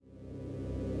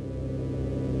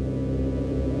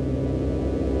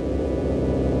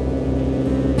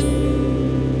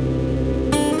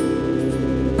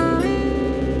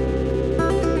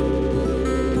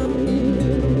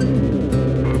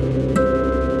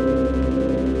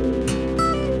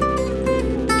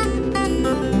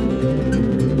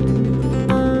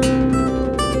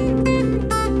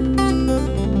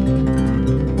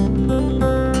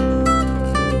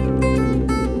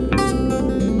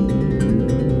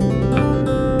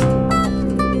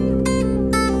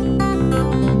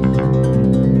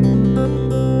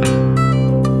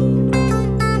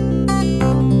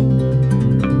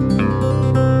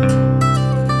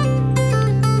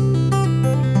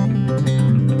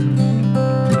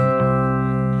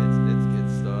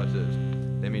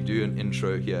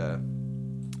intro here.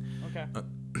 Okay.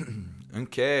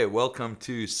 Okay, welcome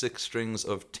to Six Strings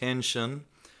of Tension,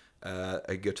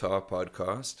 a guitar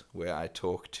podcast where I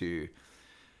talk to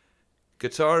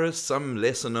guitarists, some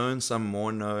lesser known, some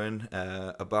more known,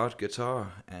 about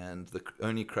guitar. And the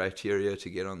only criteria to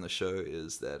get on the show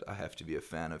is that I have to be a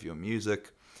fan of your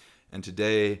music. And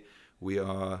today we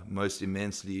are most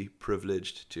immensely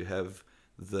privileged to have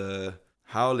the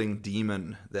howling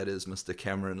demon that is Mr.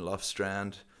 Cameron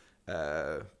Lofstrand,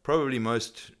 probably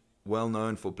most well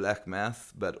known for Black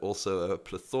Math, but also a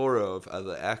plethora of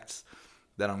other acts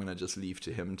that I'm going to just leave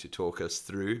to him to talk us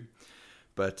through.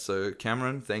 But so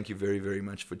Cameron, thank you very, very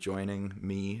much for joining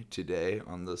me today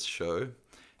on this show.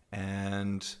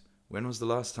 And when was the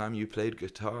last time you played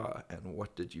guitar, and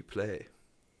what did you play?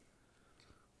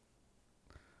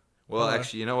 Well,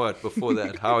 actually, you know what? Before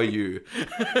that, how are you?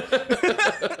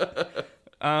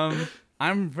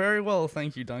 I'm very well,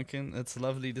 thank you, Duncan. It's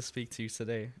lovely to speak to you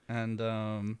today,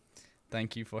 and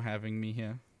thank you for having me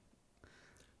here.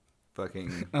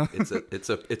 Fucking,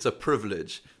 it's a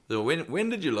privilege. So when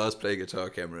did you last play guitar,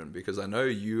 Cameron? Because I know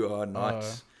you are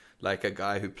not like a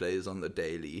guy who plays on the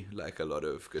daily, like a lot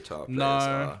of guitar players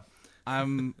are.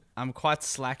 I'm quite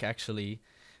slack actually.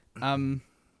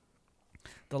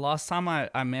 The last time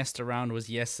I messed around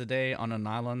was yesterday on a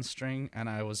nylon string, and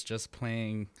I was just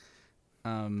playing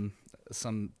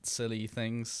some silly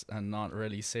things and not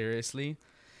really seriously.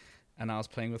 And I was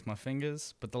playing with my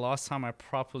fingers. But the last time I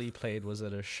properly played was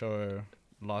at a show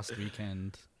last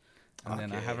weekend. And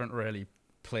then I haven't really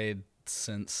played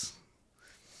since.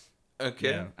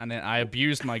 Okay. Yeah. And then I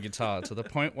abused my guitar to the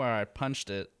point where I punched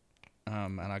it,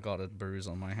 and I got a bruise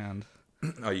on my hand.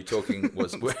 Are you talking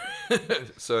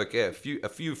so okay, a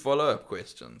few follow-up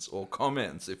questions or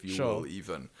comments, if you will,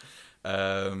 even.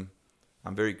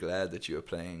 I'm very glad that you are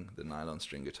playing the nylon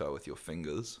string guitar with your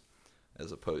fingers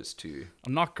as opposed to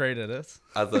I'm not great at it.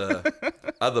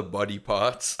 other body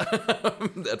parts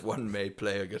that one may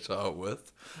play a guitar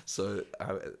with. So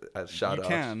I shout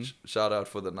out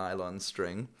for the nylon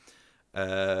string.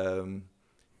 The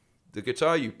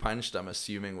guitar you punched, I'm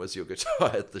assuming, was your guitar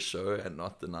at the show and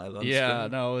not the nylon string. Yeah,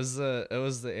 no, it was the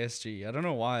SG. I don't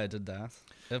know why I did that.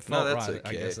 It felt right, okay.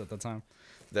 I guess, at the time.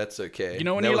 That's okay. You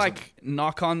know when you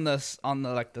knock on the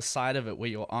side of it where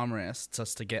your arm rests,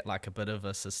 just to get like a bit of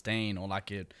a sustain or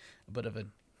like a bit of a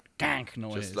gank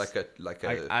noise. Just like a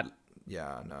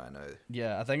yeah, no, I know.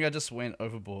 Yeah, I think I just went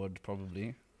overboard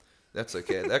probably. That's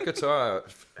okay. That guitar,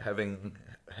 having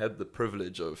had the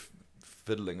privilege of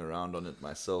fiddling around on it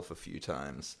myself a few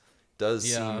times, does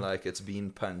seem like it's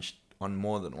been punched on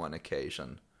more than one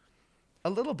occasion. A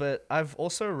little bit. I've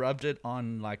also rubbed it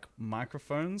on like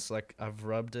microphones. Like I've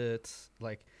rubbed it,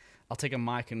 like I'll take a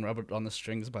mic and rub it on the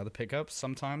strings by the pickups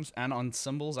sometimes, and on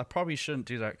cymbals. I probably shouldn't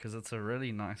do that because it's a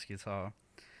really nice guitar.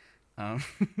 But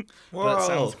it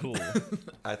sounds cool.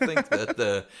 I think that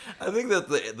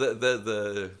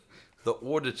the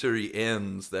auditory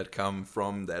ends that come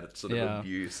from that sort of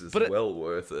abuse is well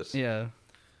worth it. Yeah,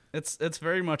 it's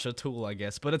very much a tool, I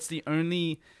guess. But it's the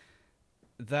only,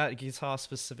 that guitar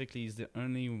specifically is the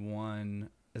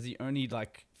only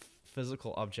like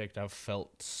physical object I've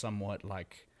felt somewhat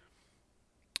like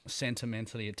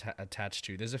sentimentally attached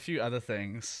to. There's a few other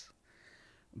things,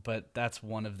 but that's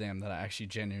one of them that I actually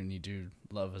genuinely do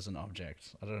love as an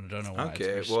object. I don't know why. Okay,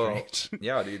 it's very strange.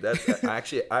 Yeah, dude. I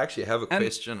actually have a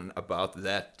question about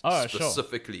that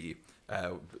specifically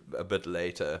a bit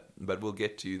later, but we'll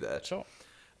get to that. Sure.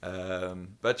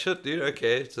 But shit, dude.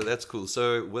 Okay, so that's cool.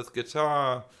 So with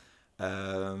guitar,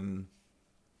 you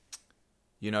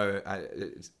know,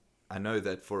 I know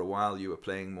that for a while you were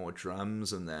playing more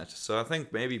drums and that. So I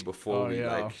think maybe before we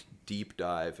like deep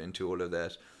dive into all of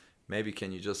that, maybe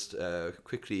can you just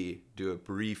quickly do a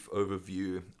brief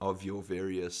overview of your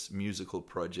various musical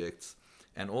projects,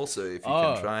 and also if you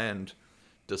can try and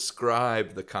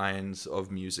describe the kinds of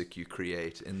music you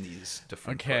create in these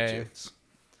different projects.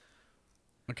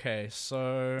 Okay,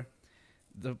 so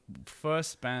the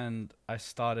first band I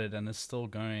started and is still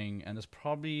going, and is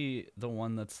probably the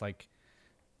one that's like,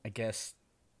 I guess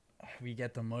we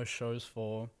get the most shows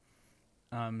for,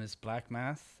 is Black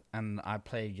Math, and I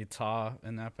play guitar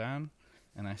in that band,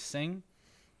 and I sing.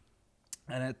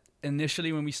 And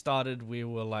initially when we started, we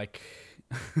were like,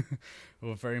 we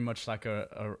were very much like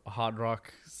a hard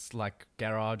rock, like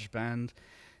garage band.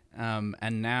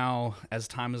 And now, as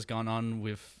time has gone on,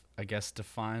 we've, I guess,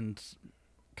 defined,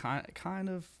 kind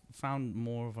of found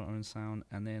more of our own sound,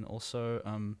 and then also,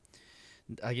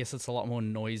 I guess it's a lot more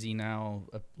noisy now,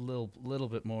 a little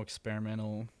bit more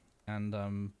experimental, and a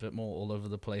bit more all over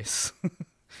the place,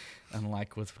 and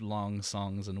like with long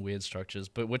songs and weird structures.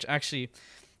 But which actually,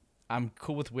 I'm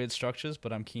cool with weird structures,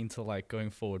 but I'm keen to like going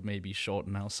forward maybe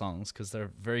shorten our songs because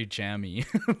they're very jammy,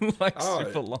 like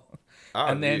super long.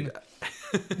 And dude.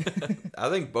 then I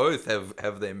think both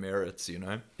have their merits, you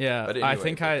know. yeah, But anyway, I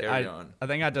think carry on. I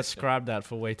think I described that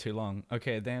for way too long.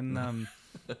 Okay, then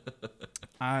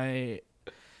I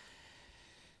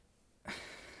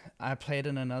played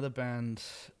in another band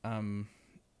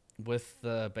with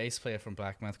the bass player from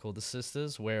Black Math called the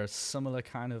Sisters, where a similar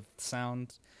kind of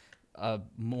sound,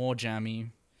 more jammy.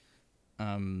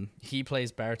 He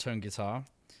plays baritone guitar,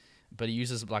 but he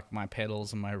uses like my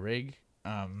pedals and my rig,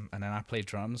 and then I play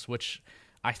drums, which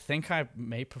I think I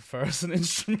may prefer as an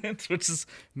instrument, which is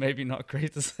maybe not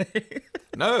great to say.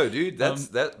 No, dude,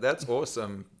 that's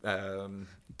awesome.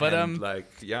 But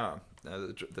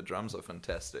the drums are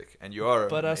fantastic, and you are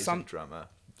an amazing drummer.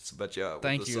 But yeah, with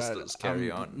thank the you. Sisters, carry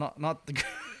on. Not the.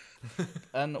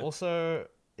 And also,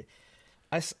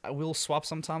 will swap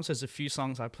sometimes. There's a few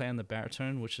songs I play on the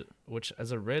baritone, which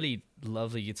is a really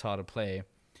lovely guitar to play,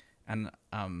 and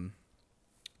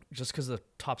just because the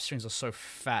top strings are so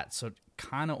fat, so it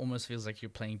kind of almost feels like you're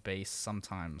playing bass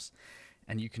sometimes,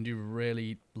 and you can do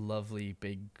really lovely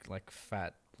big like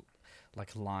fat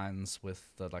like lines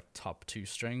with the like top two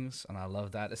strings, and I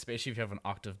love that, especially if you have an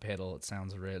octave pedal. It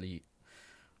sounds really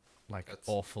like that's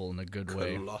awful in a good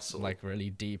colossal way, like really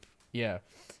deep. Yeah.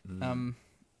 And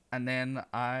then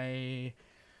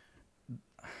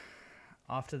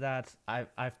after that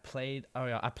I've played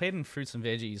I played in Fruits and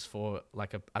Veggies for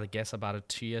like I guess about a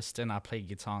 2-year stint. I played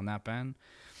guitar in that band,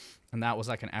 and that was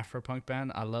like an Afro-punk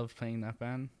band. I loved playing that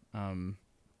band. That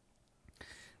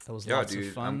was lots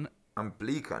of fun. I'm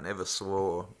bleak. I never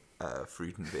saw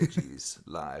Fruit and Veggies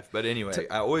live, but anyway,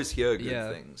 I always hear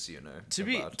good things. You know.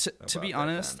 To be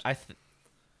honest,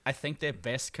 I think their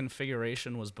best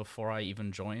configuration was before I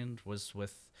even joined. Was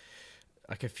with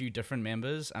like a few different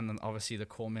members, and then obviously the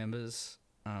core members,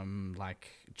 like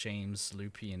James,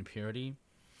 Loopy, and Purity,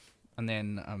 and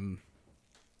then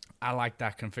I liked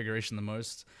that configuration the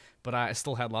most. But I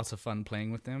still had lots of fun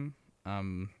playing with them.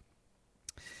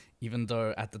 Even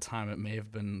though at the time it may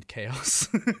have been chaos.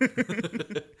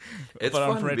 It's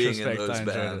but fun being in those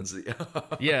bands.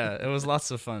 Yeah, it was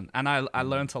lots of fun. And I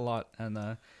learned a lot, and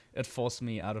it forced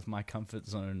me out of my comfort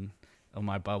zone, or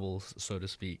my bubble, so to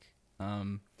speak.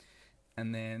 And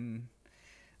then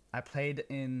I played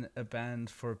in a band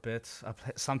for a bit.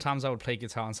 Sometimes I would play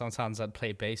guitar, and sometimes I'd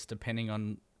play bass, depending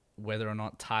on whether or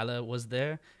not Tyler was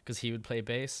there, because he would play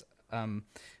bass.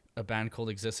 A band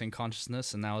called Existing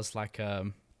Consciousness, and that was like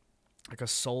a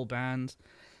soul band,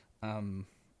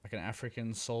 like an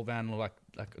African soul band, like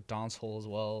a dance hall as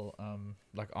well,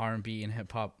 like R&B and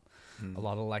hip hop, a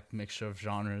lot of like mixture of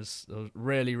genres. It was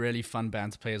really, really fun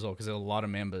band to play as well, because there were a lot of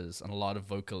members and a lot of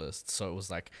vocalists, so it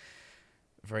was like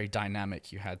very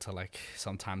dynamic. You had to like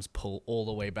sometimes pull all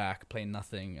the way back, play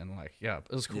nothing, and like it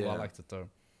was cool. I liked it though.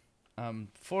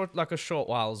 For like a short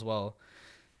while as well.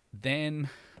 Then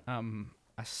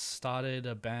I started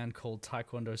a band called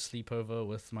Taekwondo Sleepover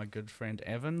with my good friend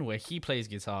Evan, where he plays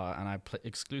guitar and I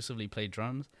exclusively play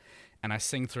drums, and I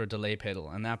sing through a delay pedal.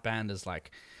 And that band is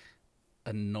like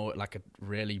a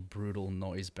really brutal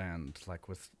noise band, like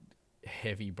with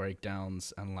heavy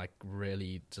breakdowns and like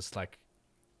really just like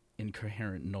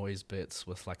incoherent noise bits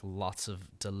with like lots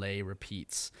of delay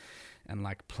repeats and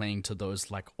like playing to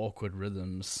those like awkward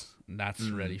rhythms. That's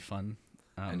really fun.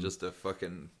 And just a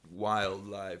fucking wild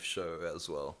live show as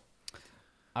well.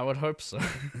 I would hope so.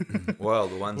 Well,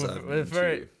 the ones I've been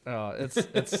to.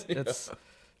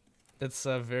 It's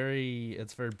very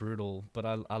brutal, but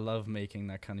I love making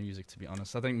that kind of music, to be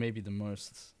honest. I think maybe the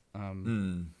most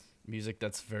music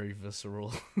that's very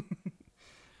visceral.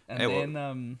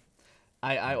 And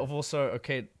I've also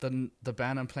the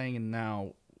band I'm playing in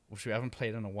now, which we haven't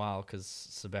played in a while because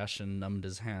Sebastian numbed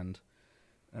his hand.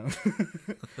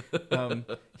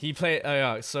 He played.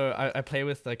 So I play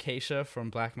with Keisha from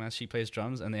Black Mass. She plays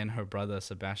drums, and then her brother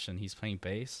Sebastian, he's playing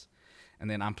bass, and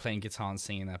then I'm playing guitar and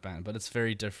singing in that band. But it's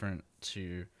very different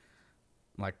to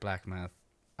like Black Math.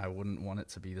 I wouldn't want it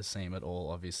to be the same at all.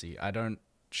 Obviously, I don't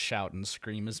shout and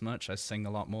scream as much. I sing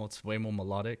a lot more. It's way more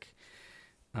melodic.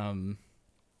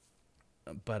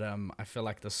 But I feel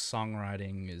like the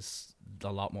songwriting is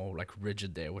a lot more like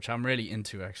rigid there, which I'm really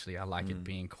into actually. I like it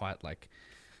being quite like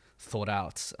thought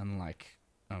out and like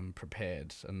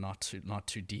prepared and not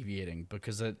too deviating,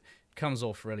 because it comes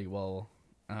off really well.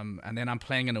 And then I'm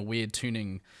playing in a weird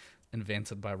tuning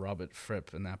invented by Robert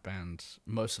Fripp in that band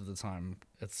most of the time.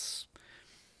 It's,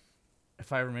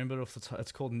 if I remember off the top,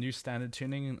 it's called New Standard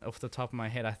Tuning off the top of my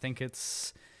head. I think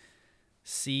it's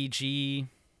CG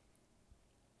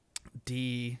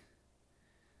D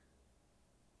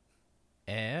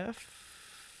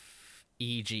F,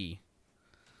 E, G.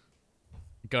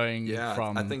 Going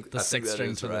from I think the sixth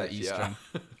string to right, the E string.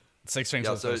 Sixth string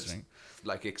to the first string.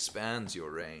 Like expands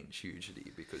your range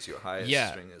hugely because your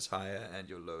highest string is higher and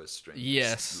your lowest string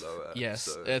is lower. Yes,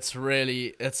 so.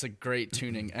 it's a great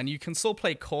tuning, and you can still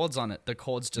play chords on it. The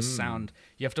chords just sound.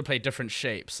 You have to play different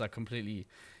shapes. Like completely,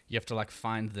 you have to like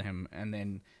find them, and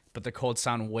then but the chords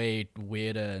sound way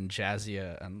weirder and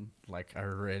jazzier, and like I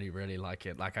really like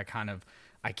it. Like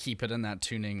I keep it in that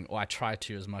tuning, or I try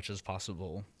to as much as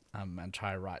possible, and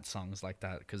try to write songs like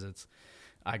that because it's.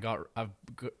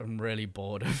 I'm really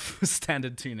bored of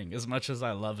standard tuning as much as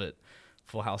I love it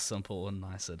for how simple and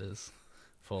nice it is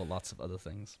for lots of other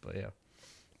things. But yeah.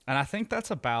 And I think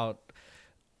that's about.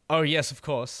 Oh yes, of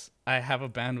course. I have a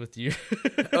band with you.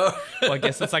 Well, I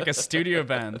guess it's like a studio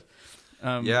band.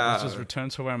 Which is Return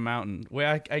to Where Mountain,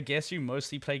 where I guess you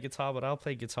mostly play guitar, but I'll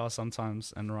play guitar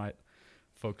sometimes and write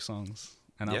folk songs.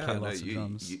 And I'll play lots of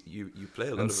drums. You play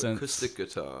a lot of synths. Acoustic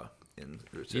guitar in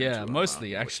Return to Where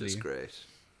mostly Mountain, actually. Which is great.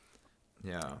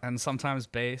 Yeah. And sometimes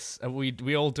bass.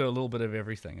 We all do a little bit of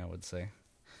everything, I would say.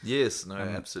 Yes, no,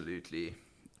 absolutely.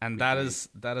 And that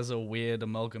is a weird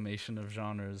amalgamation of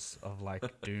genres of like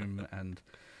doom and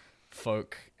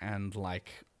folk and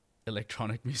like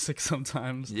electronic music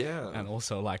sometimes. Yeah. And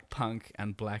also like punk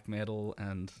and black metal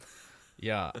and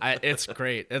it's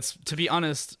great. It's, to be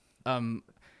honest,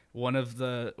 one of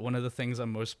the things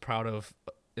I'm most proud of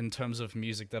in terms of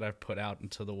music that I've put out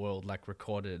into the world, like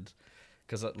recorded.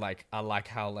 Because I like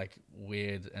how like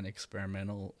weird and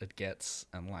experimental it gets,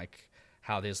 and like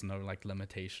how there's no like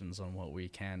limitations on what we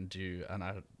can do, and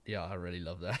I really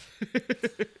love that.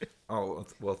 Oh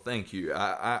well, thank you.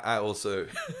 I also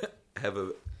have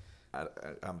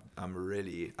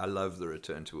I love the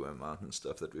Return to Where Mountain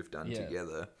stuff that we've done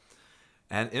together.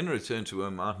 And in Return to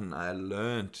Where Mountain, I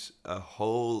learned a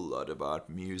whole lot about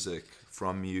music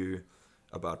from you,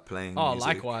 about playing music. Oh,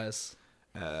 likewise.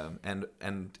 And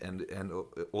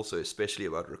also especially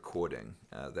about recording.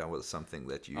 That was something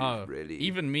that you really...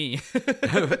 Even me.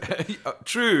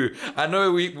 True. I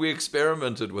know we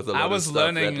experimented with a lot of stuff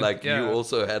learning, that you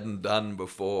also hadn't done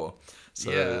before.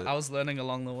 So, I was learning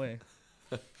along the way.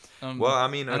 Well, I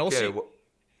mean, and okay. Also,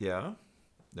 yeah?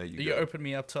 No, you opened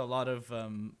me up to a lot of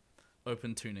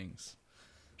open tunings.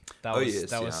 That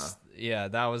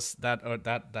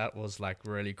was like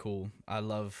really cool. I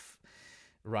love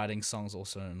writing songs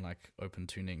also in like open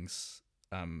tunings.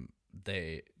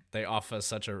 They offer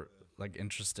such a like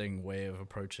interesting way of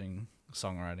approaching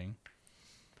songwriting.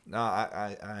 No,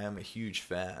 I am a huge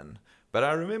fan. But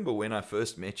I remember when I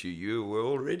first met you, you were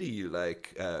already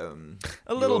like a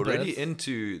little bit already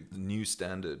into the new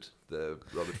standard, the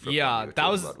Robert Fripp that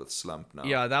was about with Slump now.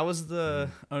 Yeah, that was the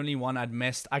only one I'd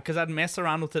messed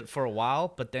around with it for a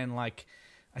while, but then like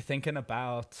I think in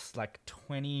about like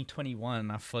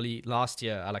 2021, last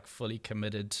year I like fully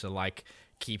committed to like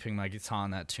keeping my guitar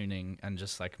in that tuning and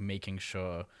just like making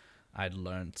sure I'd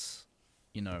learned,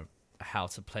 how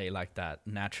to play like that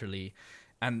naturally.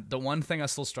 And the one thing I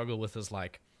still struggle with is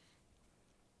like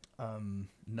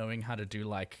knowing how to do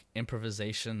like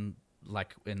improvisation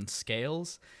like in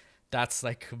scales. That's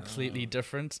like completely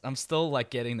different. I'm still like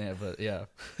getting there, but yeah.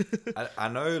 I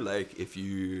know like if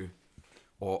you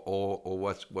or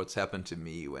what's happened to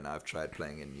me when I've tried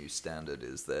playing a new standard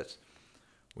is that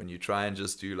when you try and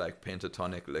just do like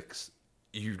pentatonic licks,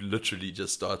 you literally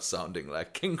just start sounding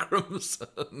like King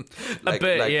Crimson. Like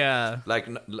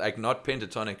not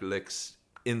pentatonic licks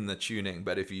in the tuning,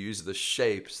 but if you use the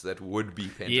shapes that would be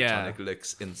pentatonic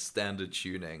licks in standard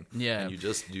tuning, and you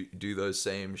just do those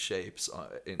same shapes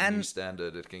in new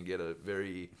standard, it can get a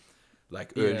very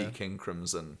like early King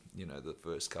Crimson, the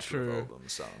first couple of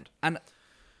albums sound. And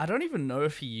I don't even know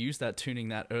if he used that tuning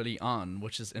that early on,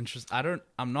 which is interesting.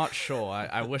 I'm not sure.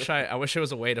 I wish there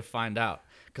was a way to find out,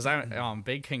 because I'm a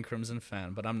big King Crimson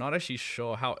fan, but I'm not actually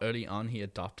sure how early on he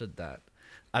adopted that.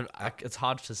 It's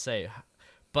hard to say.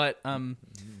 But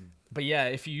yeah,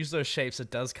 if you use those shapes,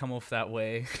 it does come off that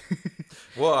way.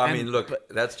 Well, I mean, look,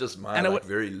 that's just my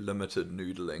very limited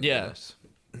noodling. Yeah.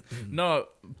 No,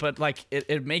 but like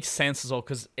it makes sense as well,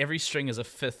 because every string is a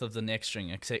fifth of the next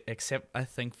string, except I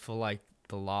think for like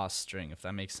the last string, if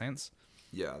that makes sense.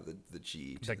 Yeah, the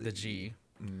G. Like the G.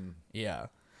 Yeah.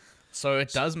 So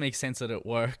it does make sense that it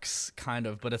works, kind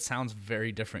of, but it sounds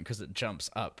very different because it jumps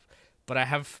up. But I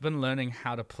have been learning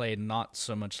how to play not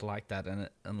so much like that, and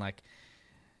like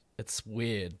it's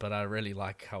weird, but I really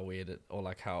like how weird it, or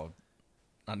like how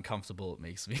uncomfortable it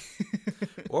makes me.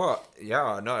 Well,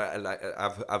 yeah, no,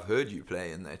 I've heard you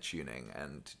play in that tuning,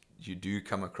 and you do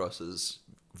come across as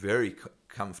very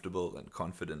comfortable and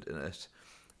confident in it.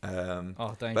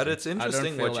 Oh, thank But you. it's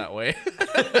interesting I don't feel that way.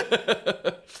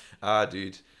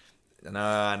 Dude. No,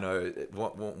 I know.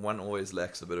 One always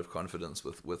lacks a bit of confidence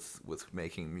with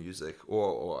making music,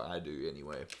 or I do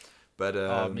anyway.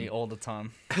 But Me all the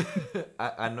time.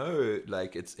 I know,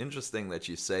 like, it's interesting that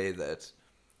you say that.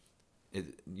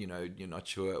 You're not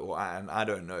sure, and I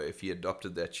don't know if he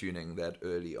adopted that tuning that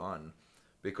early on,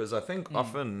 because I think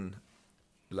often,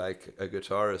 like a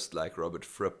guitarist like Robert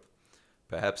Fripp,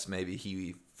 perhaps maybe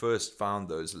he first found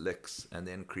those licks and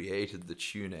then created the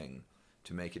tuning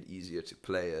to make it easier to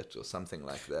play it or something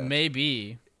like that.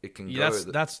 Maybe it can go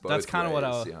that's kind of what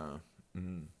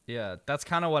that's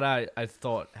kind of what I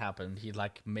thought happened. He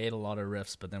like made a lot of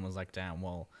riffs, but then was like, damn,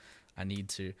 well, I need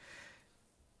to.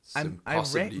 It's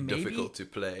impossibly difficult to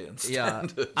play and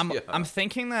standard. I'm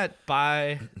thinking that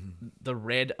by the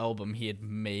Red album he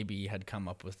had come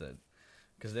up with it,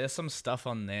 because there's some stuff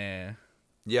on there.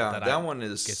 Yeah, that one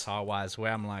is guitar wise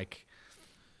where I'm like,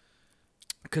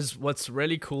 because what's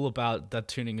really cool about that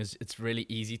tuning is it's really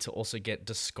easy to also get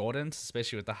discordant,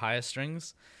 especially with the higher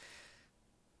strings,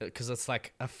 because it's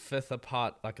like a fifth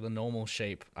apart, like the normal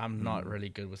shape. I'm not really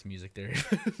good with music theory.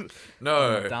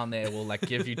 No. Down there will like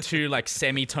give you two like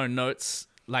semitone notes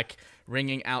like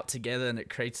ringing out together, and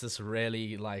it creates this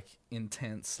really like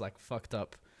intense, like fucked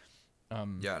up.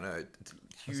 It's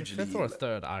hugely. Was it fifth or a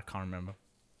third? I can't remember.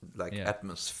 Like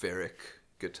atmospheric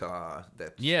guitar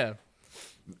that. Yeah.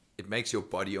 It makes your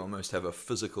body almost have a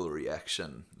physical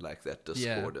reaction, like that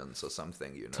discordance or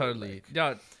something. Totally.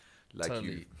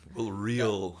 Totally. You will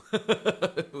reel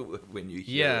when you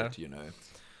hear it.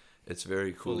 It's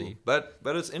very cool. Fully. But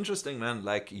it's interesting, man.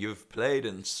 Like, you've played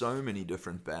in so many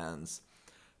different bands,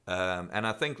 and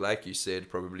I think, like you said,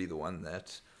 probably the one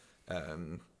that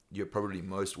you're probably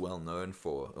most well known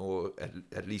for, or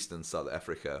at least in South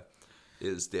Africa,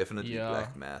 is definitely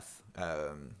Black Math.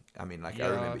 I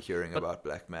remember hearing about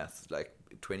Black Math like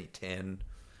 2010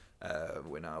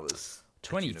 when I was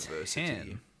at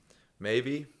university.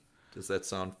 Maybe. Does that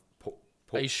sound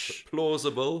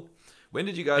plausible? When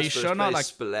did you guys first play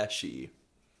Splashy?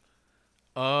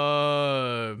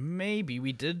 Maybe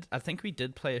we did. I think we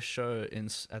did play a show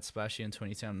at Splashy in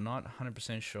 2010. I'm not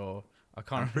 100% sure.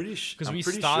 I'm pretty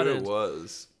sure it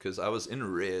was, because I was in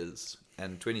Res,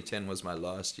 and 2010 was my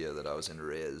last year that I was in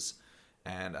Res,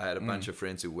 and I had a bunch of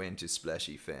friends who went to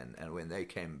Splashy Fen, and when they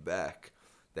came back,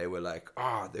 they were like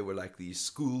these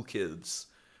school kids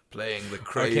playing the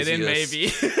craziest. Okay, then maybe.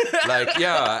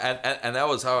 and that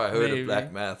was how I heard of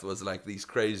Black Math, was like these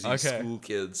crazy school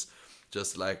kids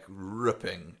just like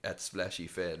ripping at Splashy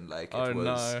Fen. Like it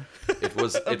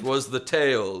was the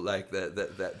tale like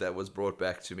that was brought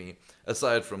back to me,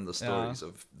 aside from the stories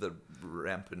of the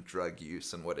rampant drug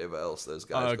use and whatever else those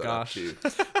guys got up to.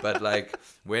 But like,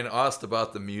 when asked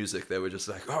about the music, they were just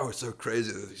like, oh, it's so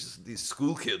crazy that these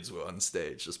school kids were on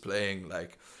stage just playing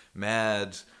like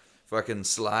mad fucking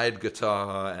slide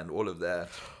guitar and all of that.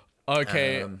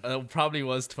 Okay, it probably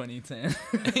was 2010.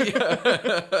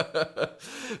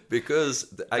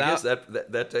 Because I guess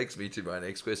that takes me to my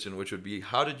next question, which would be,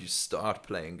 how did you start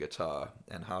playing guitar,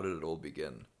 and how did it all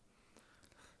begin?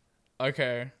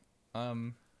 Okay,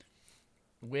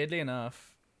 weirdly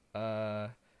enough,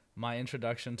 my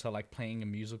introduction to like playing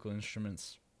musical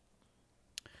instruments,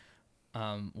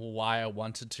 why I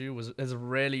wanted to is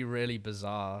really, really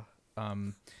bizarre.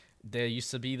 There used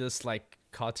to be this like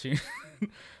cartoon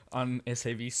on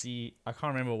SABC. I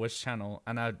can't remember which channel,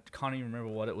 and I can't even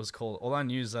remember what it was called. All I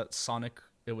knew is that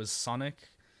it was Sonic.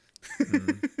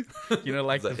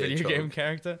 Like the video game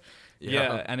character.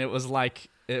 Yeah, and it was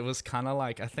kind of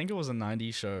like, I think it was a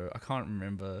 90s show. I can't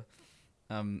remember.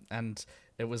 And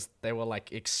they were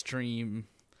like extreme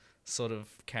sort of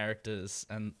characters,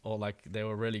 or like they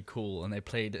were really cool, and they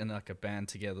played in like a band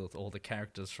together with all the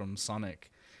characters from Sonic.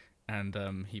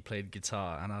 And he played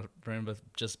guitar, and I remember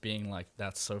just being like,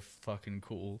 that's so fucking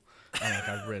cool. And like,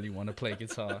 I really want to play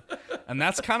guitar. And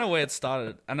that's kind of where it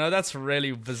started. I know that's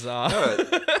really bizarre. No,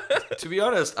 to be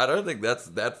honest, I don't think that's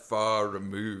that far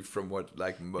removed from what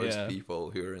like most people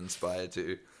who are inspired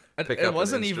to pick up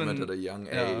an instrument at a young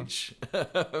age.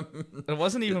 It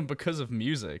wasn't even because of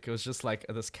music. It was just like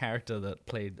this character that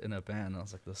played in a band. I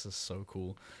was like, this is so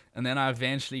cool. And then I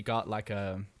eventually got like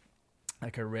a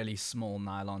really small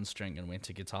nylon string and went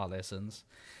to guitar lessons.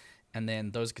 And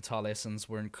then those guitar lessons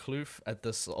were in Kloof at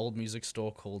this old music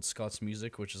store called Scott's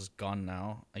Music, which is gone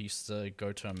now. I used to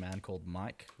go to a man called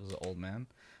Mike, who was an old man.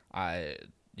 I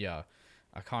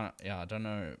don't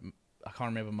know. I can't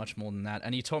remember much more than that.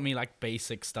 And he taught me like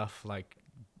basic stuff, like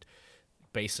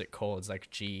basic chords like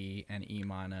G and E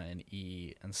minor and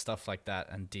E and stuff like that,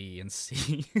 and D and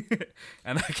C.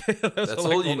 And that's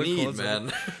all you need,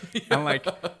 man. And like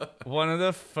one of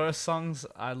the first songs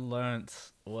I learned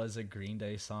was a Green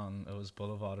Day song. It was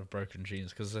Boulevard of Broken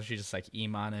Dreams, because it's actually just like E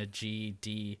minor, G,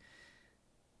 D,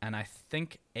 and I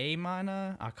think A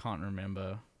minor. I can't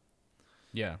remember.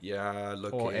 Yeah. Yeah,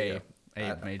 look. Or yeah.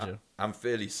 A major. I'm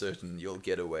fairly certain you'll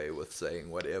get away with saying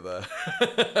whatever.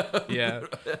 Yeah.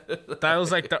 That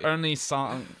was like the only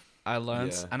song I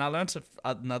learned. Yeah. And I learned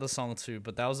another song too,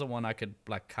 but that was the one I could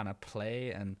like kind of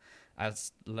play, and I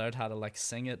learned how to like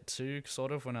sing it too,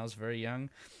 sort of, when I was very young.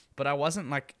 But I wasn't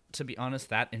like, to be honest,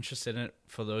 that interested in it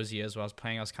for those years where I was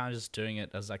playing. I was kind of just doing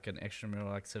it as like an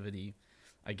extramural activity,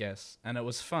 I guess. And it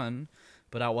was fun,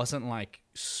 but I wasn't like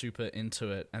super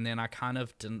into it. And then I kind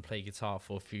of didn't play guitar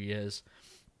for a few years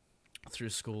through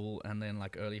school and then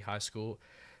like early high school.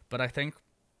 But I think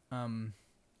in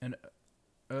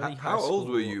early high school... How old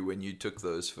were you when you took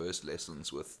those first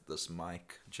lessons with this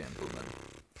Mike gentleman?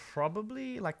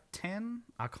 Probably like 10.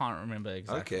 I can't remember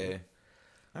exactly.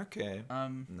 Okay.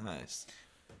 Nice.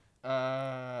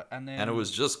 And it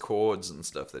was just chords and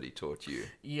stuff that he taught you.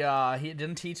 Yeah, he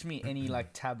didn't teach me any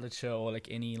like tablature or like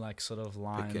any like sort of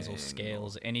lines Picking or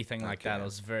scales, anything like that. It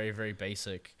was very, very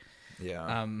basic.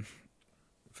 Yeah.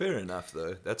 Fair enough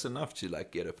though. That's enough to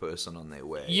like get a person on their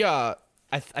way. Yeah,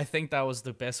 I think that was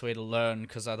the best way to learn,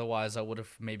 because otherwise I would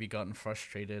have maybe gotten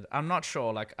frustrated. I'm not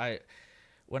sure. Like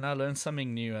when I learn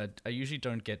something new, I usually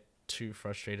don't get too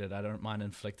frustrated. I don't mind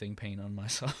inflicting pain on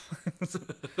myself.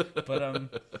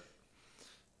 But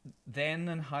then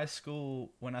in high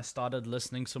school, when I started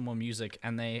listening to more music,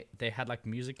 and they had like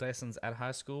music lessons at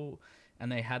high school,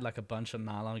 and they had like a bunch of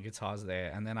nylon guitars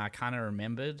there, and then I kind of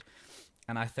remembered,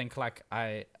 and I think like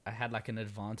I had like an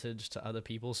advantage to other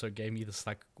people, so it gave me this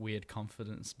like weird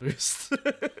confidence boost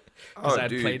because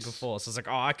I'd played before, so it's like,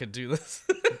 oh, I could do this.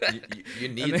 you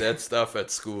need that stuff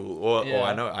at school, or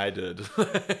I know I did.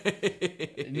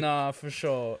 Nah, for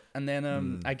sure. And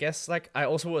then I guess like I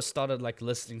also started like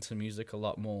listening to music a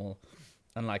lot more,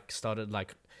 and like started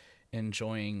like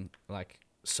enjoying like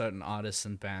certain artists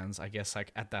and bands. I guess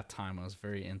like at that time I was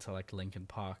very into like Linkin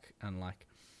Park and like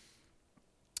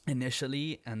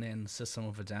initially, and then System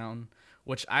of a Down,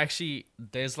 which actually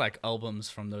there's like albums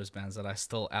from those bands that I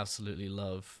still absolutely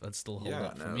love, that still hold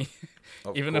up for me,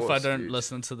 even if I don't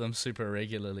listen to them super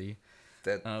regularly.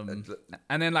 And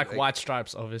then like White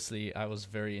Stripes, obviously I was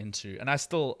very into, and I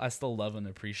still love and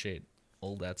appreciate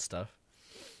all that stuff.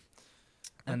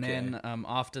 And then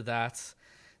after that,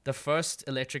 the first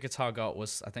electric guitar I got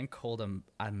was, I think, called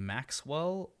a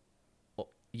Maxwell.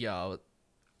 Yeah,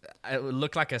 it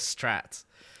looked like a Strat.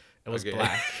 It was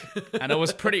black, and it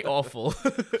was pretty awful.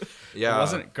 Yeah, it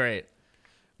wasn't great.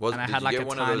 Did I had, like, get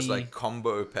one of those like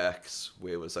combo packs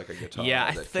where it was like a guitar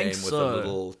that came with a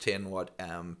little 10-watt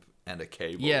amp and a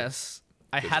cable? Yes,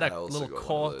 I had a little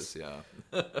Cort.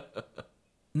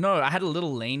 No, I had a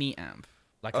little Laney amp.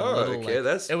 Like a little,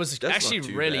 it was actually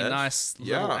really nice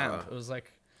little amp. It was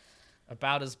like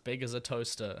about as big as a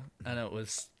toaster, and it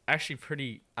was actually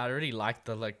pretty. I really liked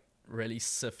the like really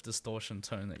stiff distortion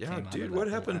tone that came out of that. What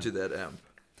happened to that amp?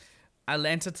 I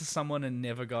lent it to someone and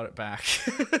never got it back.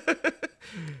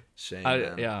 Shame,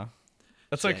 man. Yeah,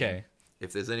 that's okay.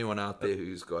 If there's anyone out there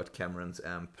who's got Cameron's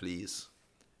amp, please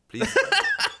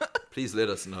let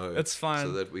us know. It's fine,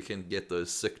 so that we can get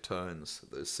those sick tones,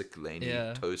 those sick Laney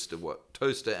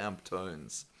toaster amp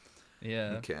tones.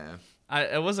 Yeah. Okay.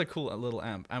 It was a cool little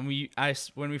amp, and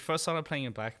when we first started playing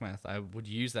in Black Math, I would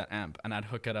use that amp, and I'd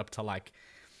hook it up to like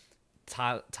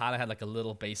Tyler had like a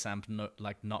little bass amp,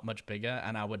 like not much bigger,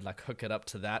 and I would like hook it up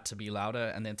to that to be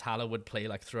louder, and then Tyler would play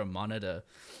like through a monitor,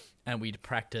 and we'd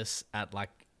practice at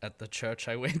the church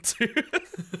I went to,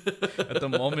 at the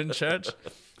Mormon church.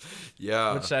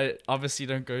 Yeah, which I obviously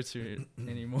don't go to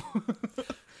anymore.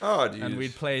 Oh, dude. And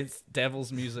we'd play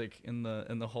devil's music in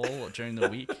the hall during the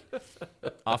week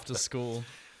after school.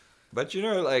 But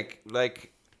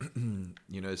like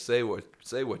say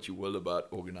what you will about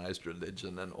organized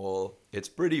religion and all, it's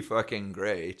pretty fucking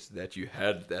great that you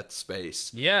had that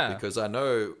space. Yeah, because I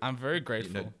know I'm very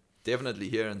grateful. Definitely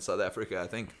here in South Africa, I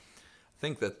think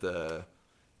that the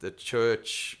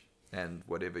church and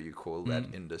whatever you call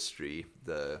that industry,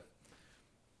 the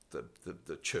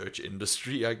church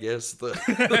industry, I guess, the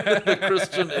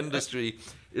Christian industry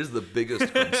is the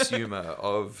biggest consumer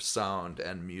of sound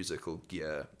and musical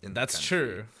gear in the country. That's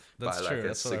true. By like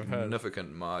a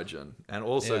significant margin. And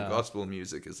also gospel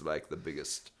music is like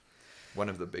one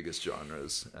of the biggest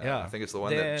genres. I think it's the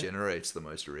one that generates the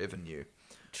most revenue.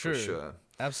 True. For sure.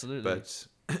 Absolutely.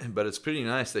 But it's pretty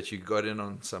nice that you got in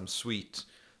on some sweet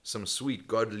some sweet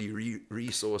godly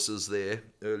resources there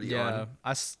early on.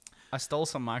 I stole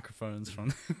some microphones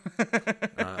from.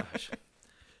 Ah,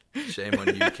 shame on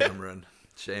you, Cameron.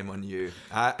 Shame on you.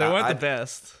 They weren't the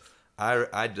best.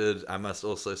 I did. I must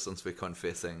also, since we're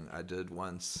confessing, I did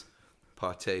once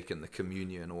partake in the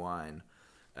communion wine.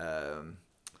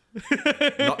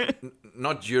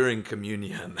 Not during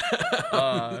communion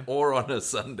or on a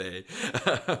Sunday,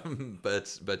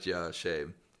 but yeah,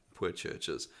 shame. Poor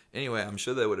churches. Anyway, I'm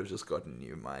sure they would have just gotten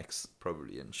new mics,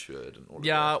 probably insured and all of that.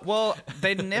 Yeah, well,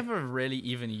 they never really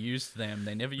even used them.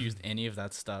 They never used any of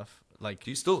that stuff. Like,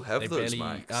 do you still have those barely,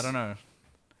 mics? I don't know.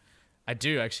 I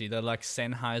do, actually. They're like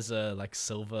Sennheiser, like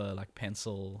silver, like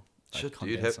pencil, like Shit,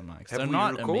 dude, condenser mics. have They're we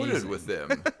not recorded amazing. with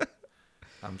them?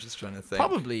 I'm just trying to think.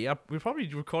 Probably. We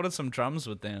probably recorded some drums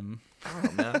with them.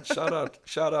 Oh man!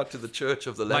 Shout out to the Church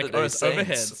of the Latter-day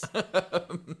Saints.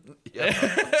 Overheads. Yeah.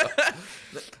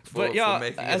 for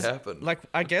making it happen. Like,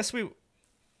 I guess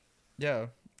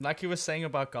like you were saying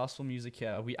about gospel music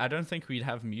here, I don't think we'd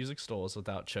have music stores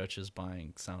without churches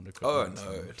buying sound Oh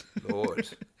equipment. no, Lord.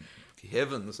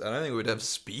 Heavens, I don't think we'd have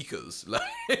speakers. Like,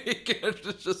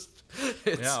 it's just,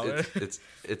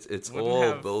 it's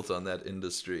all built on that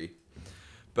industry.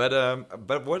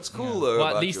 But what's cool though well,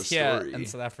 about at least your story? here in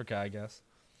South Africa, I guess.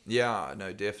 Yeah,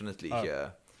 no, definitely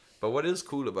here. But what is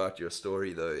cool about your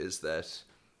story though is that,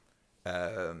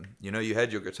 you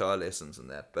had your guitar lessons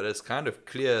and that, but it's kind of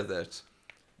clear that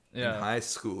in high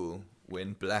school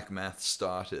when Black Math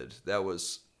started, that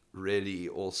was really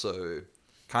also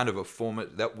kind of a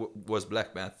format that was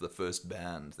Black Math the first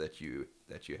band that you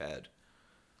had.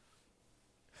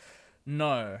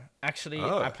 No, actually,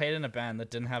 I played in a band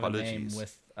that didn't have a name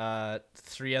with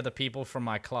 3 other people from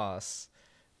my class.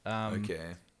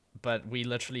 Okay. But we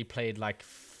literally played like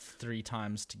 3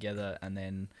 times together and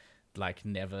then like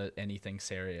never anything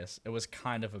serious. It was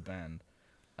kind of a band.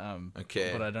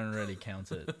 Okay. But I don't really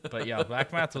count it. But yeah,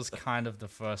 Black Math was kind of the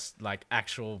first like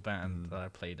actual band that I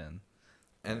played in.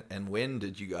 And when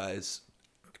did you guys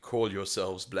call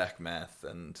yourselves Black Math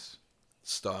and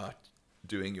start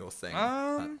doing your thing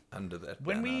under that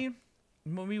banner?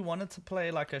 When we wanted to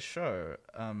play like a show,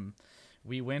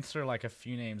 we went through like a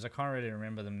few names. I can't really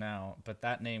remember them now, but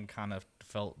that name kind of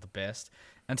felt the best.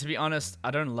 And to be honest,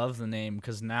 I don't love the name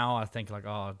because now I think like,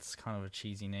 oh, it's kind of a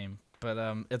cheesy name, but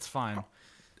it's fine.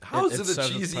 How is it a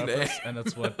cheesy name? And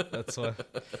it's what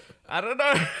I don't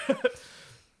know.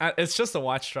 It's just a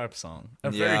White Stripe song, a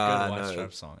very good White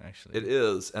Stripe song, actually. It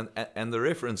is, and the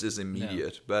reference is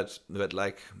immediate, but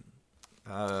like,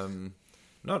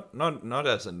 not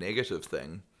as a negative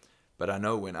thing, but I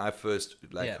know when I first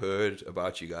heard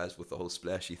about you guys with the whole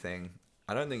splashy thing,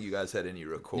 I don't think you guys had any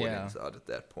recordings out at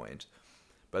that point,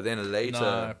 but then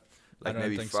later, like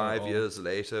maybe 5 years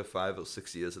later, 5 or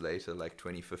 6 years later, like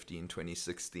 2015,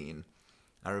 2016,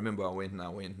 I remember I went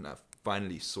and I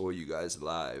finally saw you guys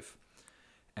live.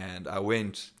 And I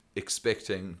went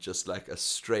expecting just like a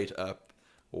straight up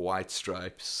White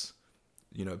Stripes,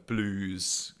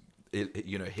 blues,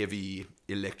 heavy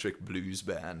electric blues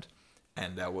band.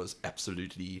 And that was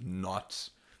absolutely not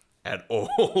at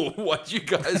all what you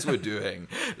guys were doing.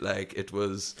 Like it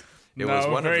was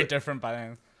one very of the, different by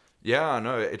then. Yeah,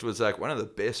 no, it was like one of the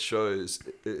best shows.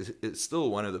 It's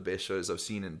still one of the best shows I've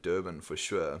seen in Durban for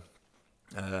sure.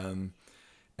 And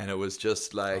it was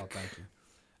just like... thank you.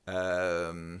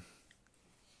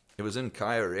 It was in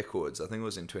Kaya Records. I think it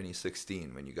was in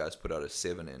 2016 when you guys put out a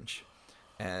 7-inch.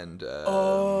 And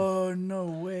oh no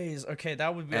ways. Okay,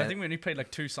 that would be. I think we only played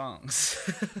like 2 songs.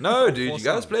 No, dude, you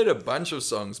guys played a bunch of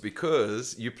songs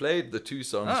because you played the 2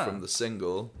 songs from the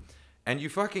single, and you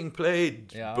fucking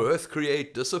played "Birth,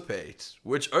 Create, Dissipate,"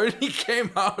 which only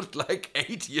came out like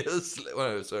 8 years.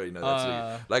 Oh, sorry, no,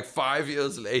 that's like 5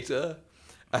 years later,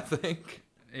 I think.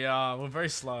 Yeah, we're very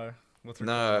slow.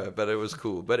 No, but it was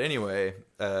cool. But anyway,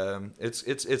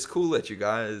 it's cool that you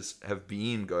guys have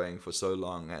been going for so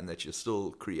long and that you're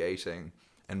still creating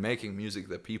and making music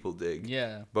that people dig.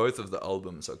 Yeah. Both of the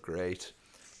albums are great.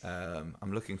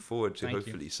 I'm looking forward to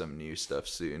hopefully some new stuff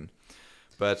soon.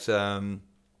 But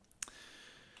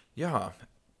yeah,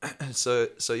 so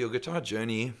your guitar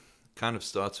journey kind of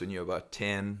starts when you're about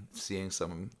 10, seeing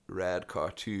some rad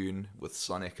cartoon with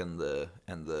Sonic and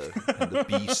the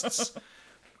beasts.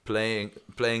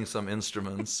 Playing some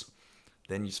instruments,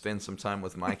 then you spend some time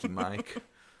with Mikey Mike,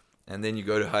 and then you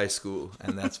go to high school,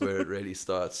 and that's where it really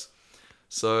starts.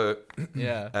 So,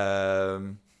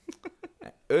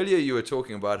 earlier you were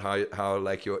talking about how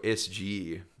like your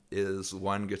SG is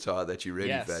one guitar that you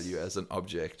really value as an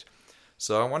object.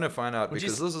 So I want to find out,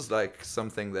 because this is like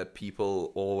something that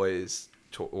people always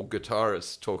talk, or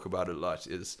guitarists talk about a lot,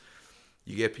 is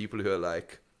you get people who are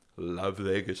like, love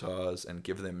their guitars and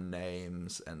give them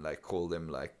names and like call them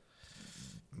like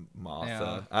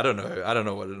Martha. I don't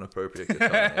know what an appropriate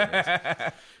guitar name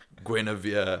is.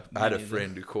 Guinevere. I had a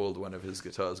friend who called one of his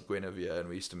guitars Guinevere, and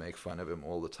we used to make fun of him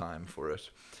all the time for it.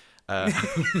 I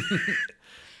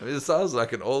mean, it sounds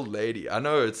like an old lady. I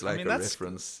know it's like a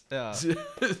reference to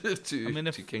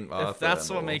King Arthur. If that's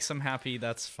what makes him happy,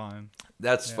 that's fine.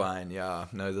 That's fine, yeah.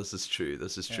 No, this is true.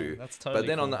 This is true. That's totally But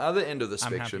then cool. on the other end of the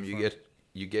spectrum,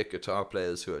 you get guitar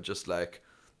players who are just like,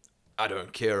 I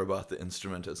don't care about the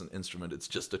instrument as an instrument. It's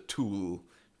just a tool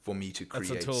for me to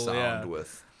create sound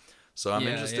with. So I'm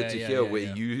interested to hear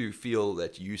where you feel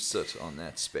that you sit on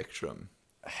that spectrum.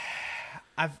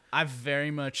 I've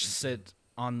very much sit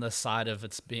on the side of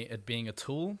it being a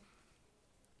tool.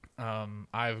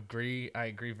 I agree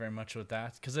very much with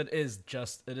that, because it is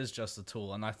just a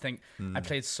tool. And I think I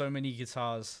played so many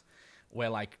guitars where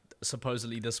like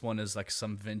supposedly this one is like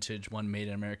some vintage one made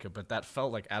in America, but that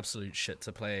felt like absolute shit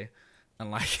to play,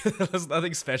 and like there's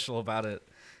nothing special about it.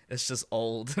 It's just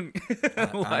old and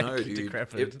like I know, dude.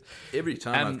 decrepit. Every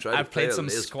time I've tried to play played some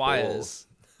Les Squires.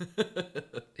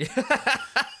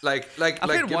 like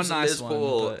played one nice Les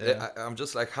Paul, one, but, I'm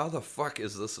just like, how the fuck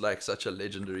is this like such a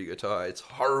legendary guitar? It's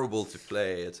horrible to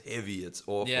play. It's heavy. It's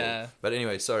awful. Yeah. But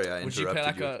anyway, sorry, I Would interrupted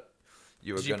you play like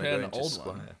you. Were did you going to play go an into old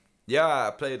Squire. one? Yeah,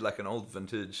 I played like an old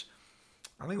vintage.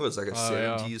 I think it was like a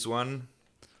 70s one.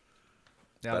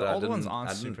 Yeah, but the old ones aren't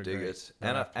I didn't super dig great. it.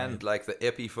 And like the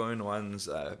Epiphone ones,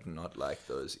 I have not liked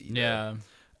those either. Yeah.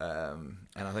 And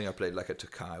I think I played like a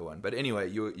Takai one. But anyway,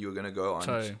 you were going to go on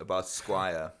about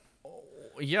Squire.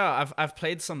 Yeah, I've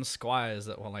played some Squires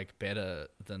that were like better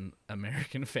than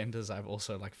American Fenders. I've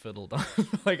also like fiddled on,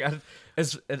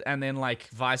 and then like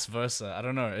vice versa. I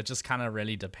don't know. It just kind of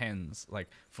really depends. Like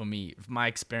for me, my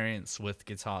experience with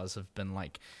guitars have been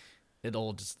like, it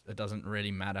doesn't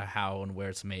really matter how and where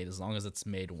it's made, as long as it's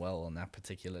made well on that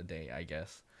particular day, I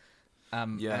guess.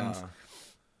 Once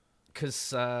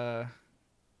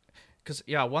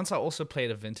I also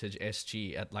played a vintage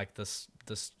SG at like in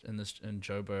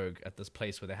Joburg at this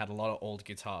place where they had a lot of old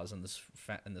guitars in this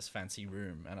fancy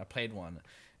room, and I played one,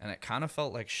 and it kind of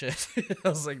felt like shit. I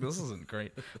was like, this isn't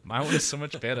great. Mine was so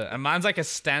much better, and mine's like a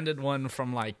standard one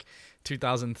from like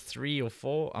 2003 or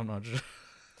 4. I'm not sure.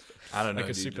 I don't know, like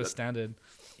a super standard.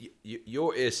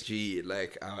 Your SG,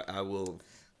 like I will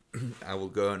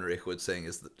go on record saying,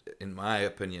 is in my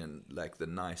opinion like the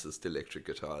nicest electric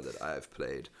guitar that I've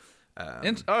played.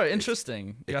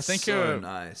 Interesting. I think you're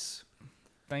nice.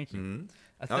 Thank you. Mm-hmm.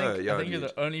 I think you're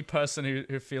the only person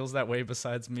who feels that way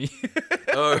besides me.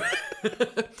 I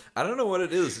don't know what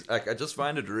it is. Like, I just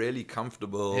find it really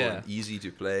comfortable and easy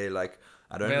to play. Like,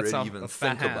 I don't really even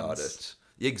think about it.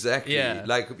 Exactly. Yeah.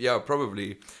 Like,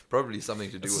 probably something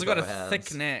to do with our hands. It's got a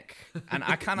thick neck, and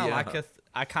I kind of like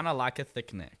a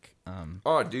thick neck.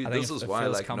 Dude, this is why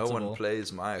like no one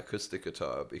plays my acoustic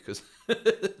guitar, because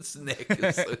its neck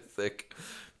is so thick.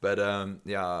 But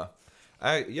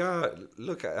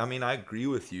look, I mean, I agree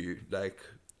with you. Like,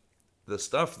 the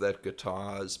stuff that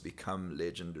guitars become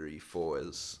legendary for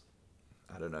is,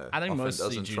 I don't know. I think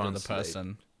mostly due to the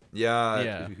person.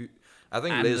 Yeah. I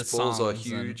think and Les Pauls are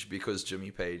huge because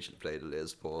Jimmy Page played a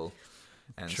Les Paul.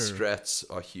 And True. Strats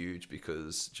are huge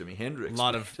because Jimi Hendrix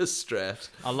played a Strat.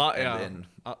 A lot, and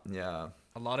yeah.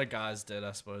 A lot of guys did,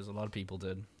 I suppose. A lot of people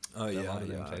did. Oh, yeah. A lot of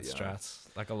them played Strats.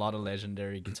 Like a lot of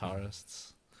legendary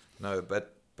guitarists. No,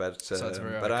 but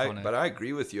I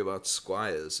agree with you about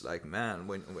Squires. Like, man,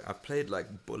 when I played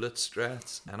like Bullet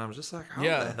Strats, and I'm just like, how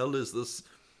the hell is this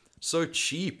so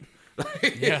cheap?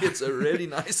 Like, it's a really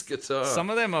nice guitar. Some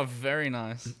of them are very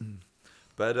nice.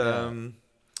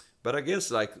 But I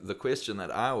guess like the question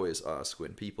that I always ask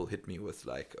when people hit me with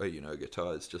like, oh,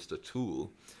 guitar is just a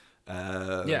tool,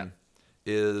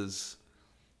 is,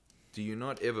 do you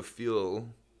not ever feel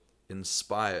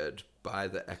inspired by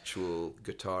the actual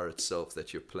guitar itself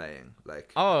that you're playing?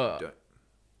 Like,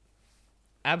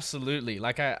 absolutely.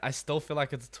 Like I still feel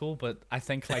like it's a tool, but I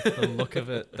think like the look of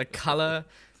it, the color,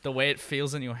 the way it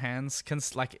feels in your hands,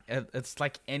 it's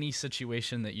like any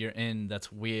situation that you're in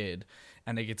that's weird,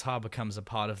 and the guitar becomes a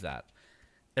part of that.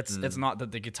 It's not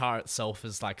that the guitar itself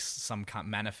is like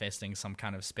manifesting some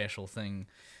kind of special thing.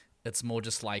 It's more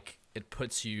just like it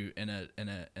puts you in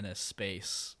a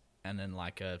space and in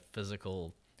like a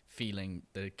physical feeling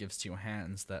that it gives to your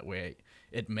hands, that way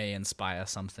it may inspire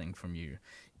something from you.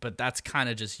 But that's kind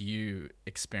of just you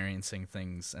experiencing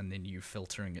things and then you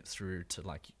filtering it through to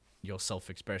like your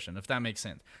self-expression, if that makes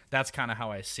sense. That's kind of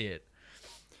how I see it.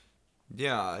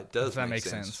 Yeah, it does. If that makes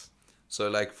sense. So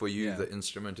like for you, the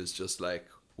instrument is just like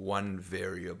one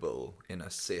variable in a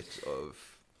set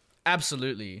of...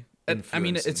 Absolutely. I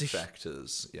mean, influencing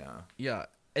factors. Yeah. yeah.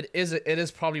 It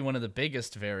is probably one of the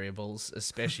biggest variables,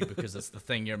 especially because it's the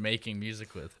thing you're making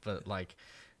music with. But like,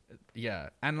 yeah,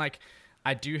 and like,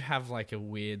 I do have like a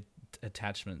weird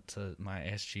attachment to my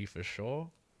SG for sure.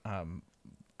 I'm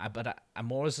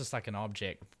more as just like an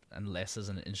object and less as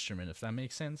an instrument, if that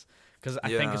makes sense. Because I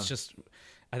think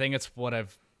I think it's what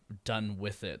I've done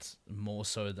with it more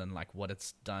so than like what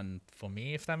it's done for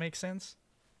me, if that makes sense.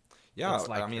 Yeah, It's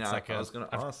like, I mean, I was going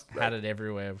to I've ask. had it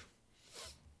everywhere.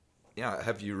 Yeah,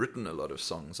 have you written a lot of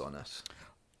songs on it?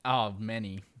 Oh,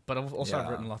 many. But I've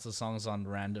written lots of songs on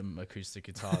random acoustic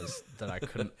guitars that I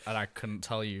couldn't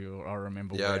tell you or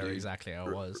remember where exactly I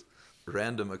was.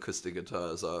 Random acoustic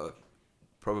guitars are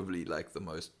probably like the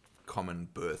most common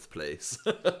birthplace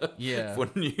for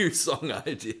new song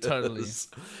ideas.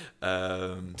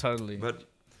 Totally.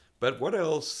 But what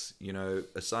else,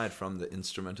 aside from the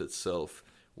instrument itself,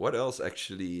 what else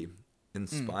actually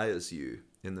inspires you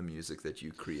in the music that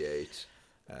you create,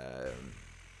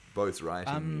 both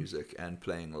writing music and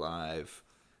playing live?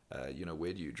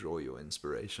 Where do you draw your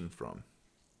inspiration from?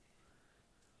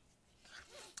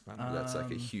 I know that's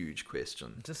like a huge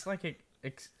question. Just like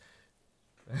it's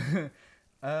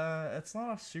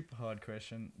not a super hard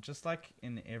question. Just like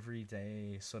in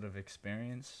everyday sort of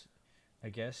experience, I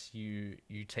guess you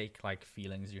take like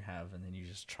feelings you have and then you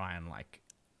just try and like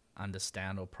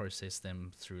understand or process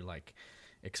them through like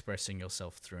expressing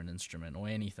yourself through an instrument or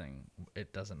anything.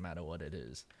 It doesn't matter what it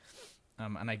is.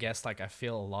 And I guess like I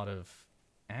feel a lot of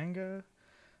anger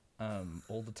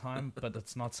all the time, but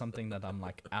it's not something that I'm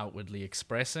like outwardly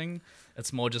expressing.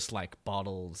 It's more just like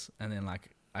bottles, and then like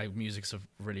music's a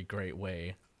really great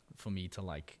way for me to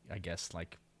like, I guess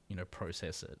like,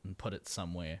 process it and put it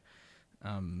somewhere.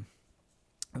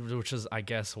 Which is, I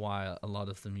guess, why a lot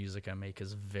of the music I make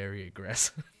is very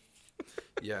aggressive.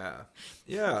 Yeah.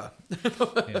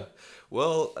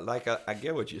 Well, like I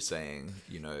get what you're saying,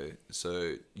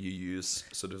 so you use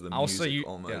sort of the music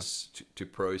almost to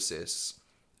process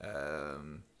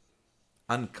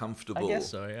uncomfortable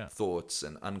thoughts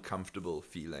and uncomfortable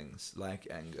feelings like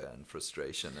anger and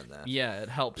frustration and that. Yeah, it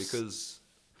helps. Because,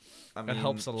 I mean, it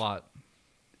helps a lot.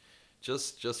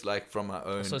 Just like from my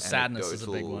own also, sadness is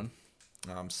a big one.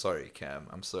 I'm sorry, Cam.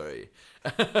 I'm sorry.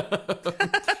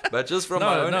 But just from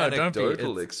my own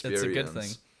anecdotal experience, it's a good thing.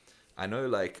 I know,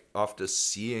 like, after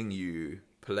seeing you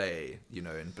play,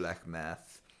 in Black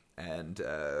Math and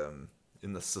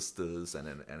in the Sisters and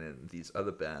in these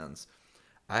other bands,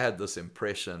 I had this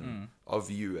impression of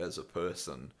you as a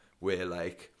person where,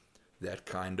 like, that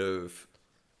kind of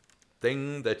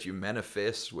thing that you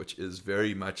manifest, which is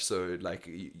very much so, like,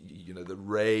 the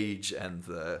rage and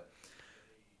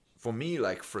for me,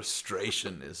 like,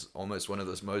 frustration is almost one of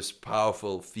those most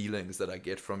powerful feelings that I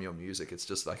get from your music. It's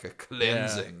just like a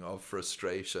cleansing of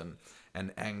frustration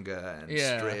and anger and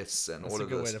stress and all of this.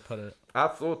 That's a good way to put it. I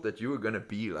thought that you were going to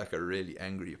be like a really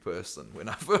angry person when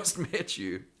I first met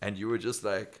you, and you were just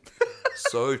like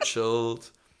so chilled,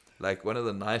 like one of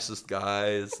the nicest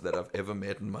guys that I've ever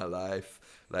met in my life,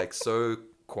 like so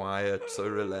quiet, so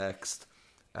relaxed,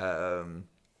 kind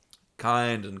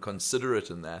and considerate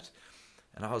in that.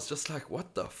 And I was just like,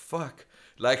 what the fuck?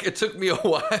 Like, it took me a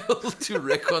while to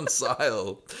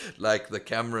reconcile, like, the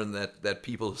Cameron that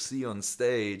people see on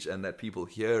stage and that people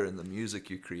hear in the music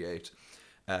you create,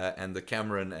 and the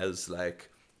Cameron as, like,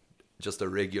 just a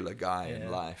regular guy in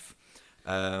life.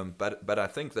 But I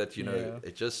think that,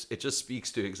 it just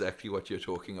speaks to exactly what you're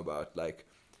talking about. Like,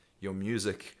 your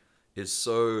music is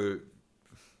so,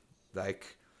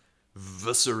 like,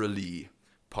 viscerally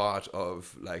part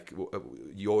of like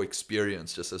your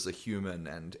experience just as a human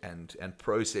and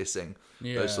processing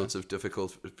those sorts of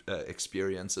difficult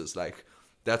experiences. Like,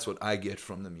 that's what I get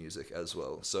from the music as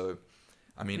well. So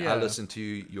I mean, I listen to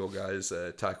your guys'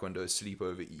 Taekwondo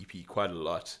Sleepover EP quite a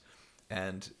lot,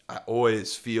 and I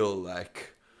always feel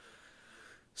like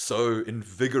so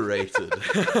invigorated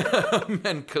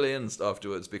and cleansed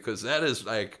afterwards, because that is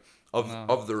like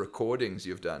of the recordings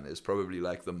you've done is probably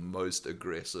like the most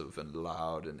aggressive and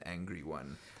loud and angry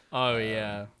one. Oh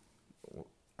yeah,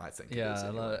 I think. Yeah, it is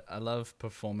anyway. I love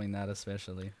performing that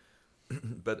especially.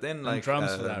 But then, like, and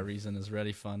drums for that reason is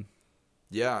really fun.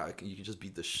 Yeah, you can just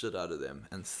beat the shit out of them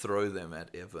and throw them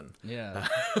at Evan. Yeah.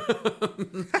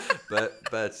 but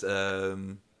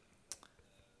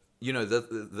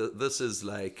this is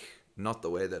like not the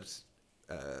way that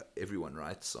everyone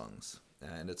writes songs.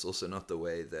 And it's also not the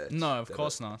way that... No, of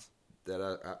course not.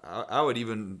 That I would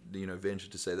even, venture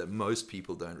to say that most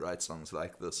people don't write songs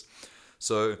like this.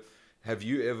 So, have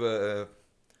you ever...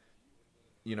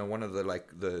 one of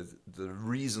the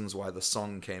reasons why the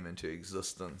song came into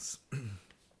existence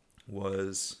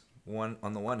was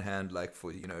on the one hand, like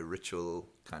for ritual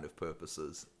kind of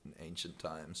purposes in ancient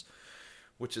times,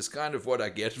 which is kind of what I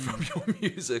get from your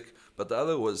music, but the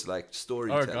other was like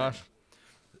storytelling. Oh gosh.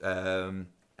 And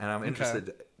I'm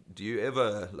interested. Do you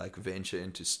ever like venture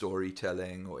into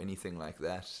storytelling or anything like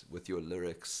that with your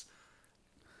lyrics?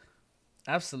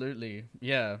 Absolutely,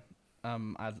 yeah.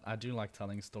 I do like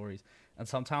telling stories, and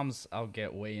sometimes I'll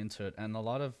get way into it. And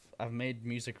I've made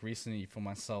music recently for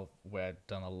myself where I've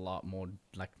done a lot more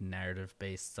like narrative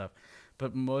based stuff,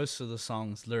 but most of the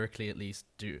songs, lyrically at least,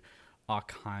 are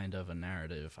kind of a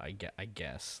narrative. I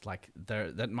guess like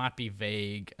that might be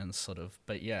vague and sort of,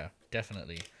 but yeah,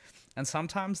 definitely. And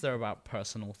sometimes they're about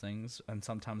personal things, and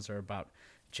sometimes they're about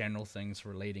general things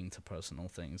relating to personal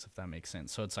things, if that makes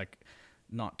sense. So it's like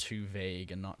not too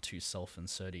vague and not too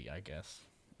self-inserty, I guess,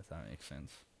 if that makes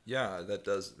sense. Yeah, that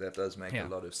does make a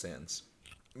lot of sense.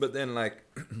 But then, like,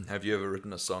 have you ever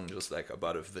written a song just like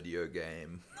about a video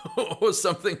game or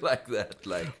something like that?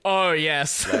 Like, oh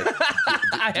yes, like,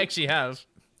 I actually have.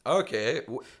 Okay,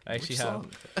 I actually have.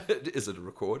 Is it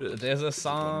recorded? There's a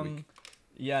song.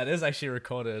 Yeah, it is actually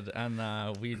recorded, and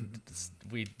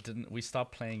we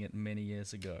stopped playing it many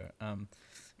years ago.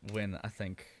 When I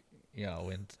think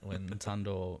when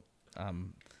Tando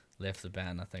left the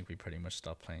band, I think we pretty much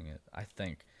stopped playing it. I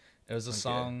think it was a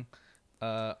song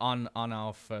on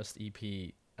our first EP,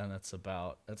 and it's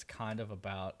kind of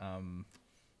about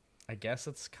I guess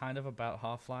it's kind of about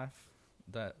Half-Life.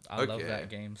 That I love that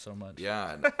game so much.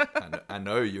 Yeah, I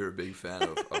know you're a big fan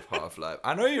of Half-Life.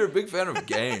 I know you're a big fan of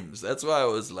games. That's why I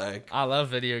was like, I love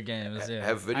video games. Yeah,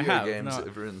 have video games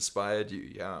ever inspired you?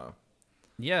 Yeah.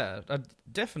 Yeah,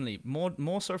 definitely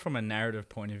more so from a narrative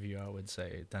point of view, I would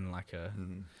say, than like a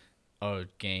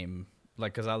game.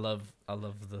 Like, cause I love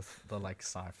the like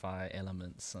sci-fi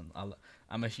elements, and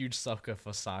I'm a huge sucker for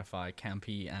sci-fi,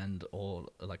 campy and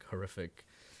all like horrific.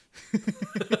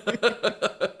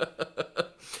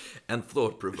 And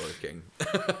thought-provoking.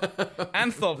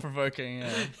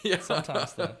 Yeah.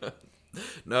 Sometimes though.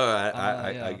 No,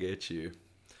 I get you.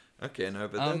 Okay, no,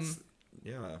 but that's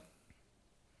yeah.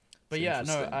 But yeah,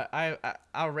 no,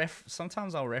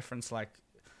 sometimes I'll reference like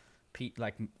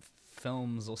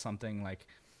films or something like,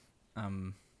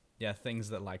 things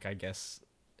that like I guess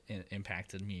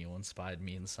impacted me or inspired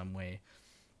me in some way.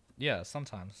 Yeah,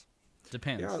 sometimes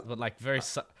depends, but like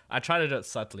I try to do it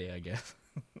subtly, I guess.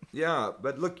 Yeah,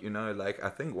 but look, like I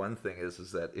think one thing is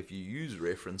that if you use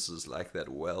references like that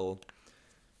well,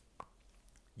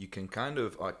 you can kind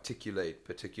of articulate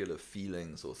particular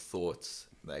feelings or thoughts.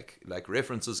 Like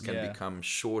references can become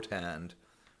shorthand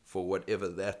for whatever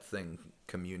that thing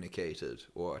communicated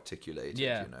or articulated.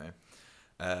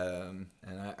 And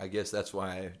I guess that's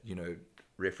why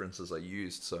references are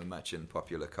used so much in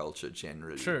popular culture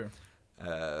generally. True.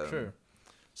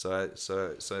 So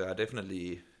I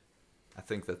definitely. I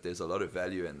think that there's a lot of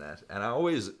value in that. And I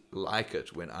always like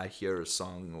it when I hear a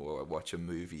song or watch a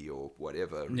movie or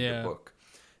whatever, read a book,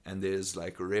 and there's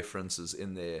like references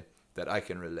in there that I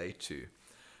can relate to.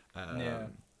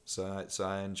 So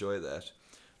I enjoy that.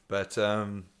 But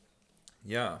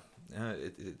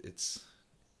it's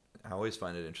I always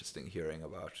find it interesting hearing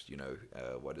about,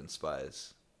 what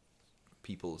inspires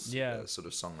people's sort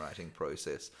of songwriting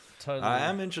process. Totally. I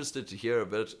am interested to hear a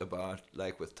bit about,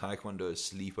 like, with Taekwondo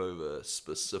Sleepover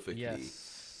specifically.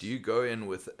 Yes. Do you go in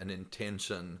with an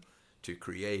intention to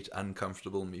create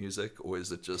uncomfortable music, or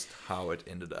is it just how it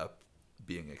ended up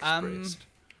being expressed?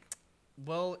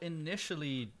 Well,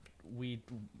 initially we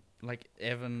like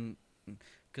Evan,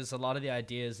 because a lot of the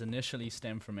ideas initially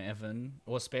stem from Evan,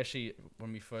 or especially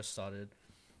when we first started.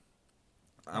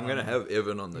 I'm going to have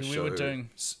Evan on the show. We were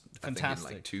doing fantastic. I think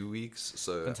in like 2 weeks,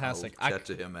 so fantastic. I'll chat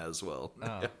to him as well.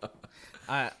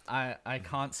 I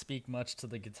can't speak much to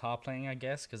the guitar playing, I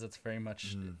guess, because it's very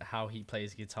much how he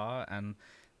plays guitar, and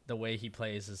the way he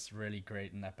plays is really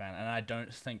great in that band. And I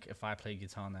don't think if I played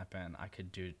guitar in that band, I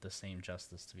could do the same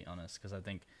justice, to be honest, because I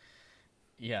think,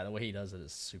 the way he does it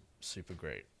is super, super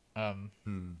great.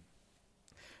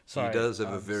 Sorry, he does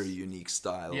have a very unique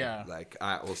style. Yeah. Like,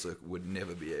 I also would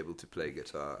never be able to play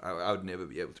guitar. I would never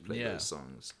be able to play those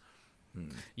songs.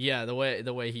 Yeah, the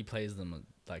way he plays them,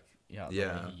 like, the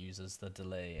way he uses the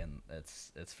delay, and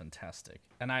it's fantastic.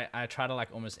 And I try to,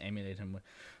 like, almost emulate him.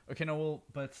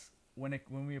 But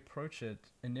when we approach it,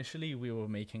 initially we were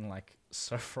making, like,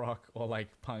 surf rock or, like,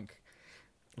 punk,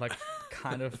 like,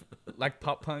 kind of, like,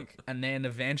 pop punk. And then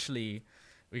eventually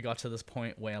we got to this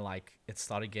point where, like, it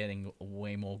started getting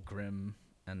way more grim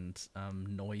and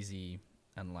noisy,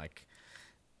 and like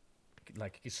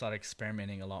he started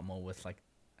experimenting a lot more with, like,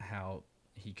 how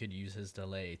he could use his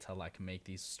delay to, like, make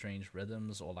these strange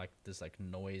rhythms, or, like, this, like,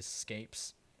 noise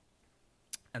scapes.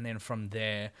 And then from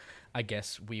there, I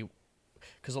guess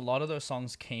because a lot of those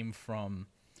songs came from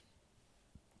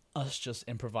us just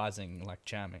improvising, like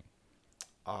jamming.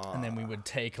 And then we would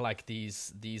take like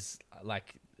these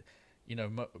like, you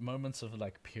know, moments of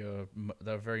like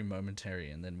they're very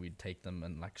momentary, and then we'd take them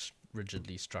and like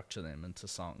rigidly structure them into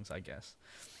songs, I guess.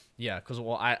 Yeah, because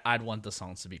I'd want the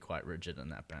songs to be quite rigid in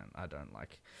that band. I don't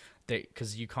like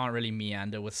because you can't really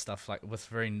meander with stuff like with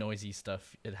very noisy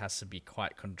stuff. It has to be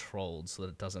quite controlled so that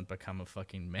it doesn't become a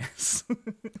fucking mess.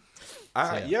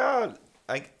 Yeah,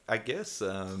 I guess.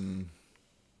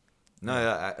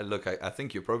 No, look, I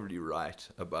think you're probably right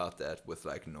about that with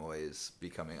like noise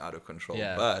becoming out of control.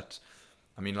 Yeah. But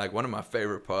I mean, like one of my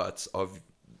favorite parts of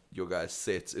your guys'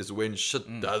 sets is when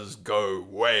shit does go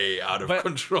way out of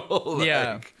control.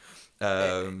 Yeah.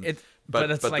 Like, but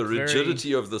it's the like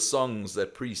rigidity of the songs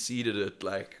that preceded it,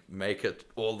 like, make it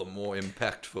all the more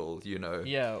impactful. You know.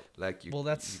 Yeah. Like you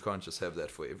can't just have that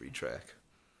for every track.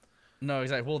 No,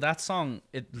 exactly. Well, that song,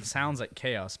 it sounds like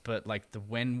chaos, but like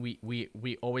when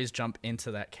we always jump into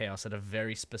that chaos at a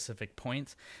very specific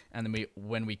point, and then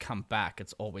when we come back,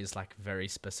 it's always like very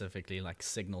specifically like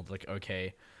signaled, like,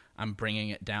 okay, I'm bringing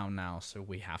it down now, so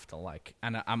we have to like,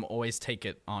 and I'm always take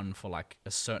it on for like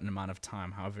a certain amount of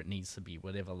time, however it needs to be,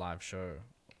 whatever live show,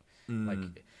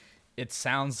 like. It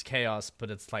sounds chaos, but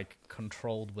it's like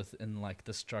controlled within like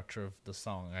the structure of the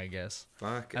song, I guess.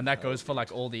 And that goes for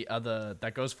like all the other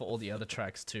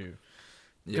tracks too.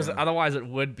 Because otherwise it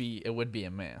would be a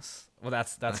mess. Well,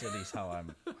 that's at least how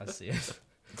I see it.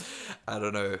 I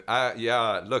don't know.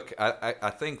 Look,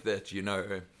 I think that, you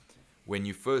know, when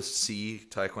you first see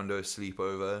Taekwondo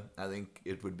Sleepover, I think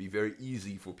it would be very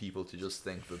easy for people to just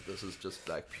think that this is just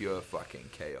like pure fucking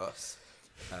chaos.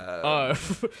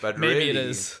 But maybe really, it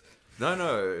is.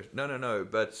 No.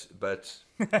 But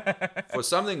for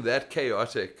something that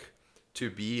chaotic to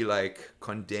be like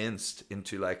condensed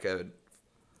into like a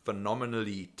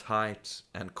phenomenally tight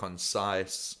and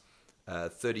concise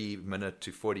 30-minute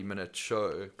to 40-minute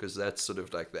show, because that's sort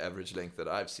of like the average length that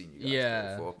I've seen you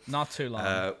guys go for. Not too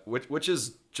long. Which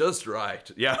is just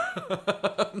right. Yeah.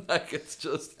 Like it's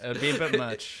just... It'd be a bit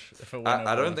much. If it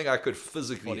I don't think I could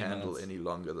physically handle any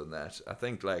longer than that. I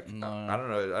think like, No. I don't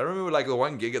know. I remember like the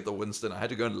one gig at the Winston, I had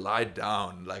to go and lie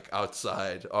down like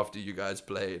outside after you guys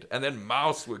played. And then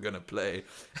Mouse were going to play.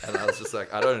 And I was just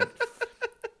like,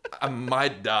 I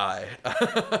might die.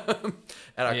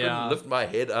 And I couldn't lift my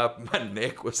head up. My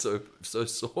neck was so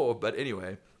sore. But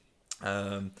anyway,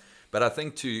 but I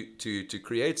think to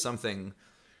create something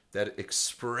that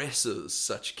expresses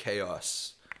such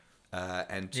chaos,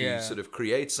 and to sort of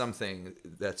create something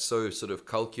that's so sort of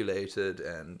calculated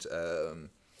and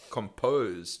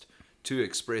composed to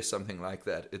express something like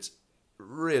that, it's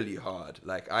really hard.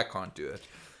 Like I can't do it.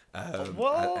 I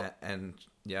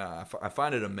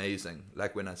find it amazing.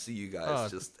 Like when I see you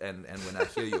guys and when I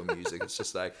hear your music, it's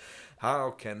just like,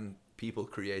 how can people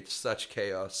create such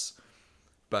chaos,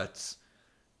 but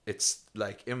it's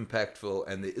like impactful,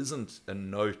 and there isn't a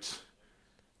note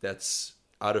that's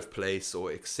out of place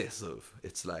or excessive.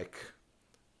 It's like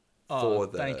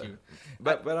thank you.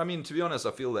 But I mean, to be honest,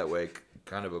 I feel that way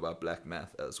kind of about Black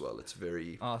Math as well. It's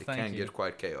very it can get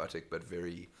quite chaotic, but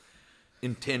very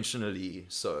intentionally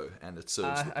so, and it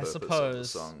serves the purpose of the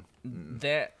song.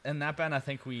 There in that band, I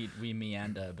think we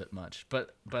meander a bit much,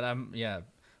 but well,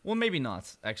 maybe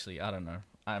not actually. I don't know.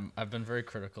 I've been very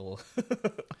critical.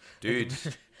 Dude,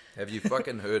 have you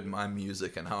fucking heard my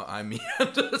music and how I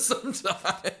meander sometimes?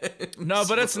 No,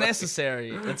 but it's necessary.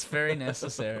 It's very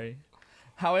necessary.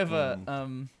 However,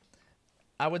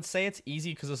 I would say it's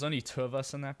easy because there's only two of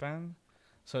us in that band,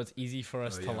 so it's easy for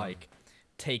us to like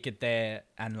take it there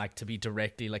and like to be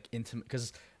directly like intimate.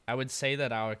 Because I would say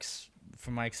that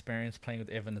from my experience playing with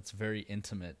Evan, it's very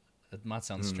intimate. It might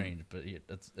sound strange, but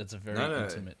it's a very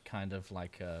intimate kind of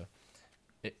like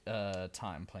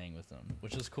time playing with them,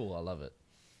 which is cool. I love it.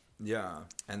 Yeah,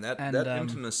 and that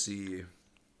intimacy,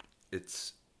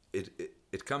 it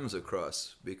comes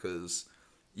across because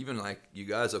even like you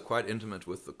guys are quite intimate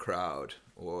with the crowd,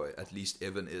 or at least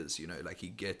Evan is. You know, like he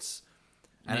gets,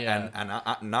 and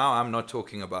now I'm not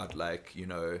talking about like, you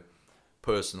know,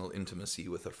 personal intimacy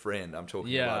with a friend. I'm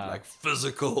talking about like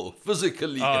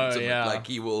physically intimate. Yeah. Like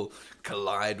he will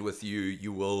collide with you.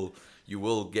 You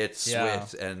will get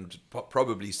sweat and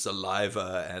probably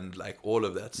saliva and like all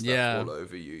of that stuff all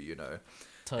over you, you know.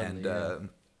 Totally,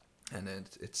 and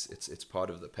it's part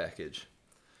of the package.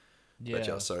 Yeah,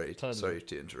 but sorry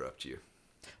to interrupt you.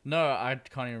 No, I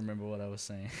can't even remember what I was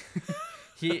saying.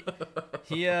 I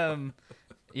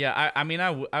mean,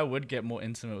 I would get more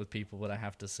intimate with people, but I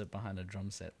have to sit behind a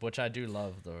drum set, which I do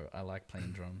love though. I like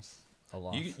playing drums. a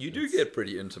lot. You do get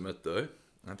pretty intimate though.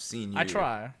 I've seen you. I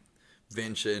try.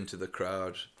 Venture into the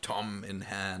crowd, tom in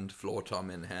hand, floor tom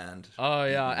in hand. Oh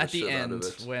yeah, at the shit out end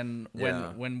of it. when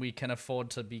when we can afford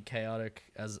to be chaotic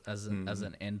as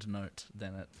an end note,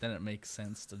 then it makes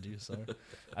sense to do so.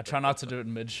 I try not to do it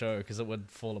mid show because it would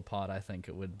fall apart. I think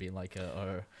it would be like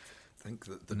I think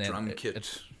that the drum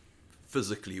kit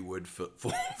physically would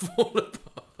fall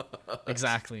apart.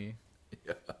 Exactly.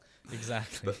 Yeah.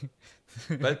 Exactly.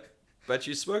 But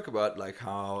you spoke about like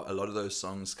how a lot of those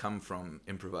songs come from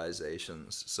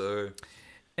improvisations. So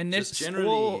and just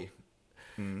generally,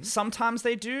 sometimes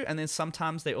they do, and then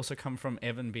sometimes they also come from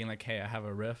Evan being like, "Hey, I have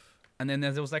a riff," and then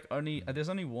there's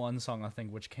only one song I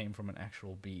think which came from an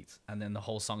actual beat, and then the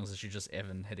whole song is just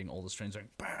Evan hitting all the strings going.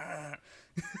 Bah!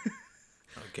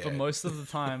 Okay. But most of the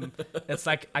time, it's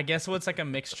like I guess it's like a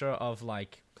mixture of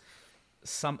like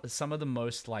some of the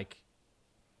most like.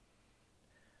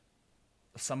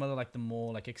 Some of the like the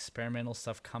more like experimental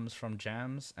stuff comes from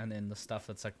jams, and then the stuff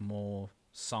that's like more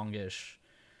songish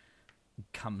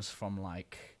comes from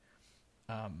like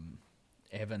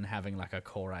Evan having like a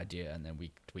core idea, and then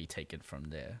we take it from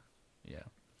there. Yeah.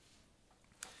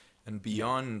 And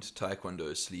beyond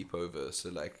Taekwondo, Sleepover, so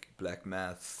like Black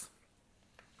Math,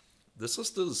 the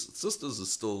sisters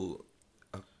is still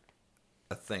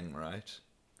a thing, right?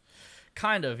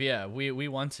 Kind of, yeah. We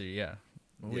want to, yeah.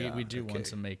 We do want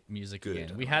to make music Good.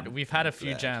 again. We've had a few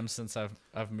glad. jams since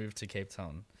I've moved to Cape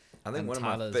Town. I think and one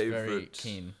Tyler's of my very favorite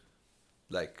keen.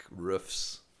 like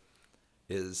riffs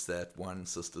is that one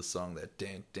sister song that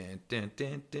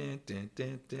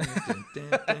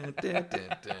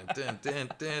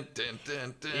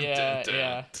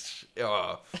Yeah.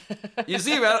 Oh. You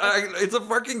see, man, it's a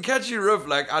fucking catchy riff.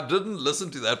 Like I didn't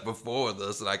listen to that before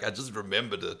this. Like I just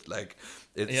remembered it. Like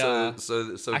it's so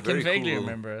I very can vaguely cool.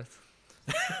 remember it.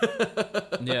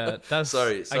 Yeah, that's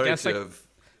Sorry I guess, to like, have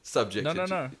subjected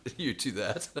No. you to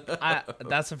that.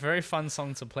 That's a very fun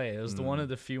song to play. It was one of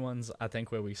the few ones I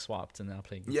think where we swapped and now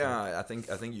playing. Yeah, I think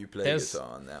you play guitar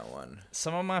on that one.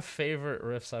 Some of my favorite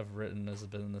riffs I've written has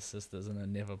been in the Sisters, and I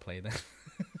never play them.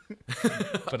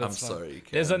 But I'm sorry.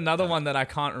 There's another one that I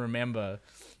can't remember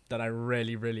that I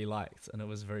really really liked, and it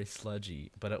was very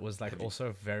sludgy, but it was like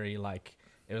also very like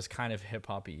it was kind of hip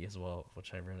hoppy as well,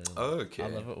 which I really like. Oh, okay. I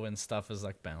love it when stuff is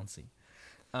like bouncy.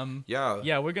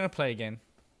 Yeah, we're gonna play again.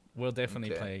 We'll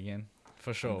definitely play again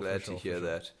for sure. I'm glad to hear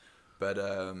that. But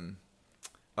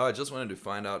I just wanted to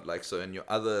find out, like, so in your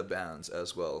other bands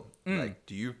as well, like,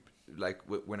 do you like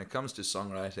when it comes to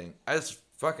songwriting? It's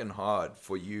fucking hard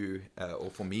for you or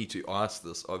for me to ask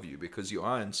this of you because you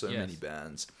are in so many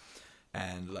bands,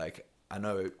 and like I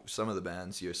know some of the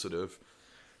bands you're sort of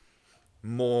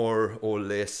more or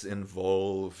less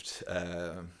involved.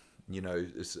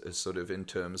 Sort of in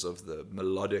terms of the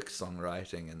melodic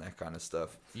songwriting and that kind of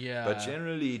stuff. Yeah. But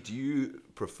generally, do you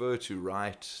prefer to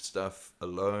write stuff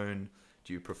alone?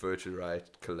 Do you prefer to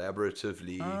write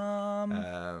collaboratively?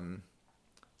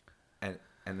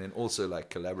 And then also like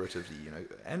collaboratively,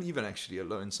 and even actually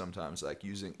alone sometimes, like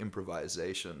using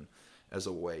improvisation as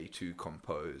a way to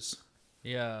compose.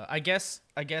 Yeah, I guess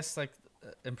like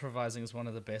improvising is one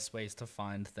of the best ways to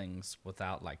find things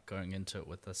without like going into it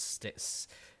with a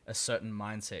certain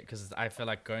mindset, because I feel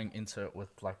like going into it with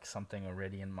like something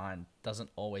already in mind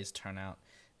doesn't always turn out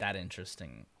that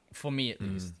interesting for me at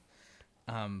least.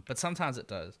 But sometimes it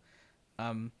does.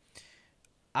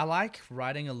 I like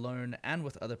writing alone and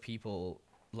with other people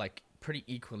like pretty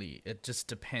equally. It just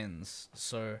depends.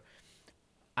 So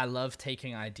I love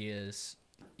taking ideas,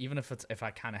 even if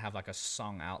I kind of have like a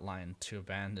song outline to a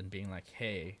band and being like,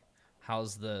 hey,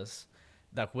 how's this?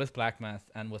 Like with Black Math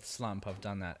and with Slump, I've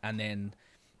done that. And then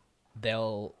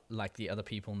they'll, like the other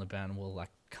people in the band will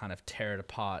like kind of tear it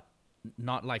apart.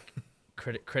 Not like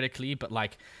critically, but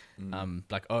like,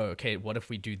 like, oh, okay, what if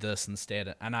we do this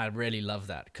instead? And I really love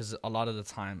that because a lot of the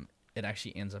time it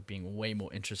actually ends up being way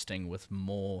more interesting with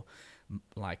more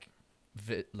like,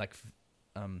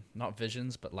 not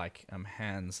visions, but like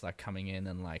hands like coming in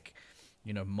and like,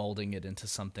 molding it into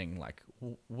something like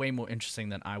way more interesting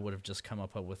than I would have just come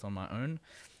up with on my own.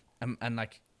 And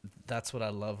like that's what I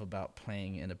love about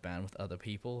playing in a band with other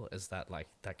people, is that like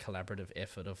that collaborative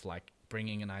effort of like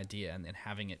bringing an idea and then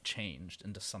having it changed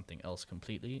into something else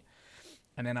completely.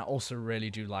 And then I also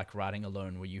really do like writing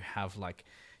alone, where you have like,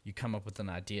 you come up with an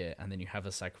idea and then you have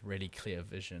this like really clear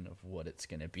vision of what it's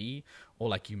going to be, or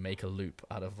like you make a loop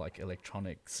out of like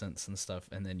electronic synths and stuff,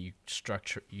 and then you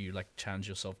like challenge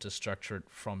yourself to structure it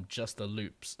from just the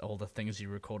loops, all the things you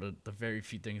recorded, the very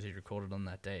few things you recorded on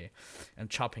that day, and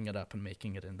chopping it up and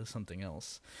making it into something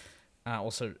else.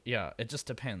 Also, yeah, it just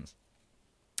depends.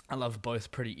 I love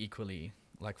both pretty equally.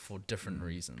 like for different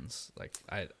reasons. Like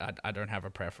I don't have a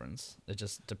preference. It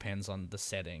just depends on the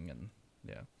setting and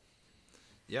yeah.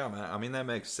 Yeah, man. I mean, that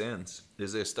makes sense.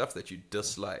 Is there stuff that you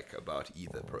dislike about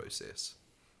either process?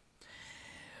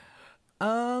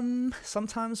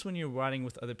 Sometimes when you're writing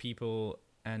with other people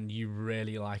and you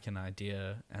really like an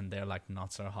idea and they're like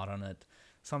not so hot on it,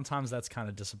 sometimes that's kind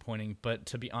of disappointing. But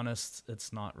to be honest,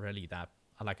 it's not really that,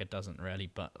 like, it doesn't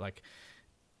really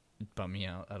bum me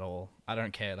out at all. I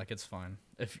don't care. Like, it's fine.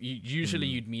 If you usually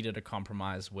you'd meet at a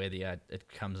compromise where it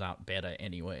comes out better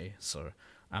anyway. So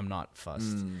I'm not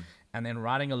fussed. And then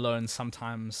writing alone,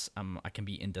 sometimes I can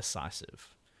be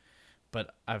indecisive,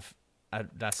 but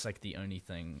that's like the only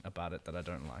thing about it that I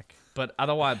don't like. But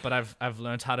otherwise, I've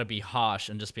learned how to be harsh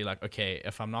and just be like, okay,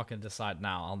 if I'm not going to decide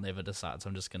now, I'll never decide. So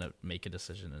I'm just going to make a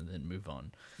decision and then move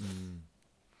on.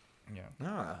 Yeah.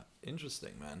 Ah,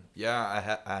 interesting, man.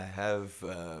 Yeah, I have.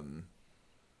 I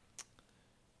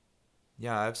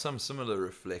have some similar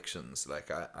reflections.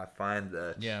 Like I find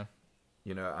that. Yeah.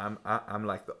 You know, I'm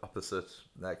like the opposite.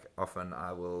 Like often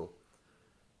I will,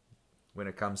 when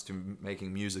it comes to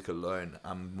making music alone,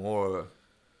 I'm more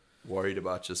worried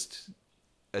about just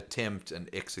attempt and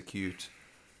execute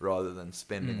rather than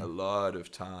spending a lot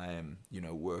of time, you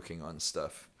know, working on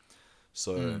stuff.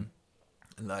 So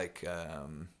like,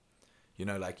 you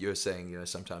know, like you're saying, you know,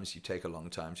 sometimes you take a long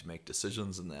time to make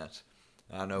decisions and that.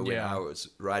 I know when I was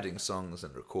writing songs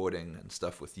and recording and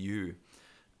stuff with you,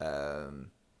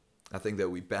 I think that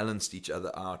we balanced each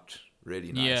other out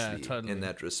really nicely in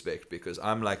that respect, because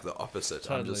I'm like the opposite.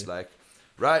 I'm just like,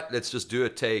 right, let's just do a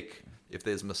take. If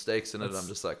there's mistakes in it, I'm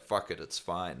just like, fuck it, it's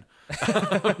fine.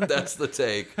 That's the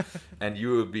take. And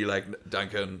you would be like,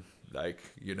 Duncan, like,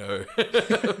 you know,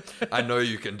 I know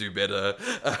you can do better.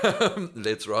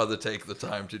 Let's rather take the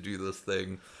time to do this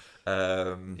thing.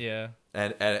 And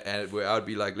where I'd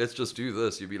be like, let's just do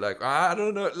this. You'd be like, I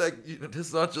don't know, like,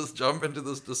 let's not just jump into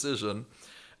this decision.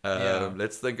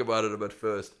 Let's think about it a bit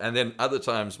first. And then other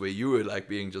times where you were like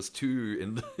being just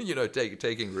too, you know,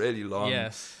 taking really long,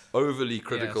 overly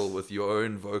critical with your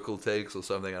own vocal takes or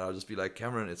something. And I'll just be like,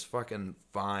 Cameron, it's fucking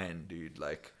fine, dude.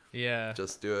 Like,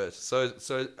 just do it.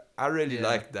 So I really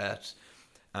like that.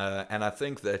 And I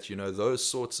think that, you know, those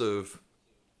sorts of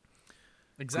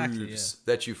grooves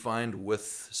that you find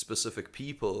with specific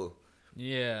people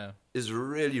is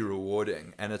really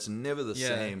rewarding, and it's never the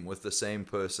same with the same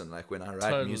person. Like when I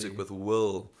write music with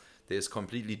Will, there's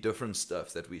completely different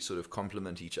stuff that we sort of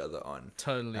complement each other on.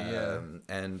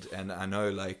 And I know,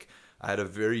 like, I had a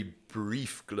very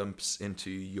brief glimpse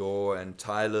into your and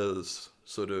Tyler's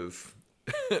sort of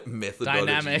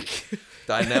methodology.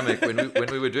 Dynamic when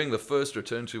we were doing the first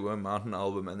Return to Worm Mountain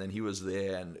album, and then he was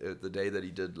there, and the day that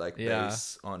he did like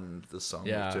bass on the song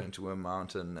Return to Worm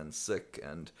Mountain and Sick,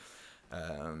 and I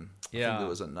think there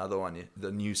was another one,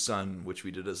 The New Sun, which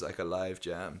we did as like a live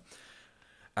jam.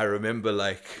 I remember,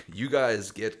 like, you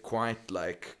guys get quite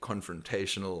like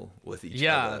confrontational with each other.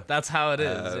 Yeah, that's how it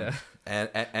is. And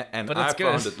I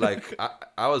found it like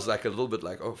I was like a little bit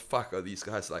like, oh fuck, are these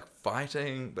guys like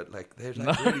fighting? But like they're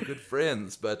like really good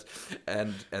friends. But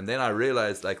and then I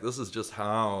realized, like, this is just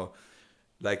how,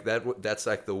 like, that's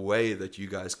like the way that you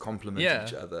guys complement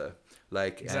each other.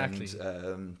 Like, exactly.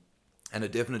 And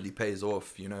it definitely pays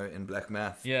off, you know, in Black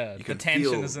Math. Yeah, the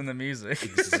tension is in the music.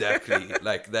 Exactly.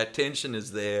 Like, that tension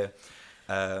is there.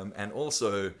 And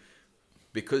also,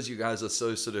 because you guys are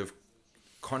so sort of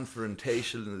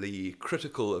confrontationally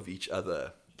critical of each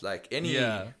other, like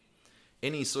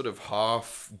any sort of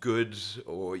half good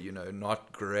or, you know,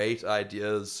 not great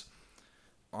ideas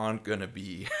aren't gonna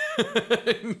be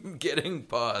getting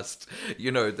past,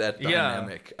 you know, that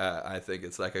dynamic. I think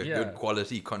it's like a good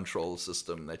quality control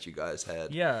system that you guys had.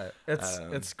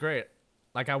 It's great.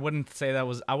 Like, I wouldn't say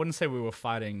we were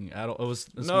fighting at all. It was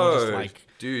no, more just like,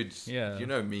 dude, you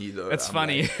know me though. It's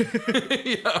funny.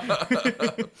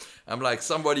 Like, I'm like,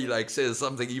 somebody like says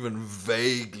something even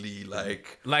vaguely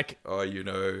like, oh, you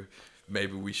know,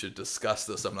 maybe we should discuss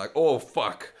this. I'm like, oh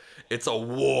fuck, it's a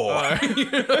war.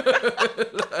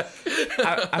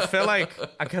 I feel like,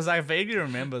 because I vaguely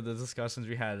remember the discussions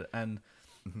we had, and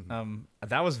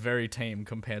that was very tame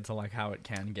compared to like how it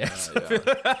can get.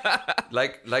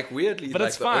 Like weirdly, but like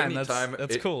it's fine.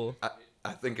 That's cool.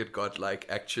 I think it got like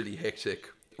actually hectic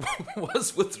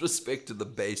was with respect to the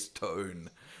bass tone,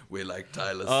 where like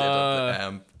Tyler set up the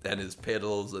amp and his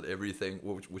pedals and everything,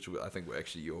 which I think were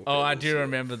actually your pedals. I do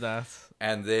remember that.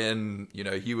 And then, you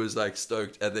know, he was like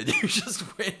stoked, and then you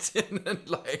just went in and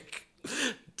like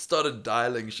started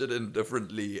dialing shit in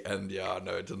differently, and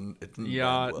it didn't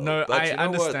Yeah, land well. no, But I you know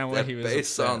understand what? why That he was bass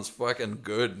upset. sounds fucking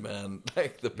good, man.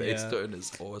 Like the bass Yeah. tone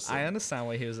is awesome. I understand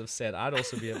why he was upset. I'd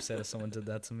also be upset if someone did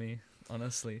that to me,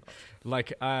 honestly.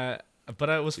 Like, but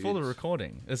it was for the Dude.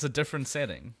 recording. It's a different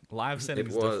setting. Live setting It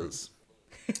is different. was.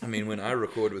 I mean, when I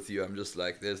record with you, I'm just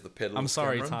like, there's the pedal. I'm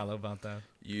sorry, Cameron. Tyler, about that.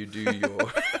 You do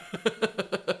your.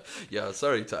 Yeah,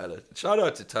 sorry, Tyler. Shout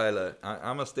out to Tyler.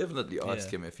 I must definitely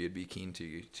ask him if he'd be keen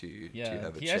to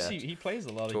have a he chat. actually he plays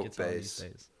a lot of Talk guitar bass. these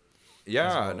days. Yeah,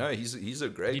 as well. no, he's a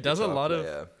great. He does a guitar lot of-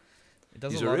 player. He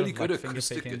does He's a a lot really of good like, finger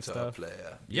acoustic picking guitar stuff.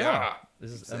 player. Yeah,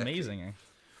 this is exactly. amazing.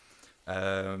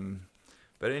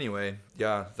 But anyway,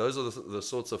 yeah, those are the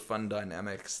sorts of fun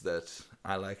dynamics that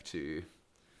I like to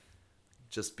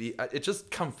just be. It just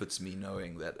comforts me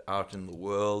knowing that out in the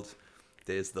world,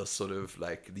 there's the sort of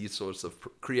like these sorts of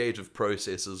creative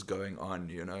processes going on,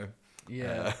 you know.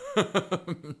 Yeah.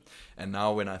 And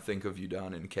now when I think of you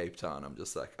down in Cape Town, I'm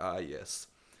just like, yes.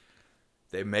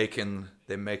 They're making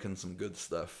some good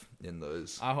stuff in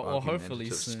those Well, hopefully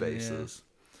argumentative soon, spaces.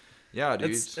 Yeah,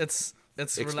 dude. It's relaxed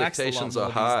a lot Expectations more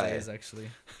are high. these days, actually.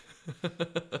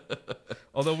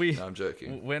 Although No, I'm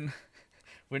joking. when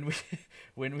we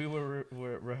were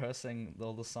rehearsing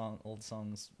all the old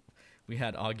songs, we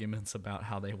had arguments about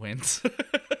how they went.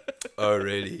 Oh,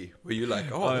 really? Were you like,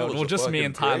 that was well, a just me fucking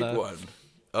and great Tyler. one?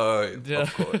 Oh, Yeah.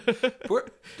 of course.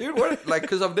 Dude, what? Like,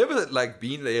 because I've never like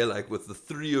been there like with the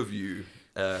three of you.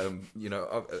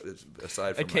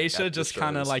 Aside from Acacia like, just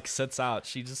kind of like sits out.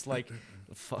 She just like,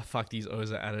 fuck these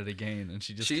O's are at it again, and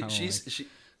she just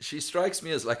she strikes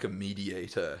me as like a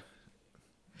mediator.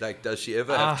 Like, does she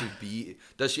ever have to be?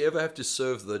 Does she ever have to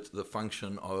serve the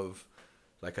function of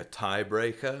like a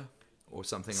tiebreaker or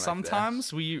something like that?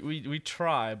 Sometimes we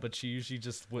try, but she usually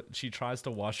just she tries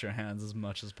to wash her hands as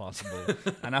much as possible,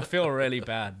 and I feel really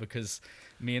bad because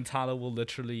me and Tyler will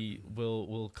literally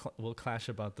will clash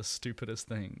about the stupidest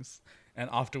things, and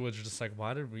afterwards we're just like,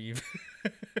 why did we even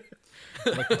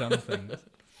like dumb things?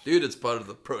 Dude, it's part of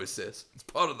the process. It's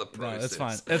part of the process. No,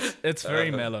 it's fine. It's very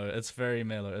mellow. It's very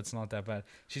mellow. It's not that bad.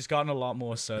 She's gotten a lot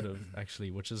more assertive actually,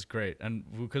 which is great, and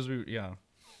because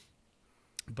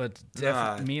But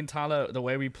me and Tyler, the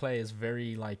way we play is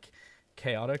very like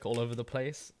chaotic all over the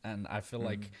place, and I feel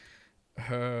like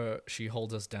she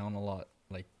holds us down a lot,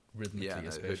 like rhythmically,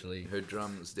 especially. Her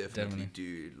drums definitely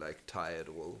do like tie it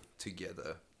all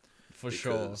together. For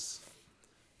sure.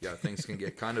 Yeah, things can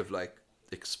get kind of like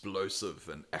explosive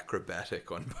and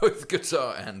acrobatic on both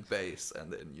guitar and bass,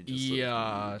 and then you just sort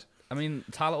of I mean,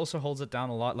 Tyler also holds it down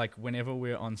a lot. Like whenever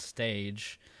we're on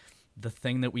stage, the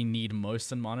thing that we need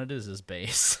most in monitors is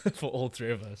bass for all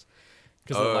three of us.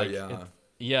 It's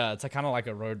kind of like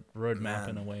a roadmap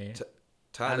in a way.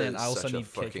 Tyler is such a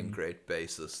fucking great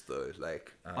bassist, though.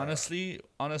 Like honestly,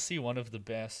 one of the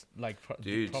best. Like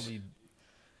probably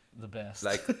the best.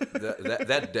 Like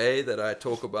that day that I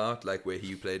talk about, like where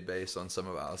he played bass on some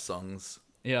of our songs.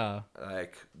 Yeah.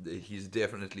 Like he's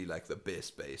definitely like the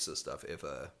best bassist I've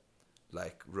ever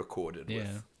like recorded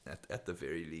with, at the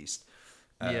very least.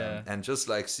 And just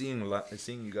like seeing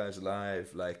you guys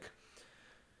live, like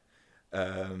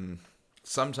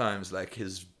sometimes like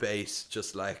his bass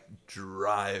just like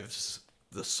drives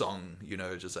the song, you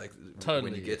know, just like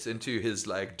when he gets into his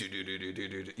like do,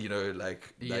 you know,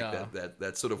 like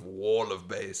that sort of wall of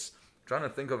bass. I'm trying to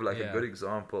think of like a good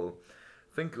example.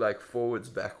 I think like forwards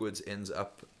backwards ends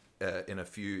up in a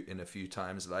few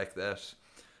times like that.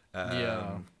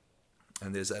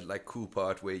 And there's that like cool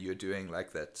part where you're doing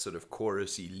like that sort of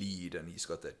chorusy lead, and he's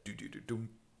got that do dum.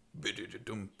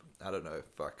 I don't know.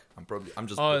 Fuck. I'm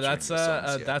just. Oh, that's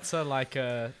I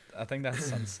think that's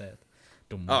Sunset.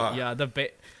 Yeah,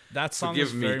 that song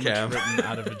is very much written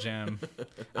out of a jam.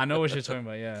 I know what you're talking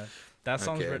about. Yeah, that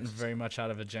song's written very much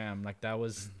out of a jam. Like that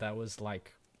was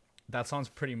like, that song's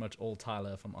pretty much all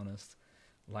Tyler, if I'm honest.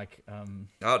 Like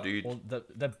dude,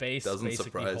 the bass doesn't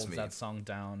basically holds me. that song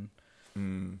down.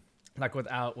 Like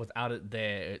without it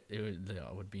there,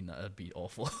 it'd be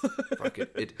awful. Fuck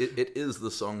it. It is the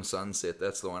song Sunset.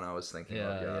 That's the one I was thinking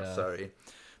of. Yeah. Sorry.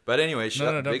 But anyway,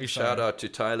 big shout out to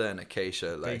Tyler and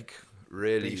Acacia. Like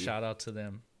really, big shout out to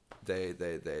them. They're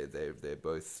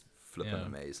both flipping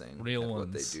amazing. Real at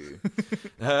ones. What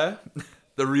they do.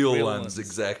 The real ones, ones.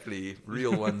 Exactly.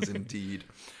 Real ones indeed.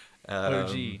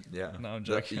 OG. Yeah. No, I'm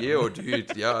joking.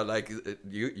 Dude. Yeah, like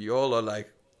you all are like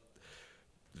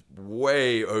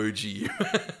way OG.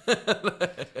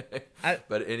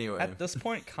 But anyway, at this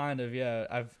point, kind of,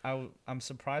 yeah. I'm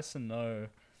surprised to know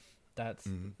that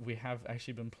we have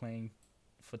actually been playing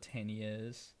for 10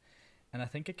 years, and I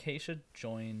think Acacia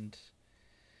joined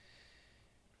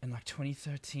in like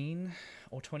 2013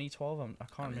 or 2012. I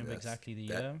can't remember exactly the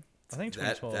year. I think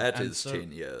That 2012. that And is so,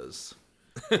 10 years.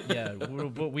 yeah,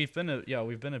 we've been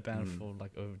a band for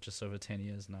like just over 10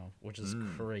 years now, which is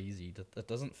crazy. That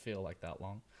doesn't feel like that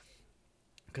long.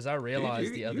 Because I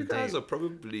realized the other you guys day. are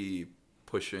probably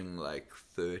pushing like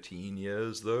 13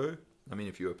 years though. I mean,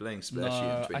 if you were playing Splashy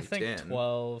in 2010, I think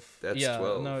 12. That's yeah,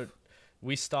 12. No,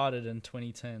 we started in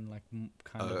 2010, like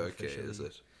kind of okay, officially. is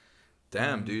it?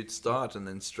 Damn, dude, start and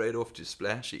then straight off to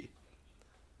Splashy.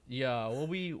 Yeah, well,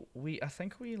 I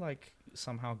think we like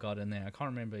somehow got in there. I can't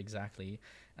remember exactly,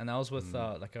 and that was with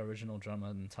like our original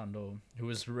drummer Ntando, who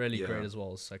was really great as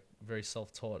well. It's like very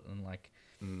self-taught and like,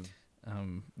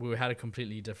 we had a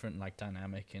completely different like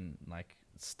dynamic and like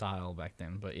style back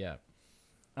then. But yeah,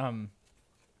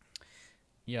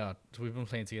 yeah, we've been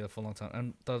playing together for a long time,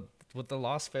 and with the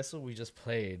last festival we just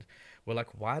played, we're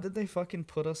like, why did they fucking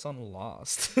put us on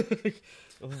last?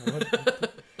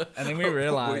 What? And then we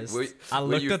realized, I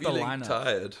looked at the lineup.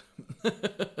 Tired?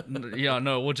 Yeah,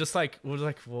 no, we're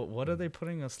like, what are they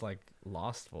putting us like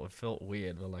last for? It felt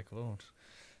weird. We're like, oh,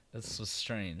 this was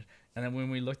strange. And then when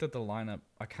we looked at the lineup,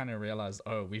 I kind of realized,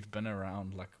 oh, we've been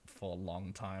around like for a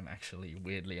long time. Actually,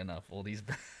 weirdly enough, all these.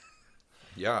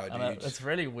 Yeah, dude. It's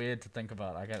really weird to think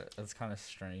about. It's kind of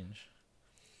strange.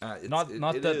 Not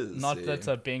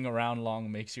that being around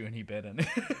long makes you any better.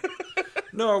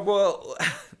 No, well,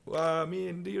 I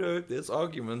mean, there's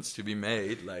arguments to be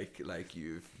made. Like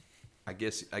I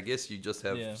guess you just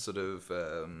have sort of.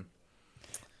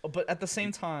 But at the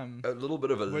same time, a little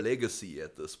bit of a legacy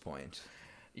at this point.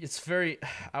 It's very.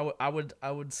 I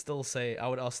would still say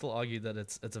I'll still argue that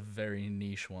it's a very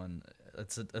niche one.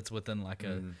 It's within like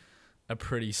a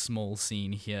pretty small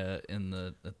scene here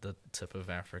at the tip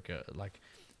of Africa. Like,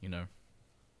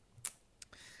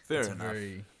 Fair enough.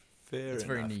 It's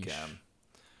very niche. Cam.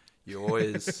 You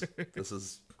always. This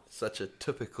is such a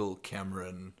typical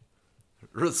Cameron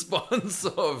response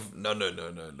of no.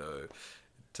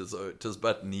 Tis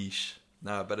but niche.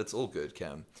 No, but it's all good,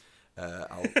 Cam.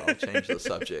 I'll change the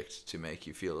subject to make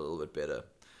you feel a little bit better.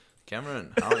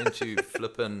 Cameron, how into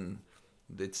flippin'?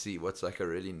 Let's see, what's like a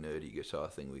really nerdy guitar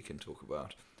thing we can talk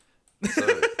about?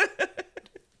 So,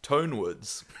 tone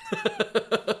woods.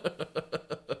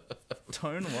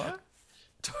 Tone what?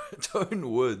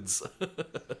 Tone woods.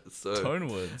 Tone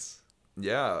woods.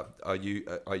 Yeah, are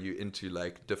you into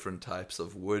like different types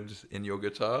of wood in your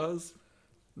guitars?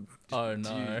 Oh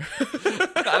no,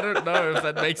 I don't know if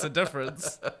that makes a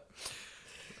difference.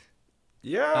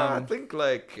 Yeah, I think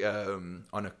like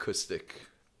on acoustic,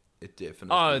 it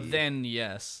definitely. Oh, then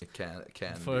yes, it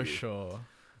can for sure.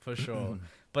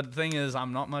 But the thing is,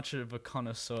 I'm not much of a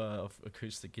connoisseur of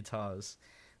acoustic guitars.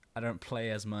 I don't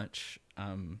play as much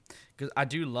because I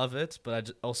do love it,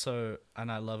 but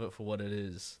I love it for what it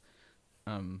is.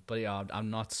 But yeah, I'm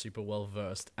not super well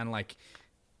versed, and like,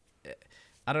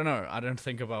 I don't know. I don't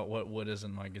think about what wood is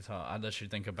in my guitar. I literally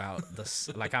think about this.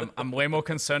 Like, I'm way more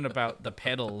concerned about the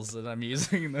pedals that I'm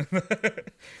using than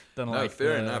no, like.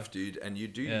 Fair enough, dude. And you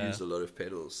do use a lot of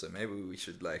pedals, so maybe we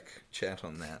should like chat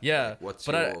on that. Yeah,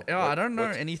 like, I don't know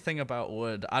anything about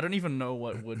wood. I don't even know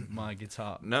what wood my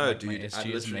guitar. No, like, dude, my SG I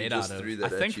is literally made just out of. threw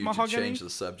that I at think you mahogany. to change the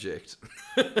subject.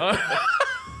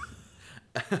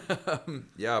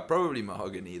 Yeah, probably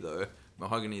mahogany though.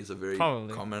 Mahogany is a very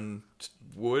common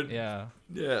wood. Yeah.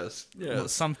 Yes. Well,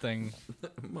 something.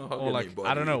 Mahogany or like body.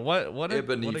 I don't know what are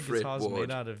guitars fretboard. made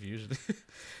out of usually.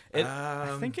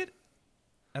 I think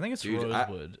it's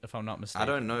rosewood if I'm not mistaken.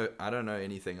 I don't know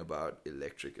anything about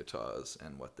electric guitars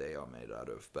and what they are made out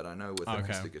of, but I know with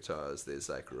acoustic guitars there's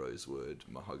like rosewood,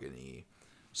 mahogany,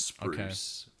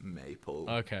 spruce, maple.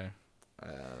 Okay.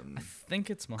 I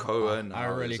think it's Koa. I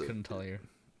really couldn't tell you.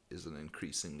 Is an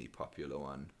increasingly popular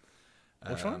one.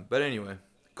 Which one? But anyway,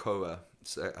 Koa.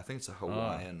 I think it's a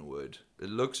Hawaiian wood. It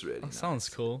looks really nice. Sounds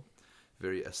cool.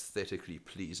 Very aesthetically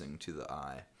pleasing to the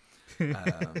eye.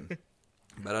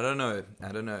 But I don't know.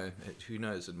 Who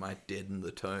knows? It might deaden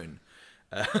the tone.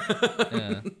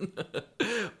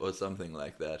 Or something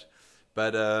like that.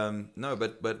 But no,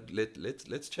 but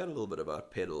let's chat a little bit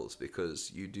about pedals,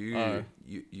 because you do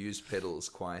you use pedals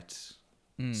quite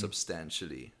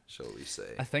substantially, shall we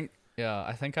say? I think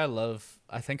I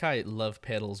love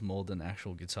pedals more than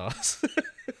actual guitars.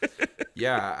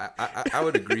 Yeah, I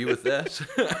would agree with that.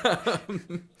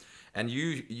 And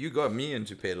you got me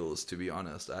into pedals, to be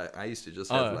honest. I used to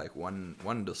just have like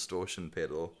one distortion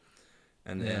pedal,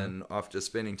 and then after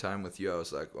spending time with you, I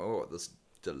was like, oh, this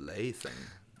delay thing.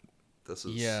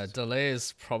 Delay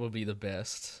is probably the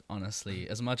best, honestly.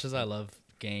 As much as I love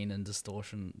gain and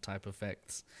distortion type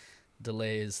effects,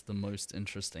 delay is the most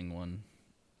interesting one.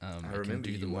 I remember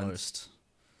you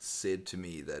said to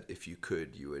me that if you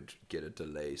could, you would get a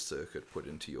delay circuit put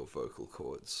into your vocal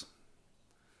cords.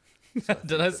 So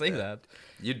Did I say that?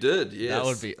 You did, yes. That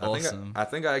would be awesome. I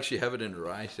think I actually have it in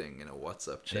writing in a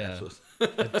WhatsApp chat. Yeah.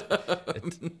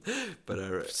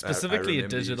 But Specifically I a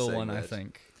digital one, that. I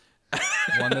think.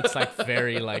 One that's like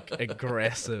very like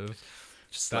aggressive.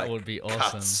 Just that like would be awesome.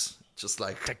 Cuts, just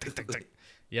like tick, tick, tick, tick.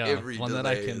 Yeah, every one that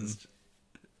delay I can. is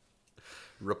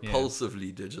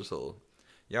repulsively digital.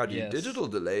 Yeah, dude, Yes. digital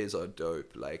delays are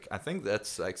dope. Like, I think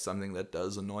that's like something that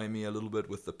does annoy me a little bit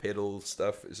with the pedal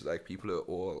stuff. Is like people are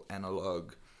all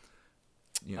analog,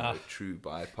 true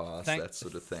bypass, that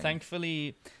sort of thing.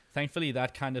 Thankfully,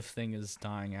 that kind of thing is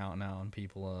dying out now, and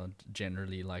people are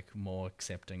generally like more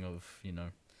accepting of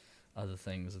other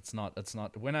things. It's not I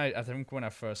think when I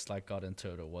first like got into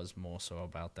it was more so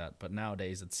about that, but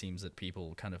nowadays it seems that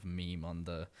people kind of meme on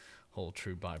the whole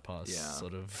true bypass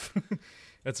sort of.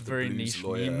 It's a very niche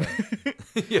meme.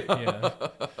 Yeah.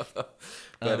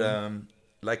 But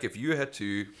like if you had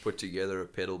to put together a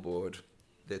pedal board,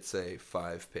 let's say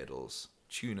 5 pedals,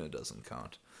 tuner doesn't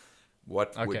count.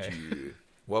 What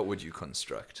would you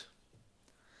construct?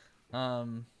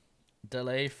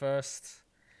 Delay first.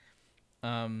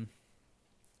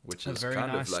 Which a is very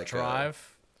kind nice of like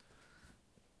drive.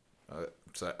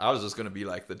 So I was just going to be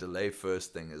like, the delay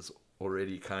first thing is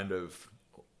already kind of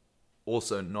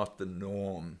also not the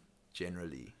norm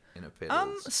generally in a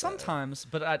pedal. Sometimes,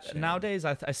 but nowadays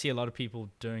I see a lot of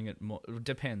people doing it more. It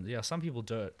depends. Yeah, some people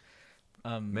do it.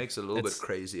 Makes it a little bit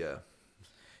crazier.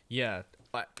 Yeah,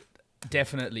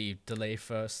 definitely delay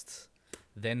first,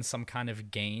 then some kind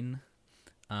of gain,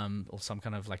 or some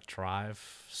kind of like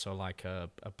drive. So like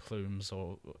a plumes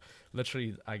or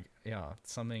literally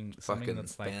something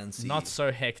that's like fancy. not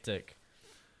so hectic.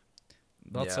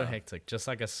 Not so hectic, just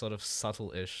like a sort of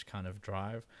subtle-ish kind of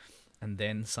drive, and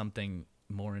then something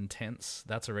more intense.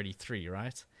 That's already 3,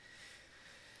 right?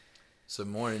 So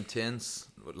more intense,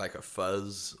 like a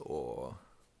fuzz or...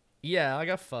 Yeah, like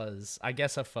a fuzz. I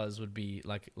guess a fuzz would be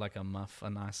like a muff, a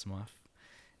nice muff.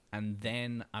 And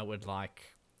then I would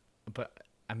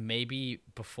maybe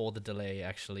before the delay,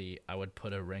 actually, I would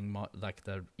put a ring, like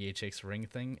the EHX ring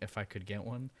thing, if I could get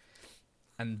one.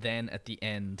 And then at the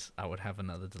end, I would have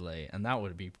another delay, and that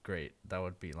would be great. That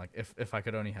would be like, if I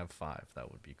could only have 5,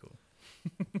 that would be cool.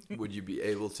 Would you be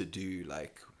able to do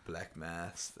like black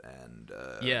math and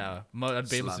I'd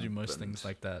be able to do most things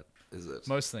like that. Is it?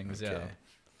 Most things, okay. yeah.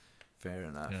 Fair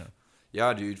enough. Yeah.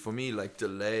 Yeah, dude, for me, like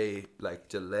delay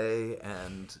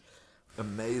and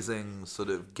amazing sort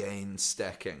of gain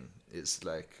stacking is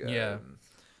like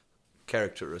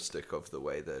characteristic of the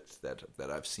way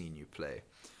that I've seen you play.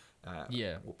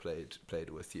 Or played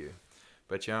with you.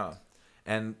 But yeah.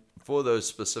 And for those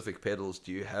specific pedals,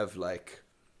 do you have like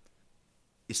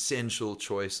essential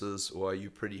choices, or are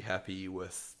you pretty happy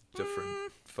with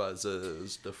different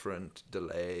fuzzes, different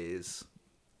delays?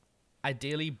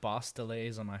 Ideally, boss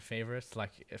delays are my favorites.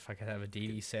 Like if I could have a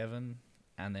DD7,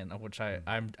 and then which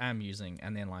I'm using,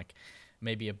 and then like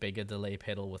maybe a bigger delay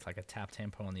pedal with like a tap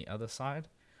tempo on the other side.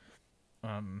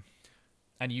 And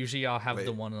usually I'll have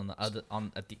the one on the other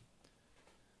at the.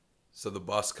 So the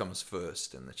boss comes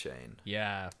first in the chain.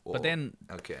 Yeah, but then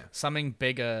something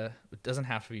bigger. It doesn't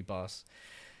have to be boss.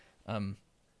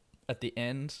 At the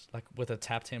end, like with a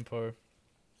tap tempo,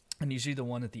 and usually the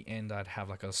one at the end I'd have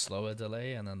like a slower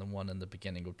delay, and then the one in the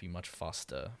beginning would be much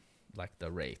faster, like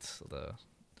the rate,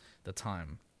 the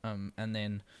time. And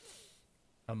then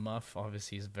a muff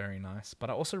obviously is very nice, but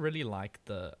I also really like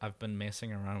I've been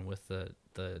messing around with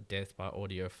the Death by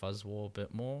Audio Fuzz War a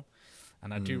bit more,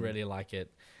 and I do really like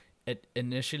it. It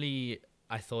initially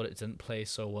I thought it didn't play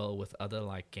so well with other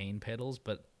like gain pedals,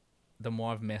 but the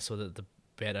more I've messed with it, the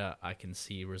better I can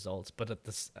see results. But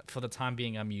for the time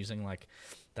being, I'm using like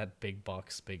that big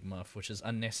box, big muff, which is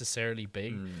unnecessarily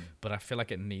big, but I feel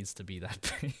like it needs to be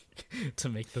that big to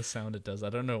make the sound it does.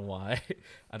 I don't know why.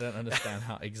 I don't understand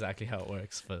exactly how it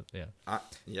works, but yeah.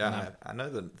 I know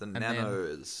the Nano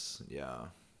is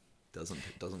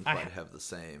doesn't quite have the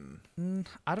same.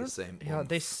 I don't. The same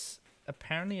oomph.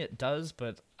 Apparently it does,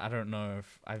 but I don't know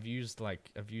if I've used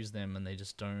them and they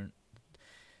just don't.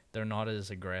 They're not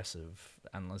as aggressive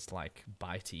and less like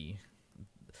bitey.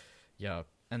 Yeah.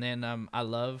 And then I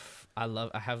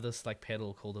have this like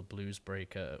pedal called a Blues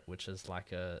Breaker, which is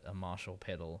like a Marshall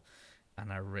pedal,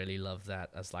 and I really love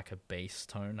that as like a bass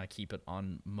tone. I keep it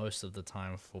on most of the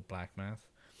time for black math.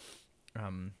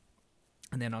 And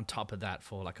then on top of that,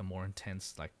 for like a more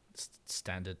intense like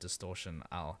standard distortion,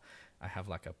 I have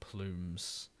like a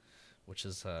Plumes, which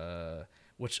is a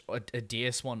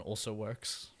DS one also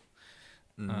works.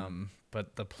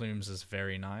 But the Plumes is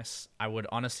very nice. I would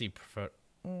honestly prefer.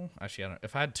 Actually, I don't.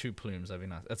 If I had two plumes, that'd be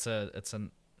nice. It's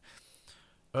an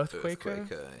Earthquaker.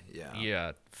 Yeah.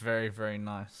 Yeah, very very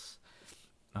nice.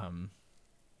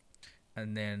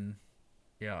 And then,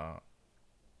 yeah,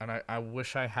 and I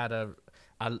wish I had a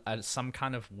some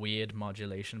kind of weird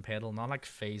modulation pedal, not like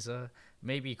phaser,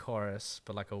 maybe chorus,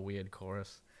 but like a weird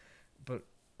chorus, but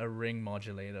a ring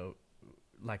modulator,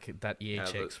 like that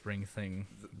EHX ring thing.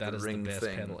 That is the best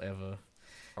pedal ever.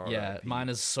 Yeah, mine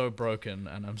is so broken,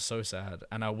 and I'm so sad.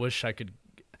 And I wish I could.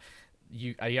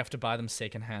 You have to buy them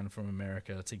secondhand from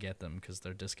America to get them because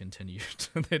they're discontinued.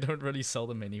 They don't really sell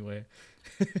them anywhere.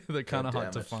 They're kind of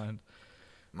hard to find.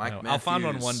 Mike Matthews, I'll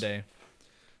find one day.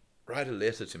 Write a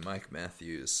letter to Mike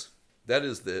Matthews. That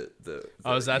is the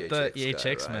is that the EHX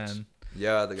guy, right? Man?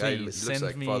 Yeah, the guy looks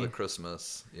like Father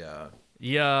Christmas. Yeah.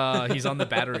 Yeah, he's on the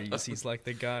batteries. He's like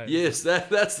the guy. Yes,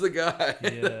 that's the guy.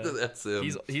 Yeah. That's him.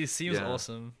 He seems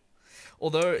awesome.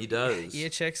 Although he does.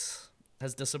 EHX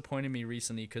has disappointed me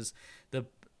recently because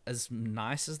as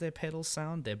nice as their pedals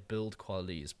sound, their build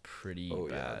quality is pretty bad.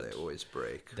 Yeah, they always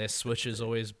break. Their switches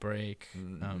always break.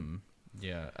 Mm-hmm.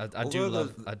 Yeah, I do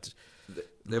love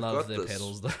their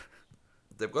pedals though.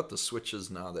 They've got the switches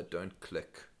now that don't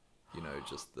click. You know,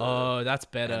 just that's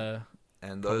better.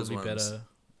 And those probably ones, better.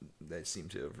 They seem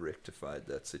to have rectified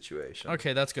that situation.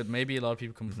 Okay, that's good. Maybe a lot of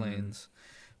people complains.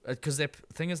 Because their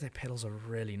thing is, their pedals are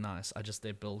really nice.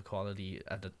 Their build quality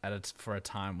for a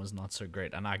time was not so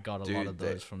great, and I got a lot of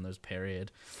those from those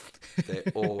period. They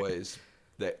always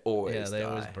die.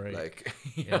 Always break. Like,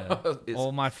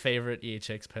 all my favorite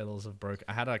EHX pedals have broke.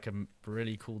 I had like a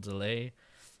really cool delay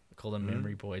called a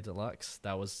Memory Boy Deluxe.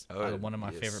 That was one of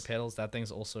my favorite pedals. That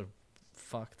thing's also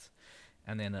fucked.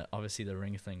 And then obviously the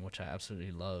ring thing, which I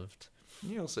absolutely loved.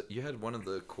 You had one of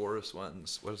the chorus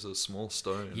ones. What is it, Small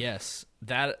Stone? Yes,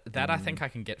 that I think I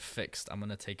can get fixed. I'm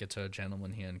gonna take it to a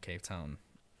gentleman here in Cape Town,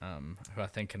 who I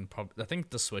think I think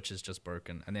the switch is just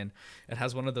broken, and then it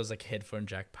has one of those like headphone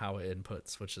jack power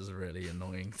inputs, which is really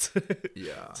annoying to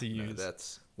use. No,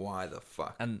 that's why the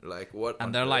fuck. And like what?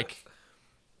 And they're like,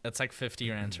 it's like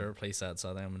 50 rand to replace that, so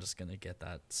I think I'm just gonna get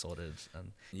that sorted.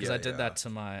 And because I did that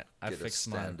to I fixed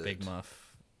my Big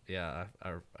Muff. Yeah,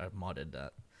 I modded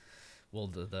that. Well,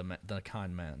 the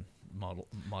kind man model.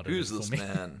 Who's this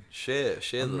man? Share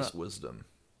this wisdom.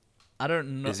 I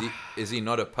don't know. Is he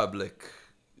not a public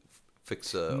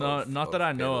fixer? No, not that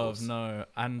I know pedals? of. No,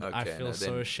 and I feel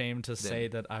so ashamed to say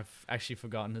that I've actually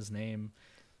forgotten his name.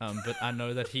 But I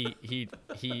know that he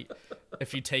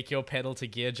if you take your pedal to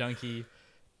Gear Junkie,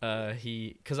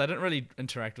 because I didn't really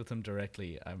interact with him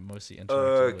directly. I mostly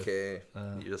interacted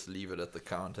with. You just leave it at the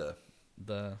counter.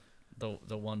 The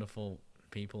wonderful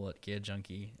people at Gear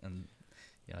Junkie, and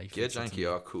Gear Junkie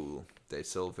are cool. They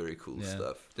sell very cool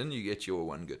stuff. Didn't you get your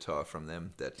one guitar from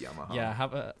them? That Yamaha.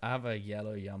 Yeah, I have a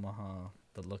yellow Yamaha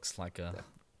that looks like a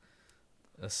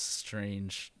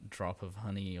strange drop of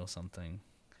honey or something.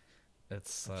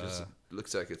 It's just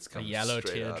looks like it's come a yellow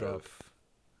straight teardrop. Out of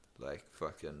like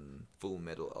fucking Full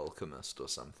Metal Alchemist or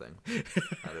something.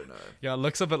 I don't know. Yeah, it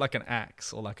looks a bit like an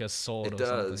axe or like a sword. It or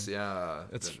does, something. yeah.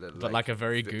 It's but like a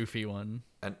very goofy one.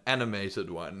 An animated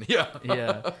one, yeah.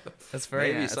 Yeah, it's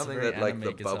very maybe something that like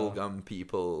the guitar. bubblegum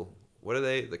people. What are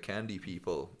they? The candy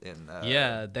people in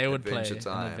they would Adventure play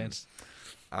Time.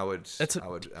 I would.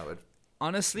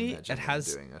 Honestly, imagine it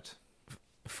has doing it.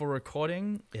 For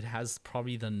recording. It has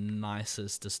probably the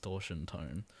nicest distortion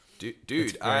tone.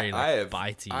 Dude, I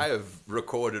have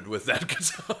recorded with that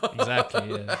guitar. Exactly,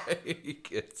 yeah.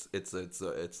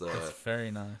 It's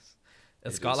very nice.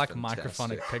 It's got like fantastic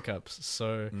microphonic pickups,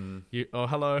 so you. Oh,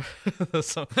 hello.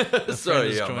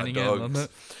 Sorry, joining my dogs.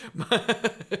 in.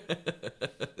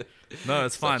 No,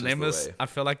 it's fine. I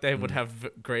feel like they would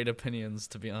have great opinions,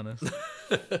 to be honest.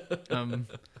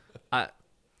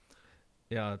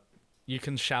 You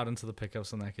can shout into the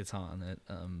pickups on that guitar, and it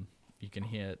you can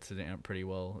hear it to the amp pretty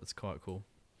well. It's quite cool.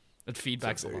 It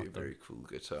feedbacks a lot. Very cool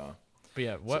guitar.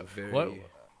 But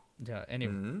yeah,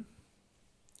 anyway.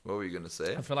 What were you gonna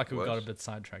say? I feel like we got a bit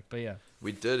sidetracked, but yeah.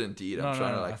 We did indeed. I'm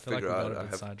trying to figure out. I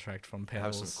have sidetracked from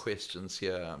pedals. I have some questions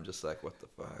here. I'm just like, what the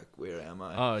fuck? Where am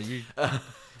I? Oh,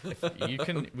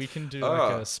 we can do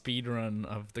like a speed run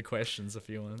of the questions if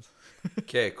you want.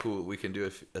 Okay, cool. We can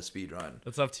do a speed run.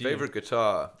 It's up to you. Favorite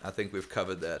guitar? I think we've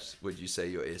covered that. Would you say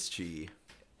your SG?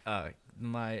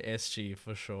 My SG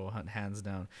for sure, hands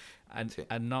down. And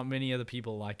not many other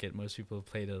people like it. Most people have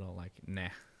played it are like, nah.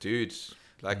 Dude,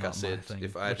 like I said,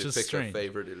 if I had to pick strange. a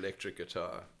favorite electric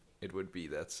guitar, it would be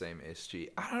that same SG.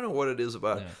 I don't know what it is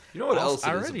about it. You know what else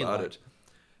it is about it?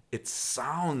 It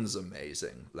sounds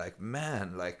amazing. Like,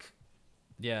 man, like...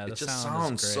 Yeah, it just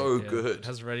sound sounds so good. It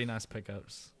has really nice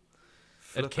pickups.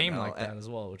 It came hell. like that as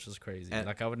well, which is crazy. And,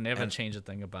 Like I would never change a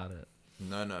thing about it.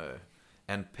 No.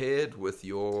 And paired with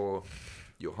your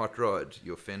hot rod,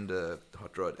 your Fender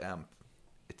hot rod amp,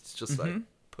 it's just like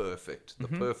perfect. The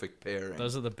perfect pairing.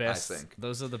 Those are the best. I think.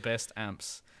 Those are the best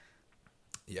amps.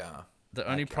 Yeah. The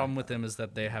only problem with them is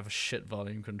that they have shit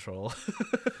volume control.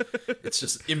 It's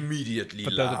just immediately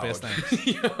but loud. They're the best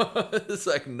amps. It's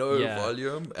like no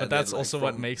volume. But that's also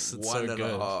what makes it so good.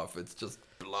 1.5, it's just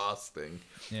blasting.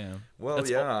 Yeah. Well,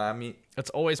 I mean... It's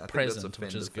always present,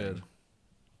 which is good. Thing.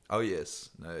 Oh, yes.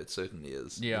 No, it certainly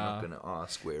is. Yeah. You're not going to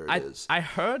ask where it is. I've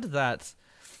heard that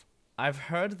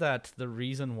the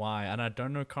reason why, and I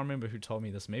don't know, can't remember who told me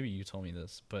this. Maybe you told me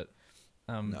this, but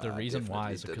the reason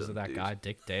why is because of that guy,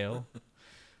 Dick Dale.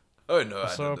 Oh, no,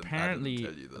 so I didn't apparently,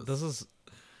 tell you this. This is...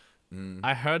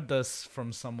 I heard this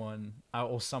from someone,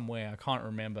 or somewhere, I can't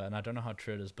remember, and I don't know how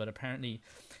true it is, but apparently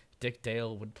Dick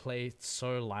Dale would play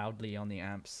so loudly on the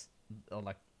amps, or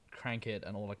like crank it,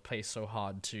 and or like play so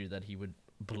hard too, that he would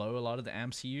blow a lot of the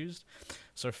amps he used.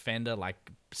 So Fender like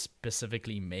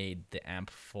specifically made the amp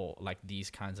for like these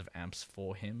kinds of amps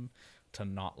for him to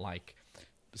not like,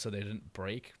 so they didn't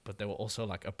break, but they were also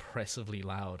like oppressively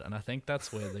loud. And I think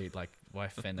that's where they like why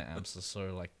Fender amps are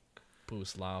so like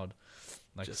boost loud,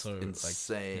 like just so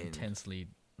insane. Like intensely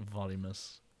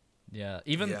voluminous. Yeah,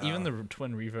 even the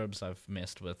twin reverbs I've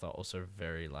messed with are also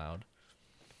very loud.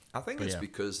 I think it's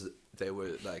because they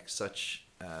were like such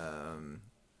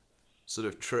sort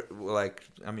of I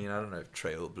don't know if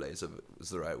trailblazer is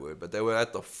the right word, but they were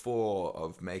at the fore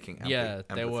of making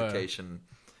amplification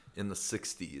in the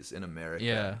 60s in America.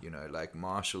 Yeah. You know, like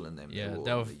Marshall and them, they were in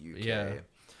the UK. Yeah.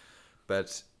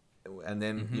 But and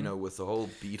then with the whole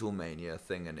Beatlemania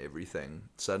thing and everything,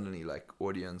 suddenly like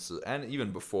audiences, and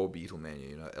even before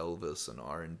Beatlemania, Elvis and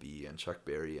R&B and Chuck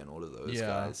Berry and all of those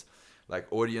guys, like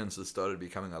audiences started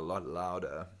becoming a lot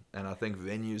louder, and I think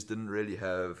venues didn't really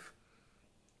have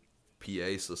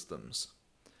PA systems,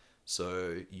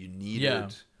 so you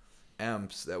needed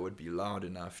amps that would be loud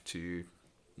enough to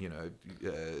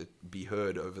be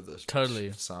heard over the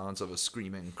sounds of a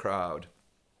screaming crowd.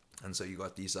 And so you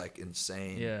got these like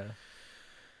insane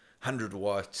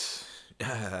 100-watt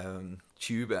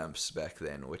tube amps back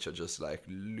then, which are just like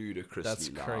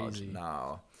ludicrously loud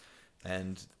now.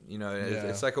 And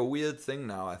it's like a weird thing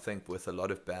now, I think, with a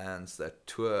lot of bands that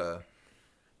tour,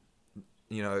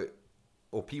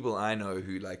 or people I know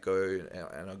who like go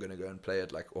and are going to go and play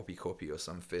at like Oppie Koppie or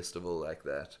some festival like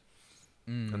that.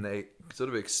 And they sort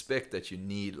of expect that you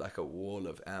need like a wall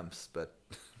of amps, but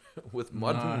with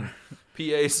modern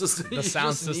PA systems, the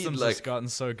sound system's just gotten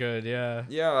so good. Yeah,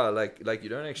 like you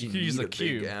don't actually need a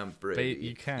big amp, really.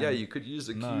 You can. Yeah, you could use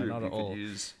a cube. Not at all.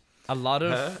 Use a lot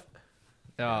of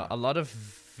a lot of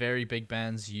very big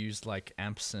bands use like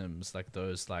amp sims, like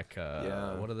those like what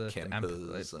are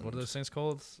the what are those things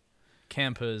called?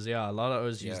 Campers. Yeah, a lot of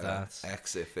those use that.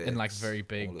 XFX in like very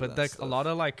big, but like a lot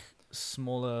of like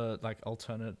smaller like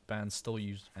alternate bands still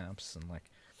use amps and like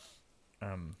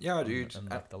dude, and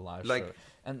like the live show.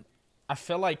 And I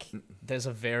feel like there's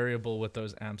a variable with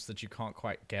those amps that you can't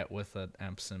quite get with an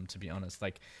amp sim, to be honest.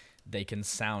 Like they can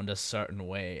sound a certain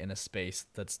way in a space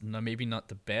that's maybe not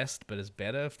the best, but is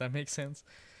better, if that makes sense.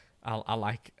 I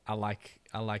like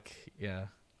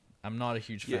I'm not a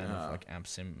huge fan of like amp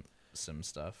sim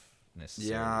stuff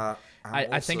necessarily. Yeah,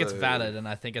 I think it's valid and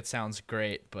I think it sounds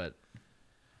great, but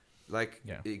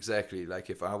exactly. Like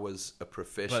if I was a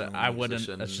professional musician, I wouldn't.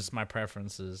 It's just my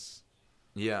preferences.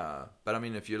 Yeah, but I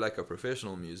mean, if you're like a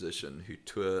professional musician who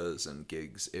tours and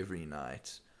gigs every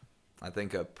night, I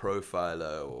think a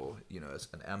profiler or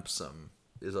an amp sim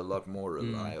is a lot more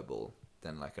reliable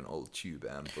than like an old tube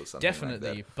amp or something. Definitely,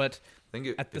 like that. But I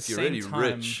think at the if you're same really time,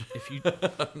 rich, if you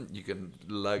you can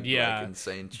lug like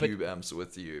insane tube amps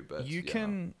with you. But you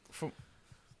can. From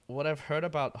what I've heard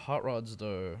about hot rods,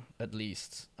 though, at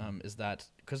least, is that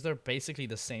because they're basically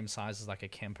the same size as like a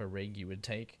camper rig you would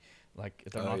take, like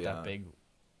they're not that big,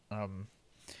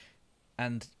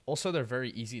 and also they're very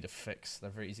easy to fix. They're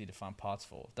very easy to find parts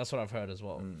for. That's what I've heard as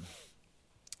well.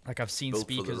 Like I've seen Built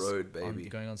speakers for the road, baby.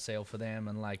 going on sale for them,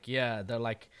 and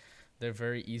they're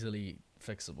very easily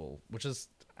fixable, which is,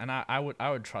 and I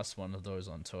would trust one of those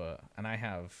on tour, and I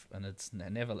have, and it's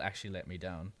never actually let me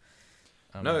down.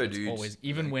 No, it's dude. Always,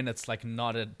 even when it's like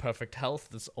not at perfect health,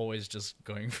 it's always just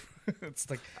going. It's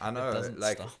like I know, it doesn't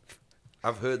like stop.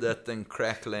 I've heard that thing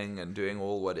crackling and doing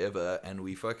all whatever, and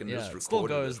we fucking just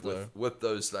recorded it with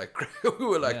those like we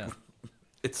were like,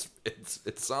 it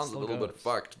sounds a little bit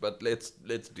fucked, but let's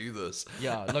do this.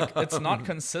 Yeah, look, it's not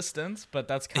consistent, but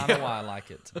that's kind of why I like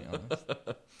it, to be honest.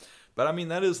 But I mean,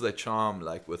 that is the charm,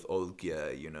 like with old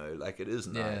gear, you know, like it is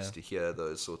nice Yeah. to hear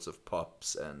those sorts of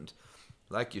pops, and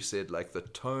like you said, like the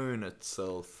tone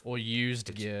itself, Or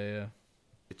used gear,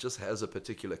 it just has a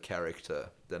particular character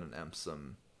that an amp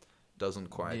sim doesn't yeah.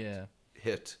 quite Yeah.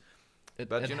 hit. It,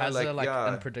 But it you know, has like, a like yeah,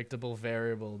 unpredictable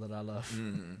variable that I love.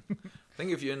 I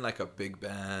think if you're in like a big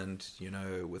band, you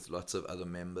know, with lots of other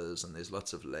members and there's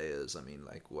lots of layers, I mean,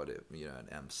 like what if, you know, an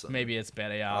amp sim. Maybe it's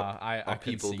better. Yeah, I Are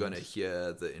people concede. going to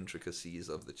hear the intricacies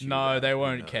of the tube No, amp? they Who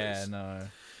won't knows? care. No.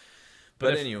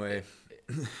 But if- anyway,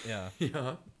 Yeah.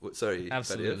 yeah. Sorry, but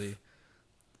Absolutely.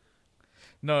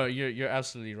 No, you're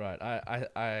absolutely right.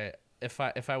 If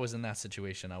I was in that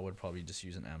situation, I would probably just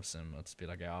use an amp sim. I'd just be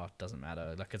like, oh, it doesn't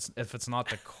matter. Like if it's not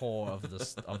the core of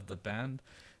this of the band,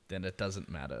 then it doesn't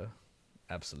matter.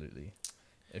 Absolutely.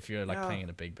 If you're like playing in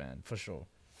a big band, for sure.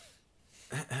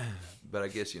 But I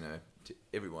guess, you know,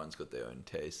 everyone's got their own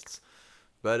tastes.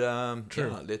 But True.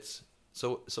 yeah, let's.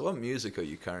 So what music are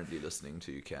you currently listening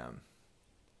to, Cam?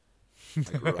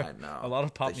 Like right now, A lot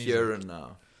of pop the music. here and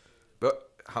now. But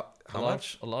how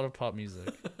much? A lot of pop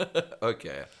music.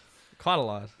 Okay, Quite a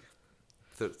lot.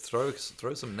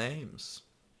 throw some names.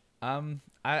 I'm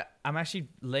actually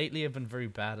lately I've been very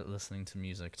bad at listening to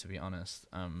music, to be honest.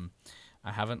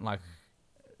 I haven't like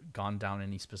gone down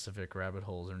any specific rabbit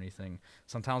holes or anything.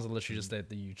 Sometimes I literally just let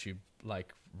the YouTube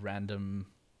like random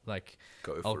like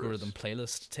Go for algorithm it.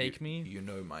 playlist take me. You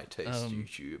know my taste,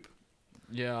 YouTube.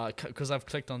 Yeah, because I've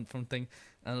clicked on something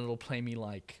and it'll play me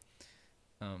like,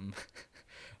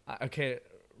 okay,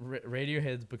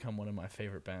 Radiohead's become one of my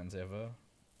favorite bands ever.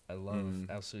 I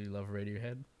absolutely love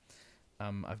Radiohead.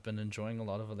 I've been enjoying a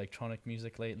lot of electronic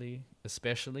music lately,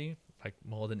 especially like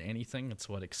more than anything. It's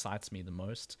what excites me the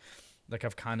most. Like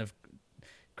I've kind of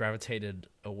gravitated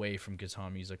away from guitar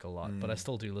music a lot, but I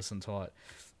still do listen to it.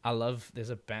 There's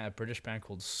a British band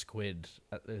called Squid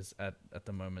at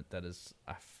the moment that is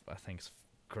I think is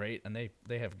great, and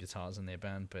they have guitars in their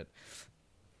band,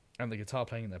 and the guitar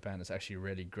playing in their band is actually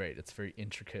really great. It's very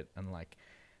intricate and like,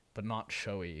 but not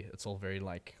showy. It's all very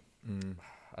like,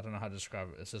 I don't know how to describe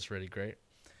it. It's just really great.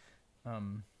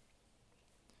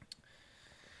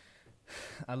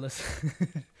 I listen.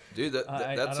 Dude, that's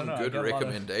I some don't know, I good get a lot of-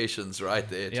 recommendations right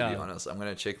there, to be Yeah. honest. I'm going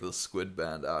to check the Squid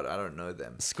band out. I don't know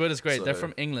them. Squid is great. They're So-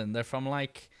 from England. They're from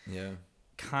like Yeah.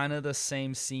 kind of the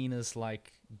same scene as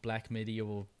like Black Midi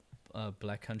or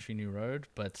Black Country New Road,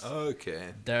 but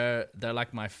Okay. they're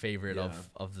like my favorite Yeah.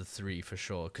 of the three for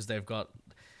sure, because they've got,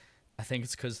 I think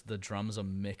it's because the drums are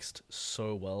mixed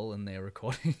so well in their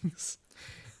recordings,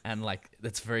 and like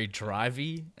it's very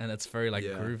drivey and it's very like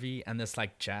Yeah. groovy, and there's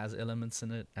like jazz elements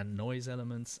in it and noise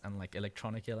elements and like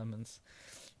electronic elements,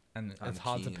 and I'm it's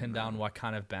hard to keen, pin down man. what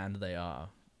kind of band they are.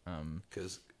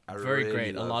 Because I Very really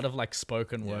great. love- A lot of like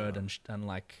spoken word Yeah. and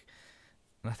like,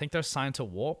 and I think they're signed to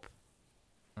Warp,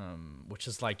 which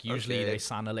is like usually Okay. they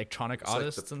sign electronic it's like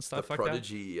artists and stuff the like that.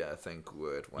 Prodigy, I think,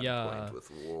 were at one Yeah. point with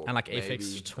War. And like maybe.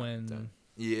 Aphex Twin.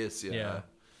 Yes, yeah. Yeah.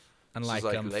 And This like, is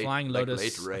like late- Flying like Lotus,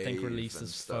 late I think rave released and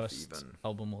his stuff first even.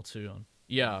 album or two on.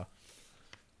 Yeah.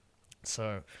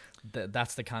 So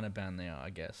that's the kind of band they are, I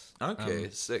guess. Okay,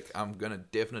 sick. I'm going to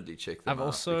definitely check them I've out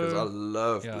also- because I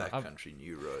love yeah, Black I've- Country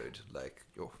New Road. Like,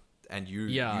 and you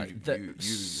Yeah,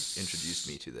 introduced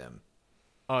me to them.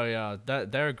 Oh yeah,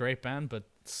 they're a great band, but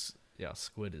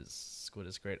Squid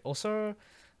is great. Also,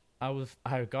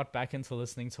 I got back into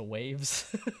listening to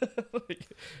Waves. Like,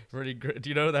 really great. Do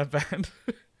you know that band?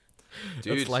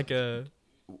 Dude, It's like a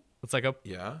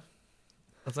yeah.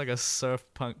 it's like a surf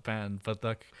punk band, but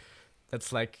like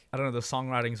it's like, I don't know, the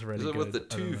songwriting's really Is it good. with the I don't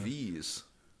two know. V's?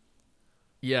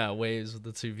 Yeah, Waves with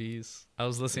the two V's. I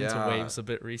was listening to Yeah. Waves a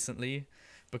bit recently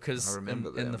because I remember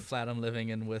in the them. flat I'm living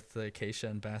in with Keisha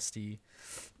and Basti,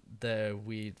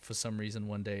 we for some reason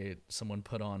one day someone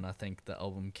put on, I think, the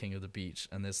album King of the Beach,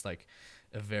 and there's like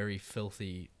a very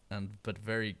filthy but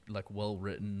very like well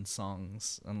written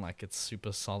songs, and like it's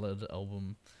super solid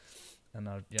album. And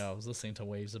I was listening to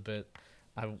Waves a bit.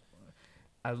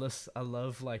 I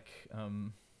love like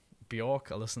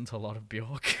Bjork. I listen to a lot of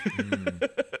Bjork.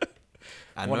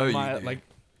 I One know of you my do. like,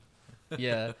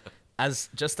 yeah, as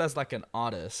like an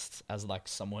artist, as like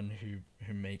someone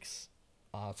who makes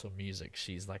art or music,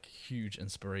 she's like a huge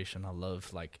inspiration. I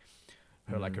love like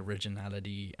her like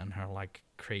originality and her like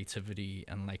creativity,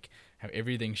 and like how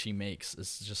everything she makes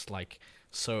is just like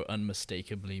so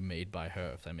unmistakably made by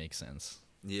her, if that makes sense.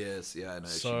 Yes, yeah, I know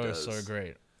she So does.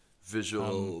 great.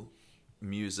 Visual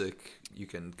music, you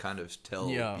can kind of tell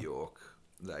Yeah. Bjork,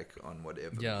 like on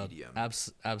whatever Yeah, medium.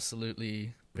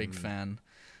 absolutely big fan.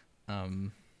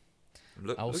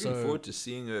 I'm Also, looking forward to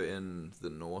seeing her in The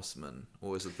Northman,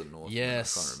 or is it The Northman?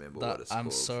 yes, I can't remember what it's I'm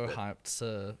called. so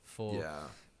hyped for.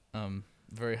 Yeah.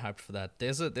 Very hyped for that.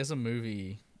 There's a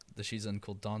movie that she's in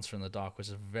called Dancer in the Dark, which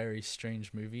is a very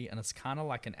strange movie, and it's kind of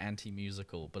like an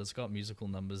anti-musical, but it's got musical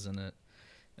numbers in it,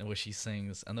 and where she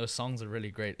sings, and those songs are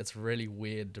really great. It's a really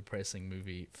weird, depressing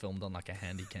movie filmed on like a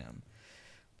handy cam,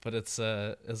 but it's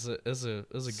a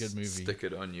good movie. Stick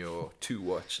it on your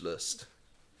to-watch list.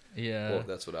 Yeah, Well,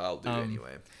 that's what I'll do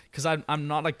anyway. Because I'm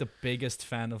not like the biggest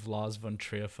fan of Lars von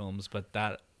Trier films, but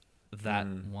that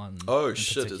one. Oh in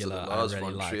shit! Is it a particular, Lars I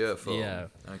really von Trier liked. film? Yeah.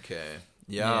 Okay.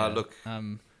 Yeah. Yeah, Look,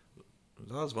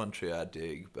 Lars von Trier I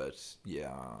dig, but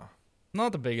yeah.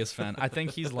 Not the biggest fan. I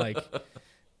think he's like,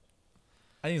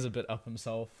 I think he's a bit up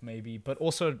himself, maybe, but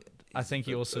also I think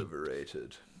he also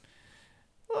overrated.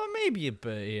 Well, maybe a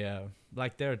bit, yeah.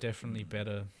 Like there are definitely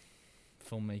better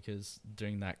filmmakers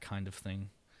doing that kind of thing.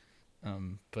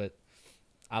 But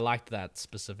I liked that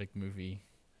specific movie.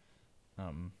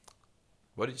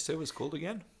 What did you say it was called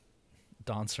again?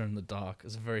 Dancer in the Dark.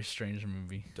 It's a very strange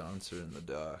movie. Dancer in the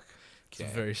Dark. Okay.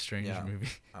 It's a very strange movie.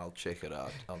 I'll check it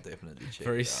out. I'll definitely check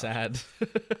very it out. Very sad.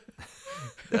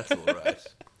 That's all right.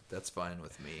 That's fine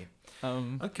with me.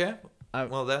 Okay.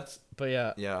 Well, that's... But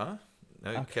yeah. Yeah.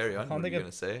 No, carry on. What are you going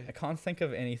to say? I can't think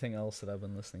of anything else that I've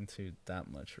been listening to that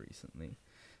much recently.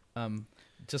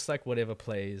 Just like whatever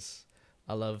plays.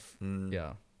 I love...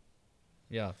 Yeah.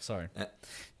 Yeah, sorry.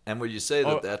 And would you say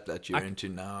that you're into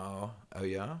now? Oh,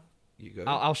 yeah? You go.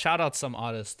 I'll shout out some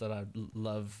artists that I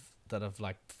love that have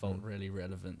like felt really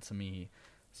relevant to me.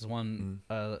 There's one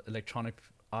electronic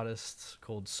artist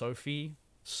called Sophie.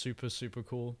 Super, super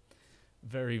cool.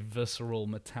 Very visceral,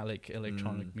 metallic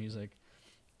electronic music.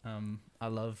 I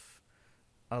love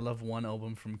one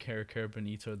album from Cara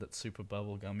Benito that's super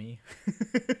bubblegummy.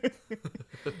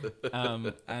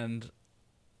 And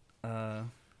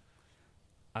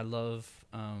I love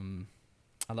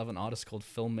an artist called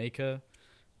Filmmaker.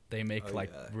 They make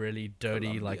really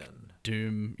dirty Colombian. like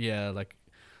doom,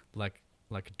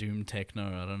 like doom techno.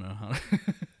 I don't know how.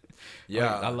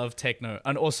 Yeah, I love techno,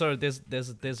 and also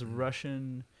there's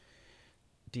Russian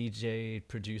DJ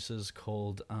producers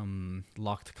called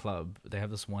Locked Club. They have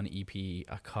this one EP.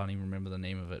 I can't even remember the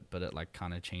name of it, but it like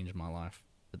kind of changed my life.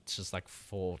 It's just like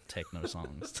 4 techno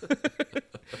songs.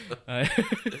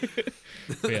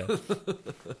 Yeah,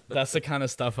 that's the kind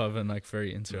of stuff I've been like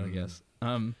very into, I guess.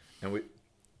 And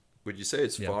would you say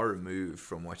it's far removed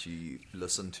from what you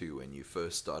listened to when you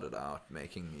first started out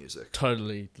making music?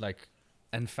 Totally. Like,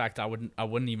 in fact, I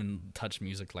wouldn't even touch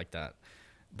music like that.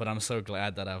 But I'm so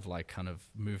glad that I've like kind of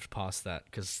moved past that,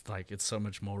 because like it's so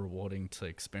much more rewarding to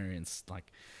experience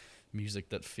like music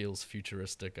that feels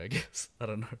futuristic, I guess. I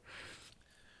don't know.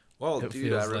 Well, it dude,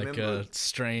 feels I remember like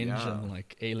strange and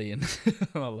like alien.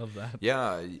 I love that.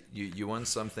 Yeah, you want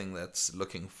something that's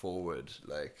looking forward,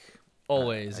 like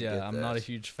always. I I'm not a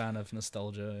huge fan of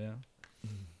nostalgia. Yeah.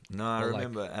 No, I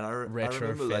remember, like, and retro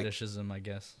I remember, fetishism, I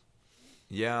guess.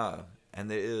 Yeah, and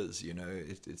there is,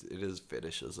 it is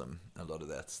fetishism, a lot of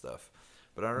that stuff.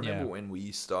 But I remember when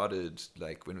we started,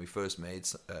 like when we first made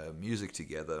music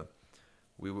together,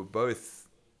 we both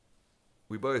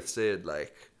said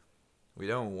like, we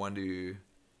don't want to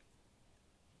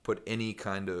put any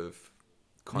kind of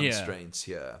constraints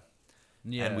here.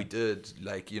 Yeah. And we did,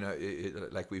 like,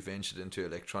 like we ventured into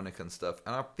electronic and stuff.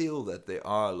 And I feel that there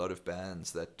are a lot of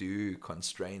bands that do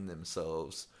constrain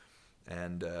themselves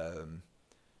and,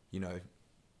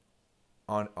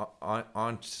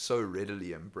 aren't so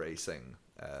readily embracing,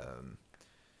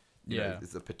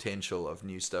 the potential of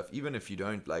new stuff. Even if you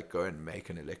don't, like, go and make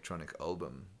an electronic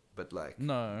album. But like,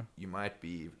 no, you might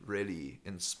be really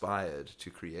inspired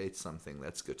to create something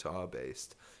that's guitar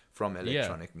based from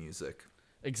electronic music.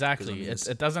 Exactly.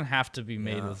 It doesn't have to be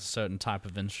made with a certain type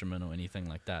of instrument or anything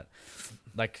like that.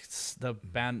 Like the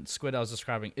band Squid I was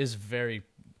describing is very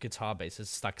guitar based.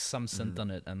 It's like some synth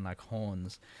on it and like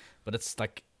horns, but it's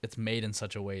like it's made in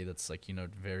such a way that's like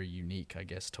very unique, I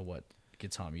guess, to what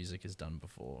guitar music has done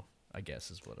before. I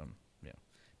guess is what I'm.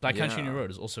 Black Country New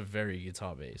Road is also very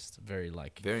guitar based, very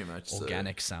much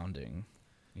organic sounding.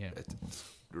 Yeah, it's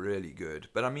really good.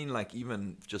 But I mean, like,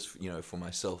 even just for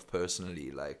myself personally,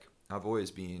 like I've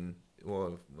always been,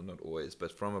 well, not always,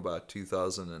 but from about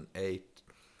 2008,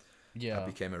 I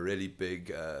became a really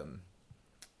big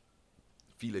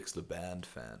Felix the Band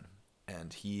fan,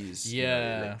 and he's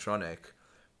electronic.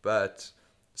 But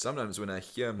sometimes when I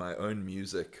hear my own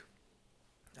music,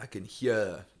 I can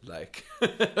hear like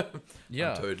I'm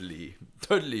totally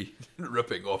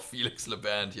ripping off Felix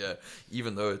Leband here,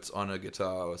 even though it's on a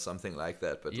guitar or something like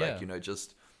that. But like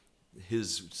just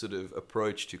his sort of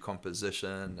approach to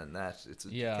composition and that it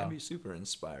can be super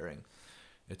inspiring.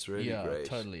 It's really great.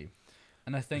 Totally.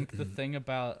 And I think the thing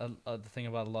about a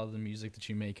lot of the music that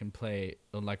you make and play,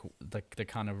 or like the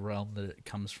kind of realm that it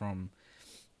comes from,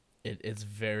 it's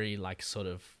very like sort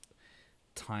of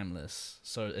timeless.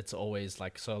 So it's always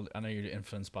like, so I know you're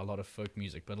influenced by a lot of folk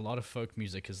music, but a lot of folk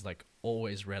music is like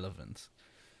always relevant.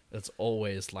 It's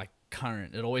always like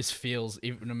current. It always feels,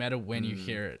 even no matter when you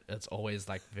hear it, it's always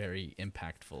like very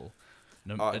impactful.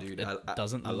 I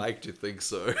like to think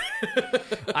so.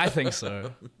 I think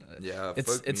so. Yeah,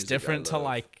 it's different to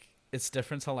like. It's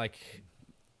different to like.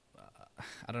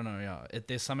 I don't know. Yeah,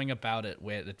 there's something about it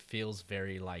where it feels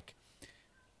very like.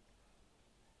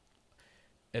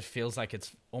 It feels like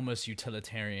it's almost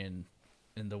utilitarian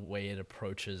in the way it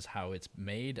approaches how it's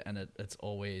made, and it's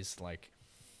always like.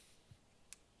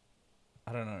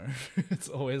 I don't know. It's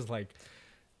always like.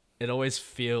 It always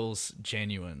feels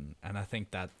genuine, and I think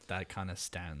that kind of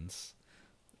stands,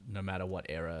 no matter what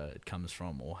era it comes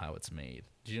from or how it's made.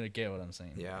 Do you get what I'm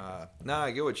saying? Yeah. No,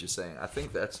 I get what you're saying. I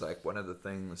think that's like one of the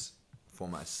things for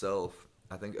myself.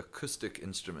 I think acoustic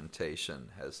instrumentation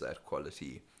has that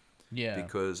quality. Yeah.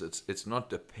 Because it's not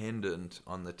dependent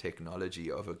on the technology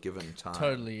of a given time.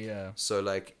 Totally, yeah. So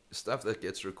like stuff that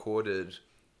gets recorded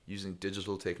using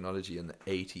digital technology in the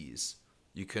 80s,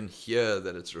 you can hear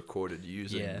that it's recorded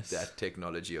using that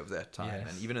technology of that time.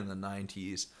 And even in the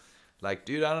 90s, like,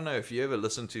 dude, I don't know if you ever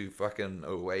listen to fucking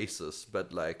Oasis,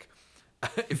 but like,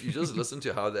 if you just listen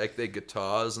to how their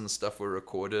guitars and stuff were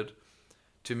recorded,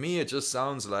 to me it just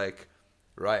sounds like,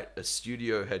 right, a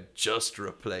studio had just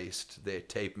replaced their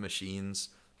tape machines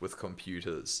with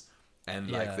computers.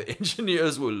 And like the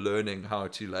engineers were learning how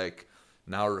to like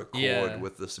now record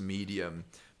with this medium.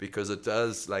 Because it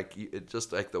does, like, it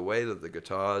just, like, the way that the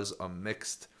guitars are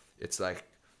mixed, it's like,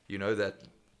 you know, that,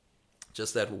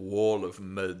 just that wall of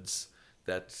mids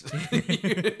that,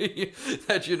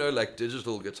 that, you know, like,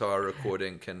 digital guitar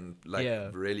recording can, like,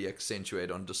 really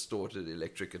accentuate on distorted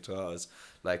electric guitars.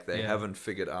 Like, they haven't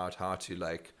figured out how to,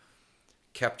 like,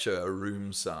 capture a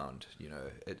room sound, you know.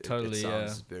 It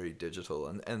sounds very digital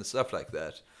and stuff like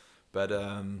that. But,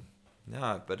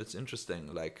 but it's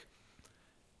interesting, like,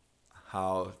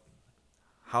 how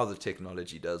the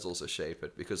technology does also shape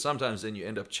it, because sometimes then you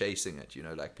end up chasing it, you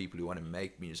know, like people who want to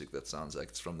make music that sounds like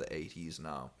it's from the 80s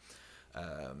now,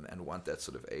 and want that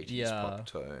sort of 80s pop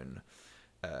tone.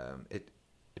 It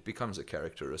becomes a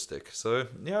characteristic. So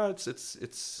yeah,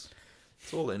 it's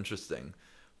all interesting,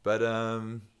 but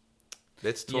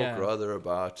let's talk rather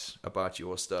about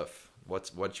your stuff.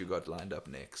 What you got lined up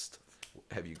next?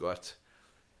 Have you got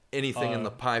anything in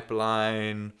the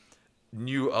pipeline?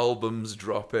 New albums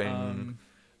dropping,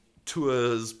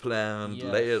 tours planned. Yes.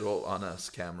 Lay it all on us,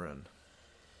 Cameron.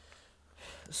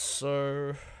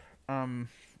 So, I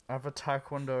have a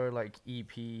Taekwondo like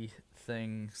EP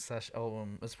thing /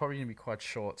 album. It's probably gonna be quite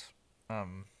short.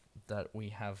 That we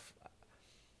have, I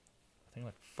think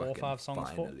like 4 or 5 songs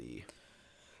finally.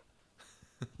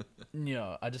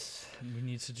 Yeah, we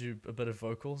need to do a bit of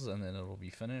vocals and then it'll be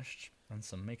finished, and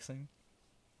some mixing.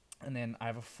 And then I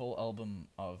have a full album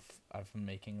I've been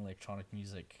making electronic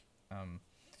music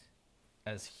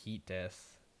as Heat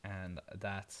Death, and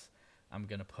that I'm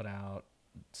going to put out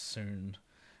soon.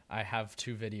 I have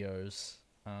 2 videos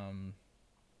that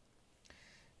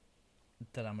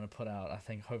I'm going to put out, I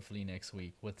think, hopefully next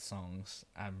week with songs.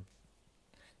 I've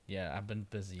been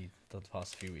busy the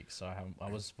past few weeks, so I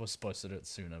was supposed to do it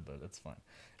sooner, but it's fine.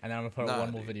 And then I'm going to put out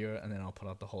one more video, and then I'll put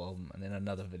out the whole album, and then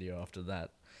another video after that.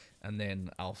 And then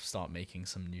I'll start making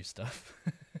some new stuff.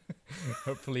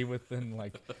 Hopefully within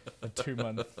like a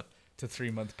 2-month to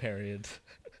 3-month period.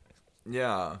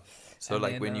 Yeah. So and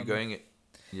like then, when you're going...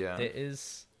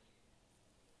 There's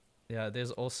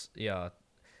also... Yeah.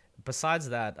 Besides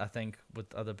that, I think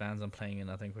with other bands I'm playing in,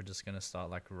 I think we're just going to start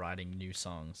like writing new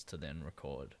songs to then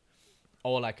record.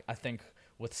 Or like, I think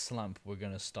with Slump, we're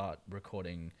going to start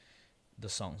recording the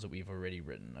songs that we've already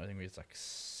written. I think it's like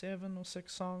 7 or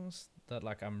 6 songs that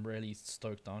like I'm really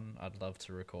stoked on. I'd love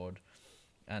to record.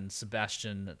 And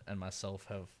Sebastian and myself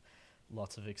have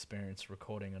lots of experience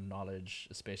recording and knowledge,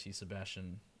 especially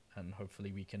Sebastian, and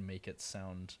hopefully we can make it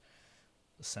sound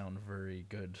very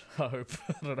good. I hope.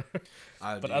 I don't know.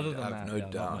 But other than that, no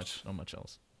doubt. Not much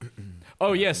else.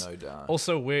 Oh yes. No doubt.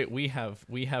 Also, we have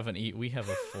a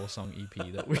 4-song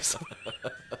EP that we.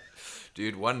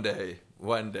 Dude, one day,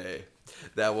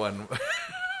 that one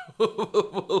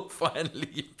will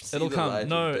finally see It'll the come. light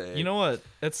No, of day. you know what?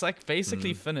 It's like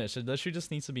basically finished. It literally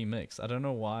just needs to be mixed. I don't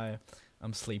know why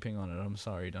I'm sleeping on it. I'm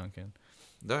sorry, Duncan.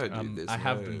 No, dude, there's I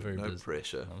have been very no busy.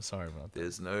 pressure. I'm sorry about that.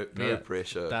 There's no Yeah,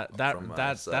 pressure from my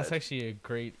that's side. actually a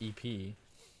great EP.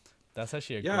 That's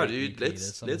actually a Yeah, great dude, EP. There's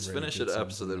let's some let's really finish good it up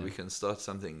songs so in that there. we can start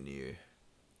something new.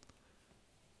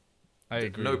 I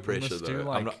agree. No We pressure must do, though.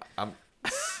 like,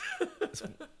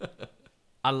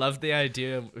 I love the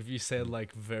idea of if you said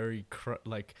like very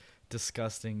like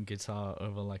disgusting guitar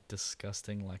over like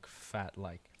disgusting like fat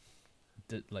like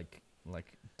like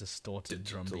distorted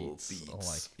drum Digital beats, or beats.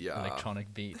 like Yeah.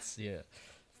 electronic beats. Yeah,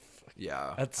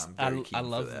 Yeah, that's I'm very I keen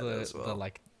love for that the as well. the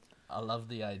like I love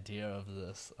the idea of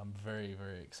this. I'm very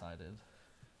excited.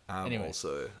 I'm Anyway.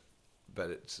 also,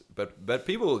 but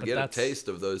people will But get a that's- taste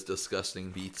of those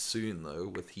disgusting beats soon though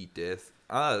with Heat Death.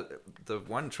 The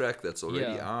one track that's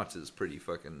already Yeah. out is pretty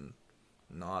fucking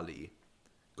gnarly.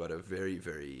 Got a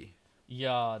very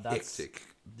Yeah, that's hectic,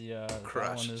 the that one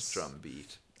crushed is. drum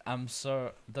beat.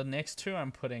 So the next two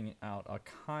I'm putting out are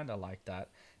kind of like that,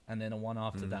 and then the one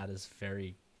after that is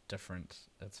very different.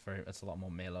 It's a lot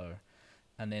more mellow,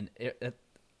 and then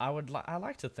I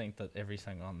like to think that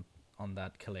everything on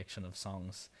that collection of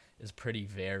songs is pretty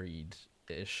varied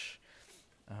ish.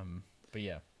 But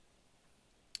yeah,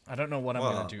 I don't know what I'm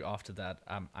Well- gonna do after that.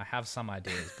 I have some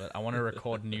ideas, but I want to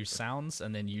record new sounds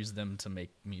and then use them to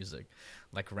make music,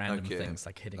 like random Okay. things,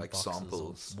 like hitting Like boxes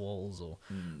samples. or walls or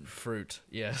fruit.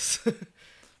 Yes,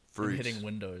 Fruit. And hitting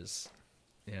windows.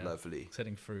 Yeah, Lovely. It's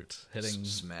hitting fruit, hitting,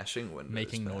 Smashing windows.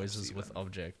 making perhaps noises with even.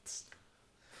 objects.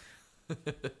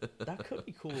 That could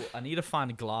be cool. I need to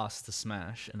find glass to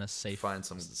smash in a safe Find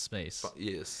some space.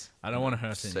 Yes. I don't want to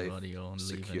hurt safe, anybody or leave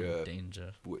secure any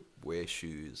danger. Wear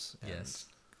shoes and Yes.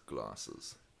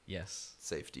 glasses. Yes,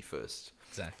 Safety first.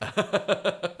 exactly.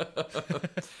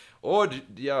 Or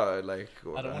like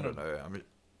or, I don't I wanna- don't know.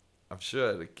 I'm sure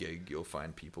at a gig you'll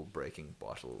find people breaking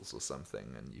bottles or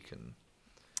something, and you can.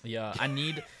 Yeah,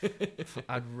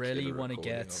 I'd really Get a want to recording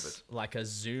get of it. like a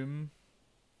Zoom,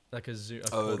 a Oh,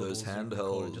 portable those Zoom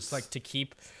recorder, just handhelds. like to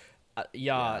keep,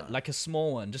 Yeah. like a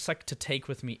small one, just like to take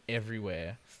with me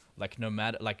everywhere. Like no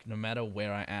matter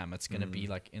where I am, it's gonna be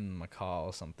like in my car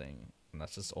or something, and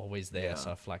that's just always there. Yeah.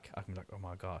 So if like I'm like, oh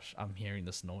my gosh, I'm hearing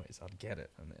this noise, I'd get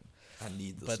it, and then. I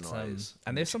need this But noise.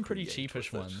 and need there's to some pretty create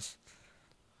cheapish with it. ones.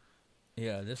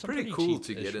 Yeah, there's some Pretty cool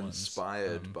to cheapish get ones.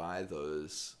 inspired by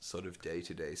those sort of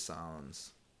day-to-day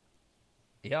sounds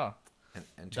Yeah.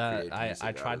 and to That create I music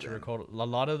out tried of to them. record a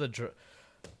lot of the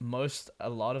a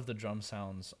lot of the drum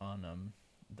sounds on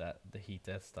that the Heat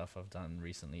Death stuff I've done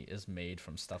recently is made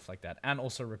from stuff like that, and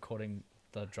also recording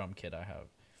the drum kit I have,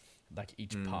 like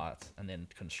each part, and then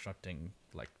constructing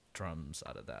like drums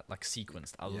out of that, like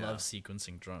sequenced. I Yeah. love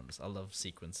sequencing drums. I love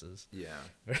sequences. Yeah.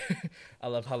 I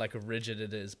love how like rigid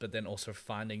it is, but then also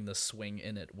finding the swing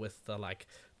in it with the like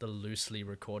the loosely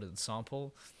recorded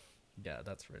sample. Yeah,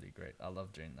 that's really great. I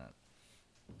love doing that.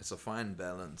 It's a fine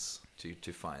balance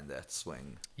to find that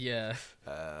swing. Yeah,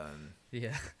 Um,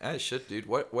 yeah. shit, dude.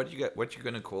 What you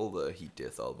gonna call the Heat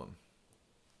Death album?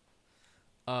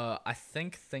 I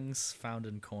think Things Found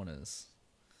in Corners.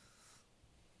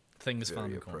 Things Very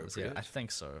Found in Corners. Yeah, I appropriate.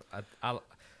 think so.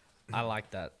 I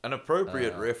like that. An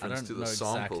appropriate I reference don't to the know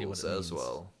exactly what samples it as means.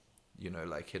 well. You know,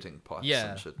 like hitting pots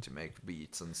Yeah. and shit to make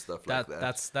beats and stuff like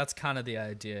that. That's kind of the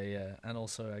idea, yeah. And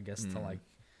also, I guess to like,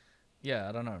 yeah,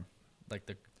 I don't know, I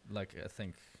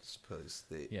think I suppose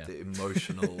the Yeah. the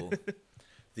emotional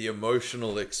the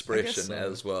emotional expression so.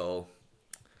 as well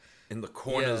in the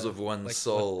corners Yeah, of one's like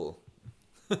soul.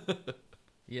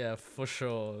 yeah, for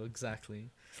sure, exactly.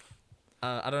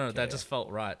 I don't know. That Okay. just felt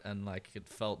right, and like it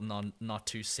felt not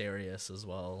too serious as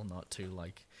well, not too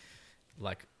like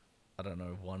I don't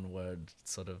know, one word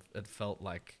sort of. It felt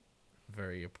like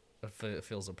very. It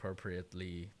feels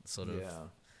appropriately sort of.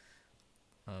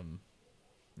 Yeah.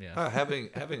 Yeah. Oh,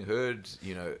 having heard,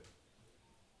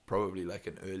 probably like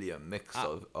an earlier mix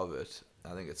of it,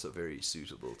 I think it's a very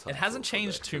suitable title. It hasn't for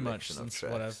changed that too much collection of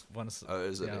since what tracks. I've once. Oh,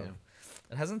 is it? Yeah. Yeah.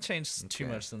 It hasn't changed too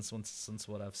Okay. much since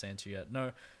what I've sent you yet.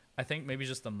 No, I think maybe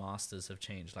just the masters have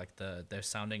changed. Like they're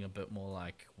sounding a bit more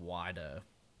like wider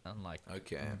and like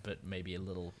Okay. but maybe a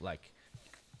little like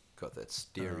Got that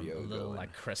stereo a little going.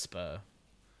 like crisper.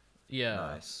 Yeah,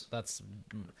 Nice. that's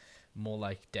more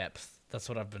like depth. That's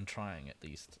what I've been trying at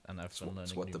least, and I've been learning.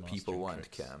 It's what new the people mastering want,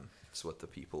 tricks. Cam. It's what the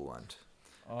people want.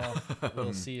 Oh,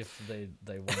 we'll see if they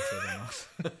want it or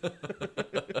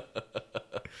not.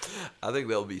 I think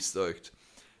they'll be stoked.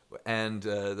 And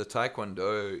the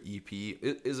Taekwondo EP,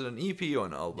 is it an EP or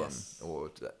an album? Yes. Or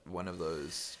one of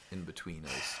those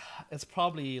in-betweeners? It's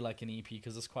probably like an EP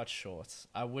because it's quite short.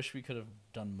 I wish we could have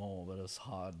done more, but it's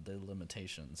hard, the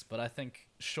limitations. But I think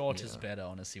short is Yeah. better,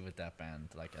 honestly, with that band.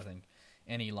 Like, I think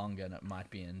any longer, and it might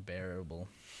be unbearable.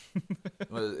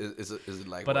 Well, is it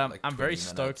like? But what, like I'm 20 very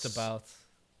stoked minutes? about.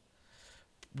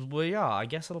 Well, yeah, I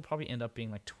guess it'll probably end up being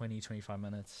like 20, 25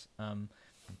 minutes.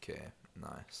 Okay,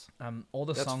 nice. All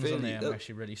the That's songs on fairly- there, I'm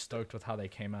actually really stoked with how they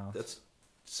came out. That's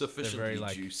sufficiently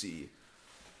like- juicy.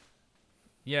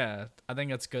 Yeah, I think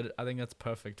that's good. I think that's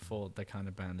perfect for the kind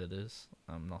of band it is.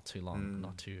 Not too long,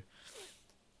 not too.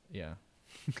 Yeah,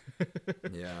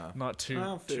 Yeah. not too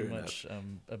fair too enough. much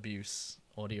abuse,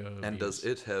 audio. And does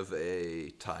abuse. it have a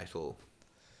title?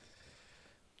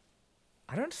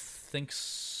 I don't think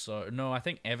so. No, I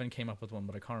think Evan came up with one,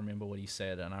 but I can't remember what he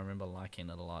said, and I remember liking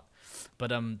it a lot. But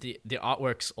the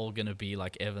artwork's all gonna be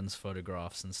like Evan's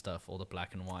photographs and stuff, all the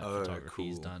black and white photography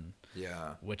he's cool. done,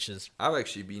 Yeah. which is I've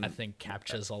actually been. I think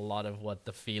captures a lot of what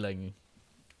the feeling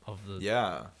of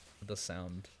Yeah. the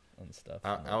sound and stuff.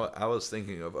 I was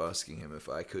thinking of asking him if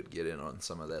I could get in on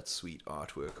some of that sweet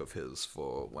artwork of his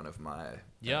for one of my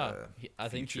I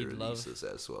think future he'd love. releases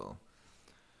as well.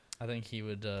 I think he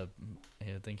would. I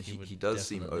think he would. He does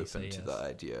seem definitely open say to yes. the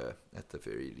idea at the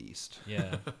very least.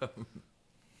 Yeah.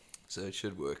 So it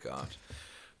should work out.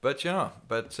 But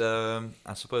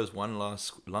I suppose one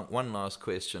last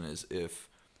question is if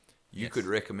you Yes. could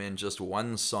recommend just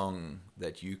one song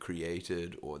that you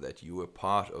created or that you were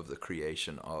part of the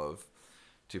creation of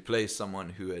to play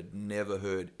someone who had never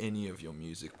heard any of your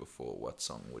music before, what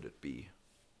song would it be?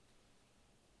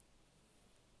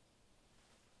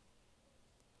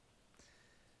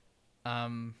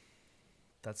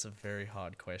 That's a very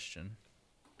hard question.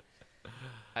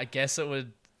 I guess it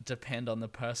would depend on the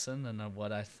person and on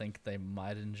what I think they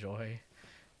might enjoy.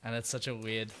 And it's such a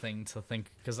weird thing to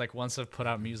think, because like once I've put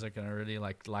out music and I really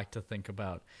like to think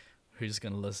about who's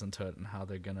gonna listen to it and how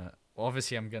they're gonna. Well,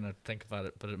 obviously, I'm gonna think about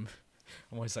it, but I'm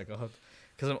always like, oh,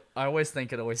 because I always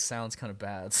think it always sounds kind of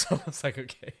bad, so it's like,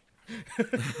 okay.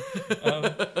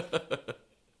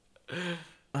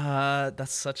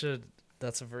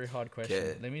 That's a very hard question.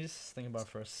 Okay. Let me just think about it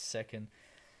for a second.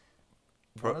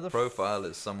 Profile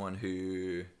is someone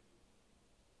who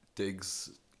is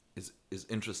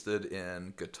interested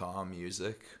in guitar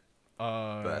music,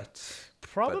 but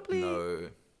probably no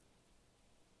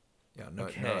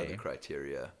Okay. other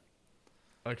criteria.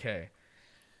 okay.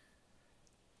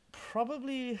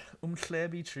 Probably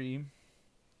Umklebi Tree,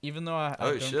 even though I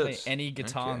don't play shit. any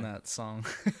guitar in Okay. that song.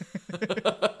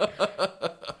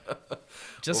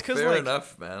 Just Well, because, fair like,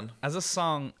 enough, man. as a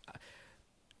song,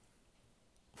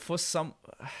 for some,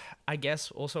 I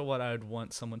guess also what I would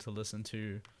want someone to listen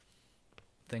to,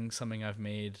 something I've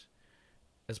made,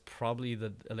 is probably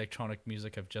the electronic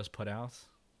music I've just put out.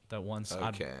 That once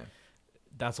Okay.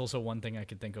 that's also one thing I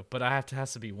could think of, but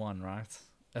has to be one, right?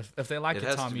 If they like It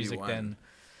has guitar to be music, one. then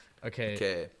okay.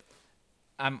 Okay.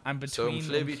 I'm So between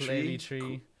Umklebi Umklebi Tree,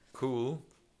 Tree. Cool.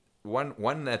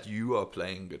 One that you are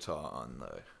playing guitar on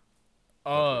though.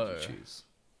 What Oh, would you choose?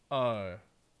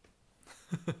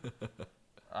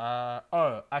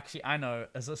 Actually, I know.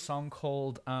 There's a song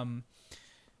called I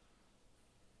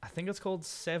think it's called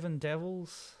Seven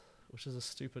Devils, which is a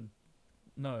stupid.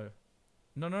 No.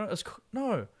 What's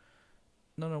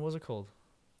it called?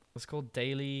 It's called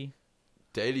Daily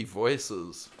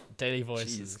Voices.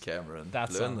 Voices. Jeez, Cameron.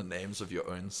 That Learn song. the names of your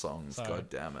own songs. Sorry. God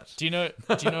damn it. Do you know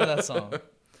that song?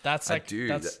 That's like I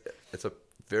do. It's a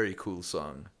very cool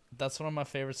song. that's one of my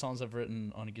favorite songs I've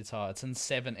written on a guitar. It's in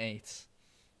 7/8.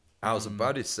 I was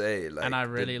about to say, like, And I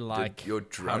really like did your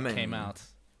drumming how it came out.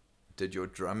 Did your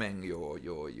drumming, your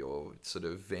sort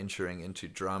of venturing into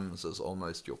drums as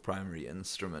almost your primary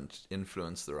instrument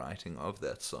influence the writing of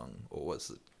that song, or was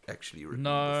it actually written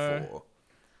before?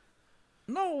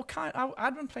 No,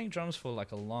 I'd been playing drums for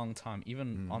like a long time.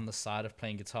 Even on the side of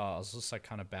playing guitar, I was just like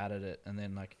kind of bad at it, and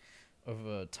then like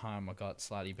over time I got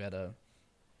slightly better.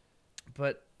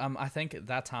 But I think at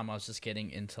that time I was just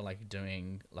getting into like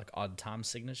doing like odd time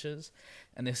signatures,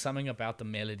 and there's something about the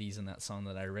melodies in that song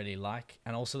that I really like,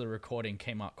 and also the recording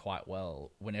came out quite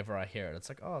well. Whenever I hear it, it's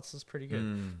like, oh, this is pretty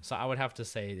good. So I would have to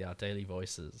say, yeah, Daily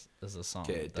Voices is a song.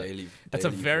 Okay, It's a Daily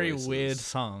very Voices. weird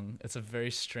song. It's a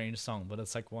very strange song, but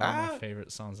it's like one of my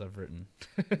favorite songs I've written.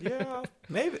 Yeah,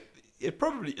 maybe it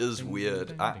probably is Ding, weird.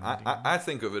 ding, I, ding, I ding. I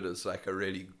think of it as like a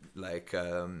really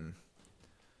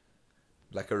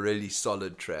like a really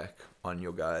solid track on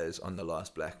the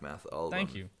last Black Math album.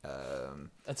 Thank you. Um,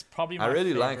 That's probably my I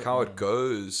really like favorite how one. it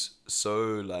goes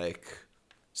so like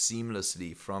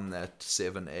seamlessly from that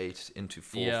 7/8 into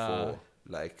 4/4, Yeah.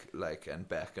 like and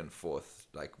back and forth,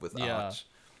 like without. Yeah.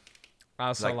 I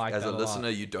also like as that a listener,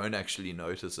 lot. you don't actually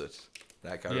notice it.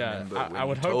 Like I Yeah, remember I when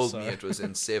would you hope told so. me it was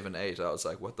in 7/8, I was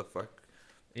like, what the fuck?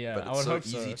 Yeah, But I it's would so hope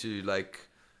easy so. to like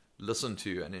listen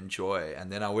to and enjoy. And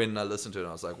then I went and I listened to it and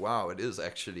I was like, wow, this is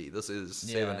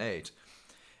 7/8.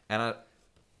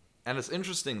 And it's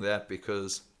interesting that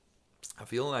because I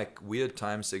feel like weird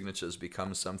time signatures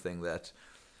become something that,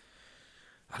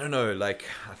 I don't know, like,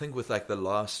 I think with like the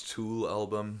last Tool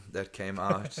album that came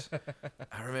out,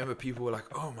 I remember people were like,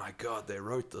 oh my God, they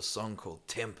wrote this song called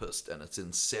Tempest and it's in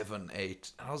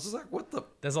 7/8. And I was just like, what the?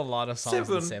 There's a lot of songs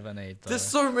in 7/8. There's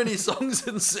so many songs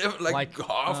in 7. Like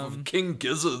half of King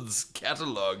Gizzard's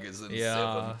catalog is in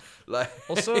 7. Like,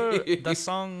 also, the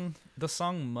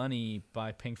song Money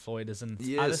by Pink Floyd is in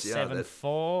either 7/4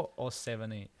 or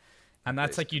 7/8. And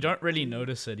that's like, you don't really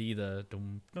notice it either. Yeah,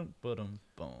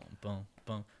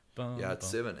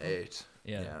 it's 7/8.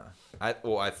 Yeah.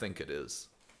 I think it is.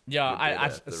 Yeah, I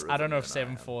don't know if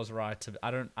 7/4 is right.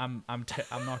 I'm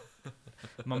not.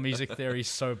 My music theory is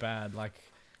so bad. Like,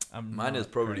 mine is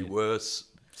probably worse.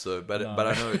 So, but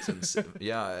I know it's in.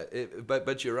 Yeah,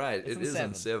 but you're right. It is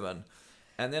in 7,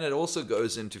 and then it also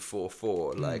goes into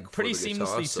 4/4, like pretty for the guitar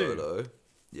seamlessly solo. too.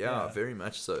 Yeah, very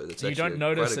much so. That's you don't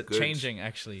notice it changing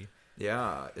actually.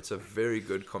 Yeah, it's a very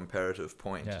good comparative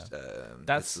point. Yeah.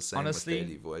 That's it's the same honestly with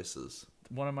Daily Voices.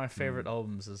 One of my favorite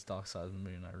albums is Dark Side of the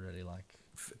Moon. I really like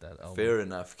that album. Fair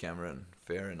enough, Cameron.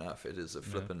 Fair enough. It is a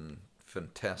flippin'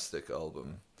 fantastic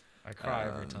album. I cry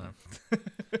every time.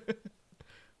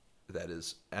 That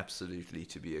is absolutely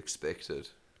to be expected.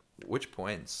 Which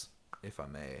points, if I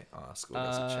may ask, or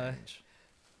does it change?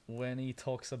 When he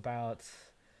talks about...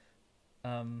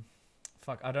 I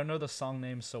don't know the song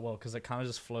name so well because it kind of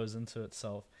just flows into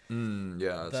itself.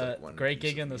 Yeah, it's the like one Great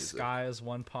piece Gig of in the music. Sky is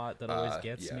one part that always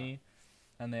gets me,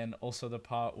 and then also the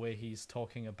part where he's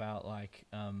talking about like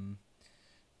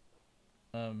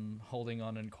holding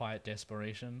on in quiet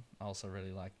desperation. I also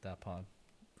really like that part.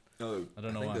 Oh, I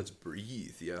don't know think why. that's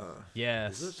Breathe. Yeah.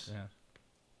 Yes. Is it? Yeah.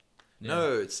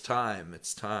 No, it's Time.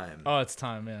 It's Time. Oh, it's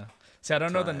Time. Yeah. See, I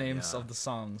don't know the Time, names of the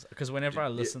songs because whenever I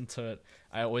listen to it,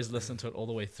 I always listen to it all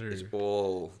the way through. It's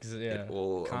all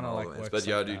kind of like works. But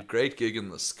yeah, like dude, that. Great Gig in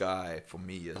the Sky for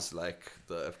me is like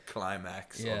the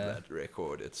climax of that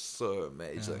record. It's so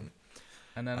amazing.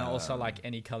 And then I also like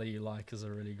Any Color You Like is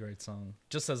a really great song.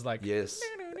 Just as like yes,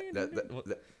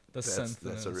 the synth.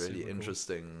 That's a really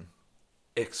interesting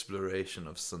exploration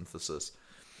of synthesis.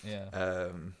 Yeah.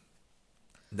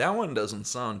 That one doesn't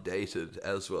sound dated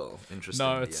as well.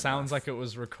 Interestingly No, it sounds enough. like it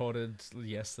was recorded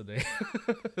yesterday.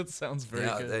 It sounds very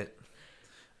good.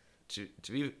 To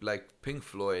be like Pink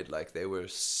Floyd, like they were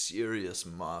serious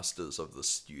masters of the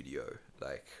studio.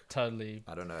 Like totally.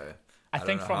 I don't know. I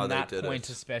think from that point point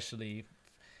especially,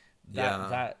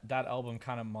 that album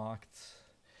kind of marked,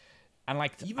 and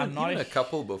like even a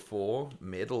couple before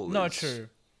Metal. No, is true.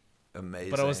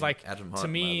 Amazing. But it was like Atom to Heart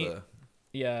me. Mother.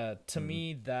 Yeah, to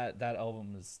me that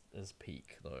album is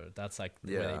peak though. That's like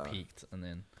where they peaked, and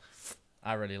then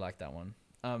I really like that one.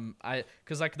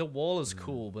 Because like The Wall is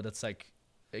cool, but it's like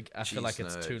I feel like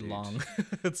it's too long.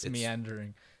 It's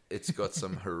meandering. It's got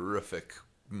some horrific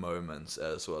moments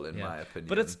as well, in my opinion.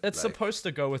 But it's like, supposed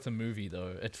to go with the movie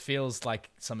though. It feels like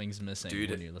something's missing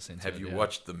when you listen to it. Have you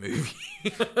watched the movie?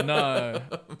 No,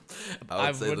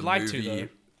 I would like to though.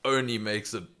 Only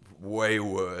makes it way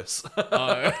worse.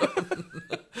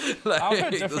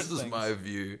 Like, this is my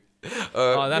view.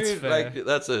 That's fair. Like,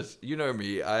 that's it. You know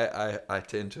me. I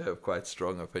tend to have quite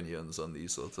strong opinions on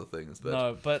these sorts of things. But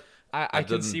no, but I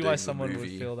can see why someone would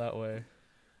feel that way.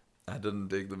 I didn't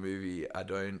dig the movie. I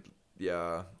don't.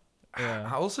 Yeah. Yeah.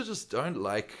 I also just don't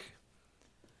like.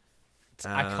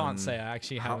 I can't say I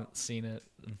actually haven't seen it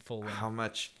in full. How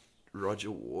much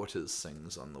Roger Waters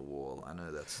sings on The Wall. I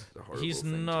know that's a horrible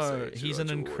thing to say. He's an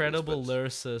incredible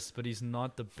lyricist, but he's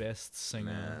not the best singer.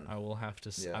 Man. I will have to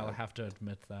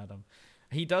admit that.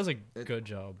 He does a good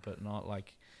job, but not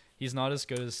like he's not as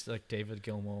good as like David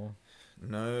Gilmour.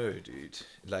 No, dude.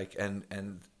 Like, and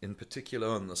in particular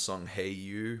on the song "Hey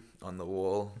You" on The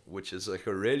Wall, which is like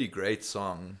a really great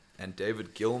song, and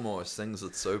David Gilmour sings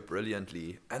it so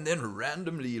brilliantly, and then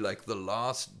randomly, like the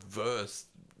last verse,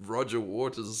 Roger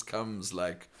Waters comes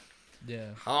like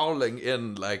howling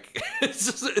in, like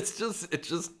it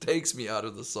just takes me out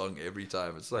of the song every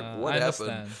time. It's like, what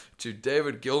happened to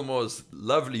David Gilmour's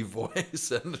lovely voice,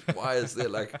 and why is there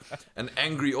like an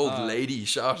angry old lady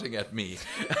shouting at me?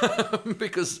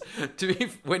 Because to me,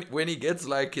 when he gets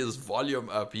like his volume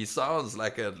up, he sounds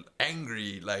like an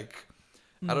angry, like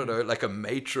I don't know, like a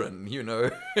matron, you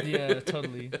know? Yeah,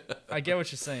 totally. I get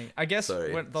what you're saying. I guess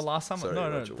when the last time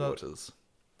Roger Waters.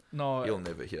 No, you'll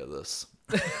never hear this.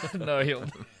 No, he'll.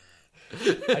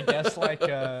 I guess like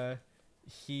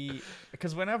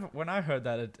because when I heard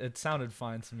that, it sounded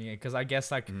fine to me. Because I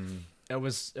guess like it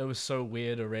was so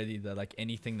weird already that like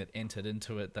anything that entered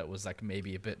into it that was like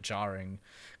maybe a bit jarring,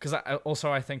 because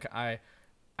I think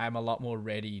I'm a lot more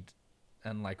ready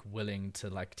and like willing to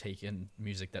like take in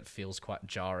music that feels quite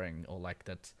jarring, or like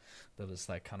that is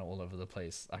like kind of all over the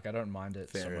place. Like I don't mind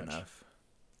it so much. Fair enough.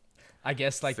 I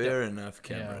guess like fair enough,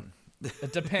 Cameron. Yeah,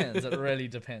 it depends. It really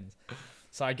depends.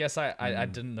 So I guess I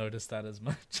didn't notice that as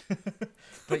much.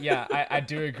 But yeah, I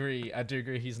do agree. I do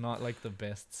agree he's not like the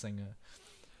best singer.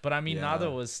 But I mean,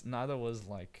 neither was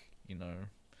like, you know,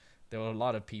 there were a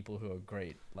lot of people who are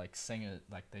great, like singer,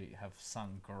 like they have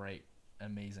sung great,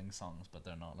 amazing songs, but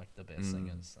they're not like the best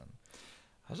singers. And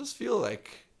I just feel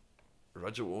like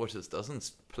Roger Waters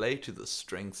doesn't play to the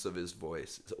strengths of his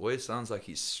voice. It always sounds like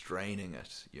he's straining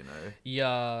it, you know?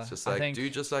 Yeah. It's just like,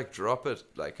 dude, just like drop it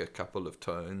like a couple of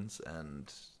tones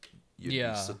and you'd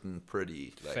be sitting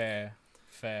pretty. Like,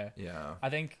 fair. Yeah. I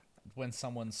think when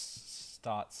someone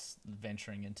starts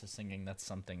venturing into singing, that's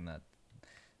something that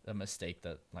a mistake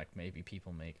that like maybe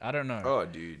people make. I don't know. Oh,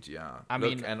 dude, yeah. I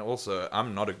mean, and also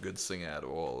I'm not a good singer at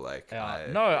all. Like,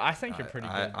 I think you're pretty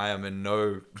good. I am in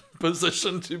no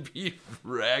position to be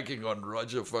ragging on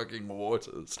Roger fucking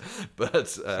Waters,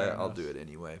 but I'll do it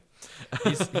anyway.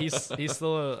 He's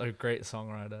still a great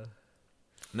songwriter.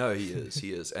 No, he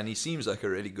is, and he seems like a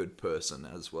really good person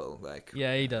as well. Like,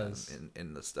 yeah, he does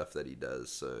in the stuff that he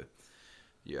does. So,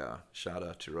 yeah, shout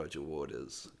out to Roger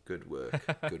Waters. Good work.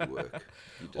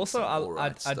 Also,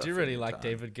 I do really like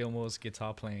David Gilmour's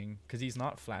guitar playing because he's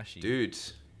not flashy. Dude,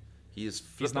 he's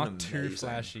not amazing. Too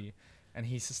flashy, and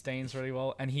he sustains really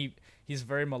well, and he's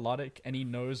very melodic, and he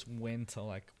knows when to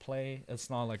like play. It's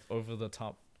not like over the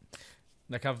top.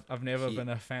 Like I've never been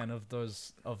a fan of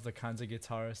the kinds of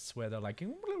guitarists where they're like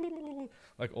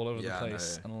all over the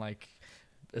place, and like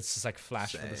it's just like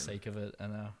flash for the sake of it,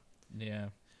 and yeah.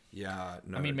 Yeah,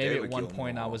 no. I mean, maybe David at one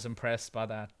point I was impressed by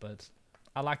that, but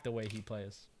I like the way he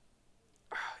plays.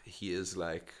 He is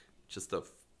like just a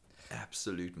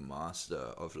absolute master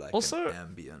of like also, an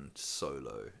ambient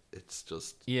solo. It's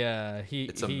just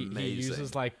it's amazing. He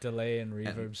uses like delay and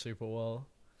reverb super well.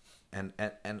 And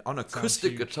on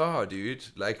acoustic guitar, dude,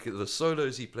 like the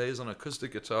solos he plays on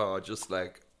acoustic guitar are just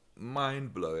like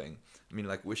mind blowing. I mean,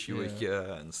 like Wish You Were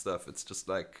Here and stuff. It's just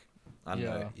like I don't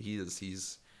know.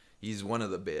 He's one of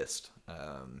the best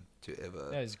to ever.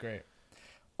 Yeah, he's great.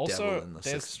 Also, dabble in the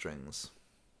six strings.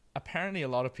 Apparently, a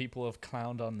lot of people have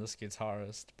clowned on this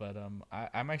guitarist, but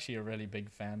I'm actually a really big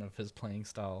fan of his playing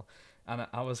style, and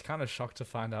I was kind of shocked to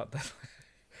find out that.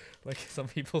 Like some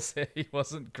people say he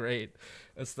wasn't great.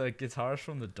 It's the guitarist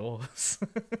from The Doors.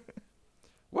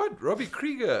 What? Robbie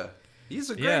Krieger? He's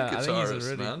a great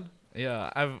guitarist, man.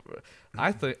 Yeah,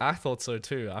 I thought so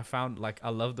too. I found like I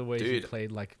love the way he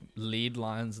played like lead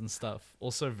lines and stuff.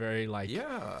 Also very like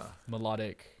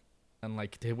melodic, and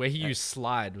like the way he used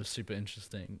slide was super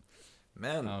interesting.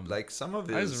 Man, like some of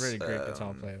his he's a really great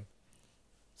guitar player.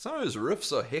 Some of his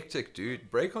riffs are hectic, dude.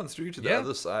 Break On Through to the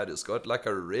Other Side has got like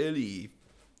a really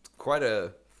quite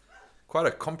a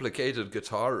complicated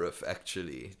guitar riff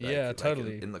actually. Like,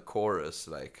 totally. Like in the chorus,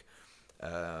 like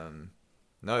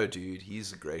no, dude,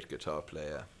 he's a great guitar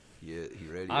player. He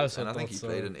really is. And I think he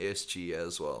played an SG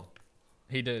as well.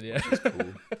 He did, yeah. Which is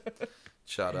cool.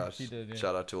 Shout out.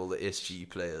 Shout out to all the SG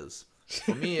players.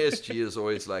 For me, SG is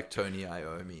always like Tony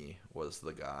Iommi was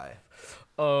the guy.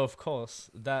 Oh, of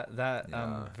course. That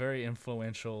very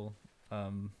influential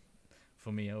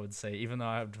for me, I would say. Even though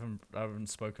I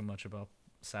haven't spoken much about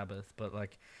Sabbath, but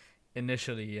like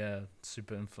initially,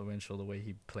 super influential the way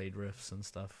he played riffs and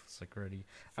stuff. It's like really.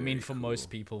 I mean, for most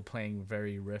people playing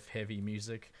very riff heavy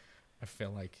music, I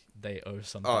feel like they owe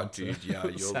something. Oh, dude, yeah,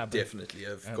 you'll Sabbath. Definitely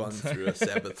have gone through a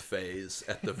Sabbath phase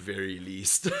at the very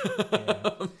least.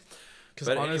 Because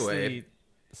honestly,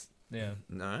 anyway,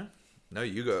 no,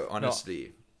 you go.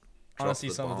 Honestly,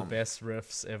 some of the best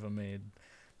riffs ever made.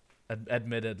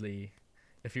 Admittedly,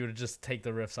 if you were to just take the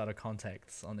riffs out of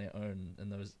context on their own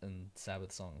in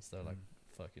Sabbath songs, they're like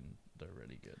they're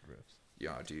really good riffs.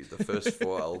 Yeah, dude, the first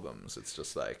 4 albums, it's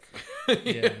just like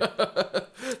yeah.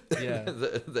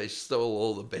 They stole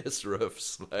all the best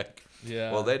riffs. Like,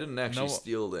 well, they didn't actually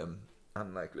steal them.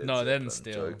 Unlike Led Zeppelin, they didn't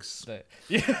steal. Jokes. The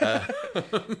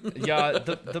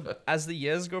as the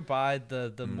years go by,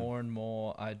 the more and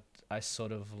more I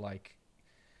sort of like.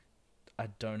 I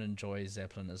don't enjoy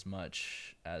Zeppelin as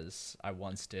much as I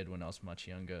once did when I was much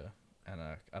younger, and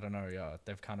I don't know. Yeah,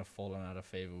 they've kind of fallen out of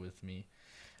favor with me.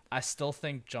 I still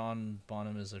think John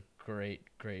Bonham is a great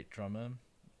drummer,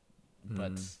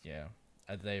 but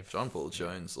they've John Paul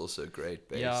Jones also a great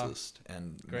bassist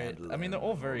and great. I mean, they're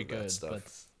all very good, but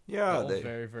they're all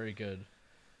very very good.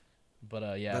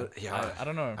 But yeah, But, yeah, I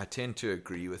don't know. I tend to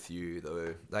agree with you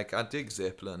though. Like I dig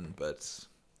Zeppelin, but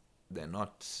they're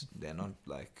not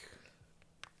like,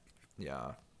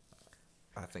 yeah,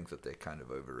 I think that they're kind of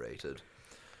overrated.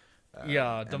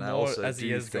 Yeah, the and more I also as the do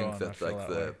years go think on, I that feel like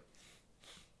that way.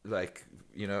 like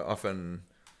often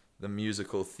the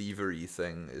musical thievery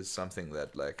thing is something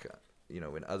that like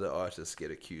when other artists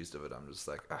get accused of it, I'm just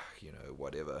like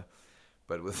whatever.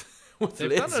 But with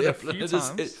They've Led done it a Zeppelin, few it is,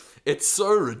 times. it's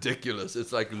so ridiculous.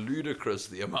 It's like ludicrous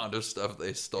the amount of stuff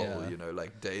they stole. Yeah.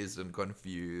 Like Dazed and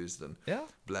Confused and Yeah,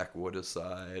 Black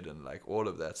Waterside and like all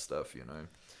of that stuff. yeah,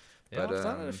 But, I've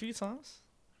done it a few times.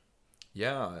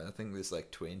 Yeah, I think there's like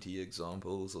 20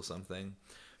 examples or something.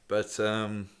 But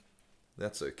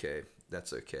that's okay.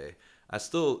 That's okay. I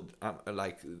still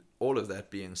like all of that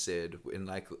being said, in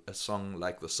like a song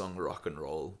like the song Rock and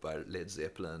Roll by Led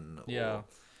Zeppelin, or Yeah.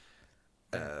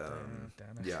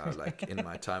 yeah, like In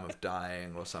My Time of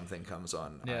Dying or something comes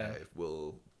on, Yeah. I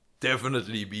will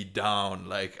definitely be down.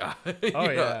 Like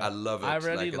yeah. I love it. I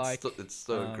really it's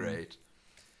so great.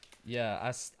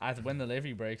 Yeah, When the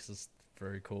Levee Breaks is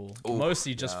very cool. Ooh,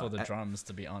 Mostly just yeah. for the drums,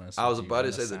 to be honest. I was with you, about to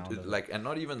and the say sound that, of it. like, and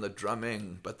not even the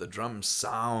drumming, but the drum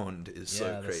sound is so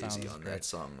Yeah, the sound crazy is on great. that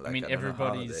song. Like, I mean, don't know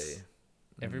how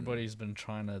everybody's been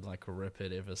trying to like rip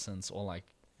it ever since, or like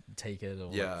take it, or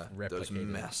yeah, like, replicate those it.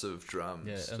 massive drums.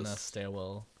 Yeah, in the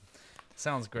stairwell.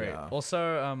 Sounds great. Yeah.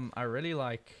 Also, I really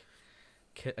like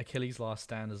Achilles' Last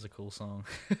Stand is a cool song.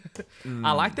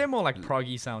 I like their more like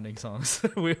proggy sounding songs.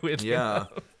 Weirdly Yeah. enough.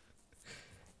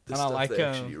 The And I stuff like, they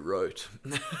actually wrote.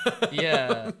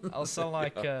 Yeah. Also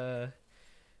like there's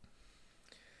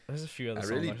a few other I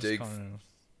songs. really I just dig can't remember.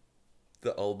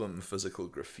 The album Physical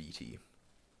Graffiti.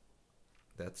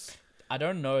 That's I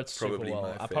don't know it super probably well.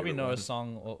 my I probably favorite know one. a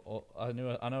song, or I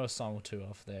know a song or two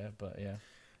off there, but yeah.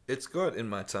 It's got In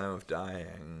My Time of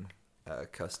Dying,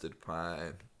 Custard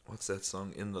Pie. What's that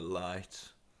song? In the Light.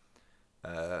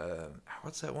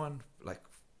 What's that one? Like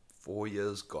 4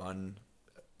 Years Gone.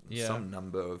 Yeah. Some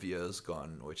number of years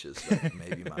gone, which is like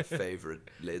maybe my favorite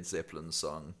Led Zeppelin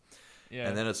song. Yeah.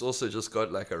 And then it's also just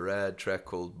got like a rad track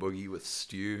called Boogie with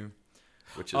Stew,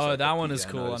 which is Oh, like that a one is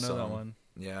piano cool. I know that song. one.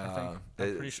 Yeah, I think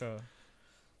I'm pretty sure.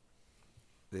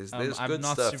 There's I'm good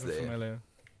not stuff super there. familiar.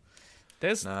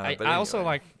 There's Nah, I but also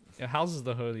anyway. like Houses of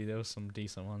the Holy. There was some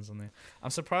decent ones in there. I'm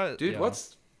surprised, Dude, yeah.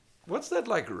 what's that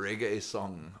like reggae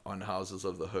song on Houses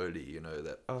of the Holy? You know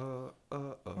that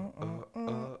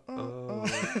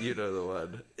you know the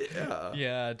one. Yeah.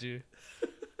 Yeah, I do.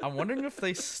 I'm wondering if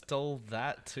they stole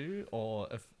that too, or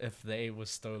if they were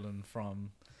stolen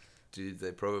from. Dude,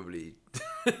 they probably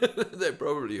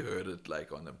heard it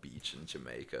like on a beach in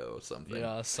Jamaica or something.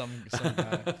 Yeah, some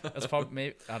guy. That's probably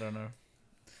maybe, I don't know.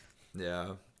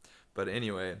 Yeah. But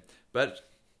anyway,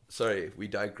 sorry, we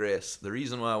digress. The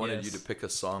reason why I wanted you Yes. to pick a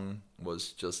song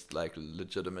was just like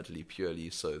legitimately purely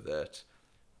so that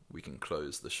we can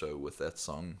close the show with that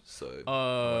song. So I won't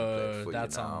play it for That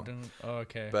you song. now. Oh,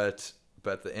 okay. But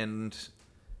the end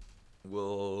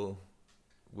we'll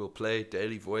play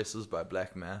Daily Voices by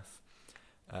Black Math.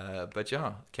 But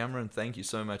yeah, Cameron, thank you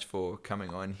so much for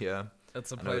coming on here.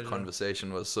 It's a I know the pleasure.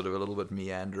 conversation was sort of a little bit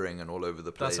meandering and all over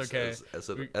the place, That's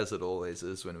okay. as it always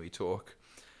is when we talk.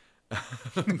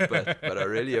 but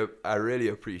I really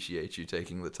appreciate you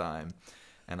taking the time,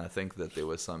 and I think that there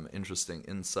were some interesting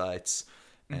insights.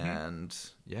 And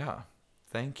yeah,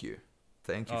 thank you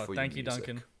for your thank you, music.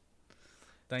 Duncan.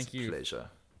 Thank It's you. a pleasure.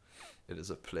 It is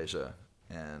a pleasure,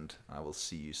 and I will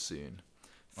see you soon.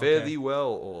 Okay. Fare thee well,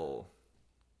 all.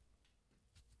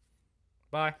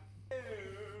 Bye.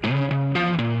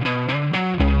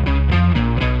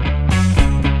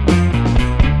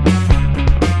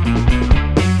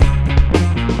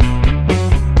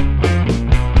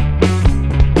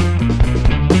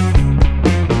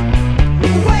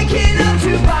 Waking up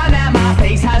to find that my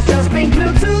face has just been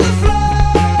glued to the floor.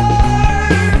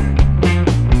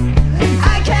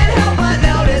 I can't help but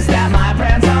notice that my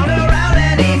pants aren't around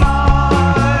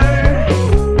anymore.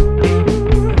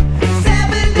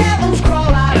 Seven devils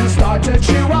crawl out and